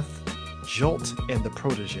 Till Death, Jolt, and The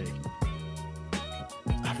Protege.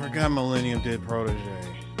 I forgot Millennium did Protege.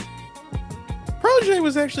 Protege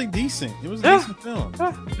was actually decent. It was a decent film.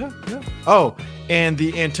 Yeah. Oh, and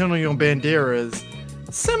the Antonio Banderas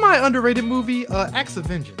semi-underrated movie, Acts of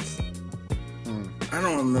Vengeance. I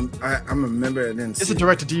don't remember. I remember it. It's a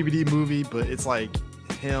direct-to-DVD movie, but it's like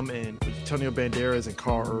him and Antonio Banderas and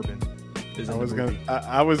Carl Urban.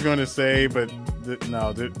 I was gonna say, but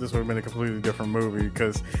no, this would have been a completely different movie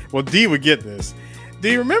because, well, D would get this. Do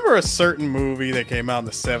you remember a certain movie that came out in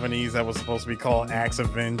the 70s that was supposed to be called Acts of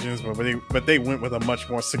Vengeance, but they went with a much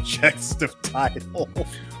more suggestive title?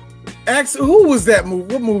 Who was that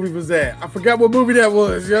movie? What movie was that? I forgot what movie that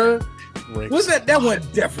was, yeah. Was that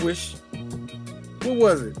wasn't Death Wish? What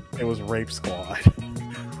was it? It was Rape Squad.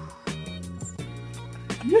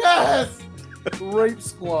 Yes! Rape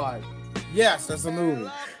Squad. Yes, that's a movie.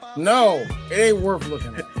 No, it ain't worth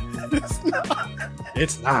looking at.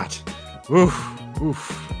 It's not. Oof.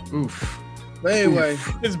 But anyway.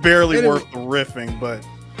 It's barely worth the riffing, but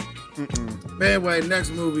anyway,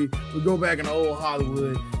 next movie, we go back in the old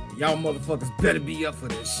Hollywood. Y'all motherfuckers better be up for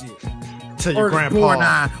this shit. Tell your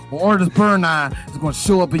grandpa. Ernest Borgnine is going to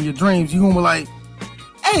show up in your dreams. You're going to be like,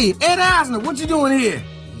 hey, Ed Eisner, what you doing here?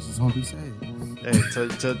 He's just going to be saved. Hey, tell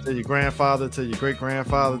your grandfather, tell your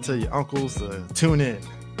great-grandfather, tell your uncles to tune in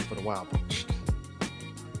for the Wild Bunch.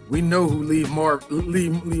 We know who Lee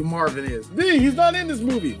Marvin is. He's not in this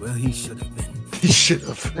movie. Well, he should have been. He should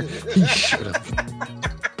have.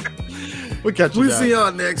 We'll catch you guys. See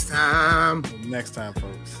y'all next time. Next time,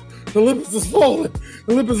 folks. The Olympus is falling.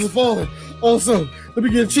 Olympus is falling. Also, let me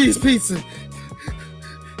get a cheese pizza.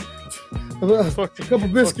 A couple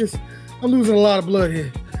biscuits. I'm losing a lot of blood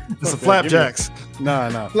here. It's a flapjacks.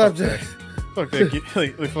 Nah. Flapjacks. Fuck that.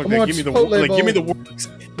 Fuck that. Give me the works.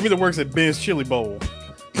 Give me the works at Ben's Chili Bowl.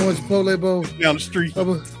 I want Chipotle bowl down the street. Let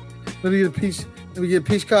me get a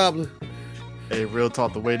peach cobbler. Hey, real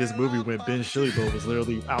talk. The way this movie went, Ben's Chili Bowl was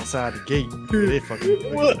literally outside the gate. They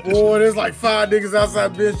fucking. Boy, there's like 5 niggas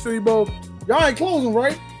outside Ben's Chili Bowl. Y'all ain't closing,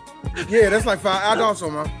 right? Yeah, that's like 5. I thought so,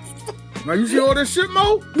 man. Now you see all that shit,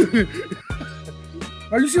 Mo?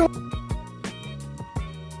 Now you see all